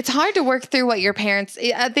 Yeah. It's hard to work through what your parents,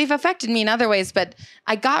 they've affected me in other ways, but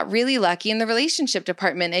I got really lucky in the relationship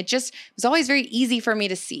department. It just was always very easy for me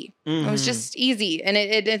to see. It was just easy. And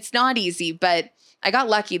it's not easy, but I got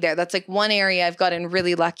lucky there. That's like one area I've gotten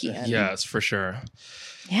really lucky in. Yes, for sure.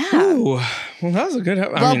 Yeah. Ooh, well, that was a good.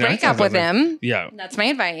 Break up with him. Yeah. That's my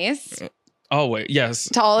advice. Oh, wait. Yes.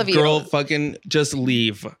 To all of you. Girl, fucking just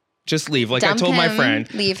leave. Just leave. Like Dump I told him, my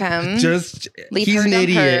friend. Leave him. Just, leave he's her, an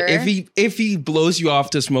idiot. Her. If he blows you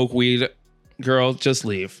off to smoke weed, girl, just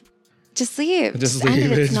leave. Just leave. Just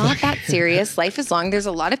leave. It's not that serious. Life is long. There's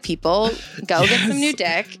a lot of people. Go get some new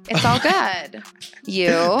dick. It's all good.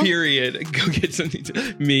 You. Period. Go get some new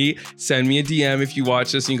dick. Me. Send me a DM if you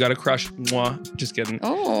watch this and you got a crush. Mwah. Just kidding.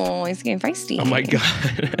 Oh, he's getting feisty. Oh my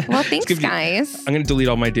God. Well, thanks, guys. I'm going to delete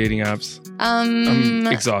all my dating apps. I'm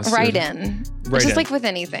exhausted. Write in. Just like with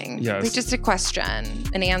anything. Yes. Like just a question,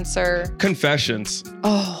 an answer. Confessions.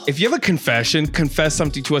 Oh. If you have a confession, confess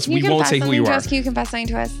something to us. We won't say who you are. Can you confess something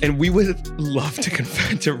to us? And we would love to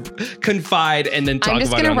confide and then talk about it.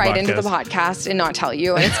 I'm just going to write into the podcast and not tell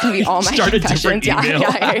you. And it's going to be all my confessions.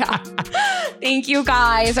 Yeah. Thank you,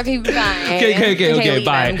 guys. Okay, bye. Okay.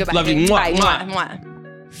 Bye. Goodbye. Love you. Bye.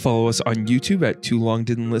 Mwah. Follow us on YouTube at Too Long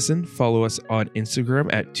Didn't Listen. Follow us on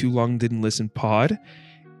Instagram at Too Long Didn't Listen Pod.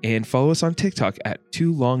 And follow us on TikTok at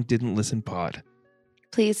Too Long Didn't Listen Pod.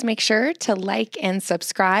 Please make sure to like and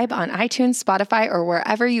subscribe on iTunes, Spotify, or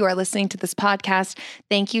wherever you are listening to this podcast.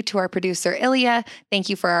 Thank you to our producer, Ilya. Thank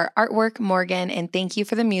you for our artwork, Morgan. And thank you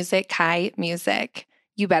for the music, Kai Music.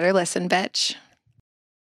 You better listen, bitch.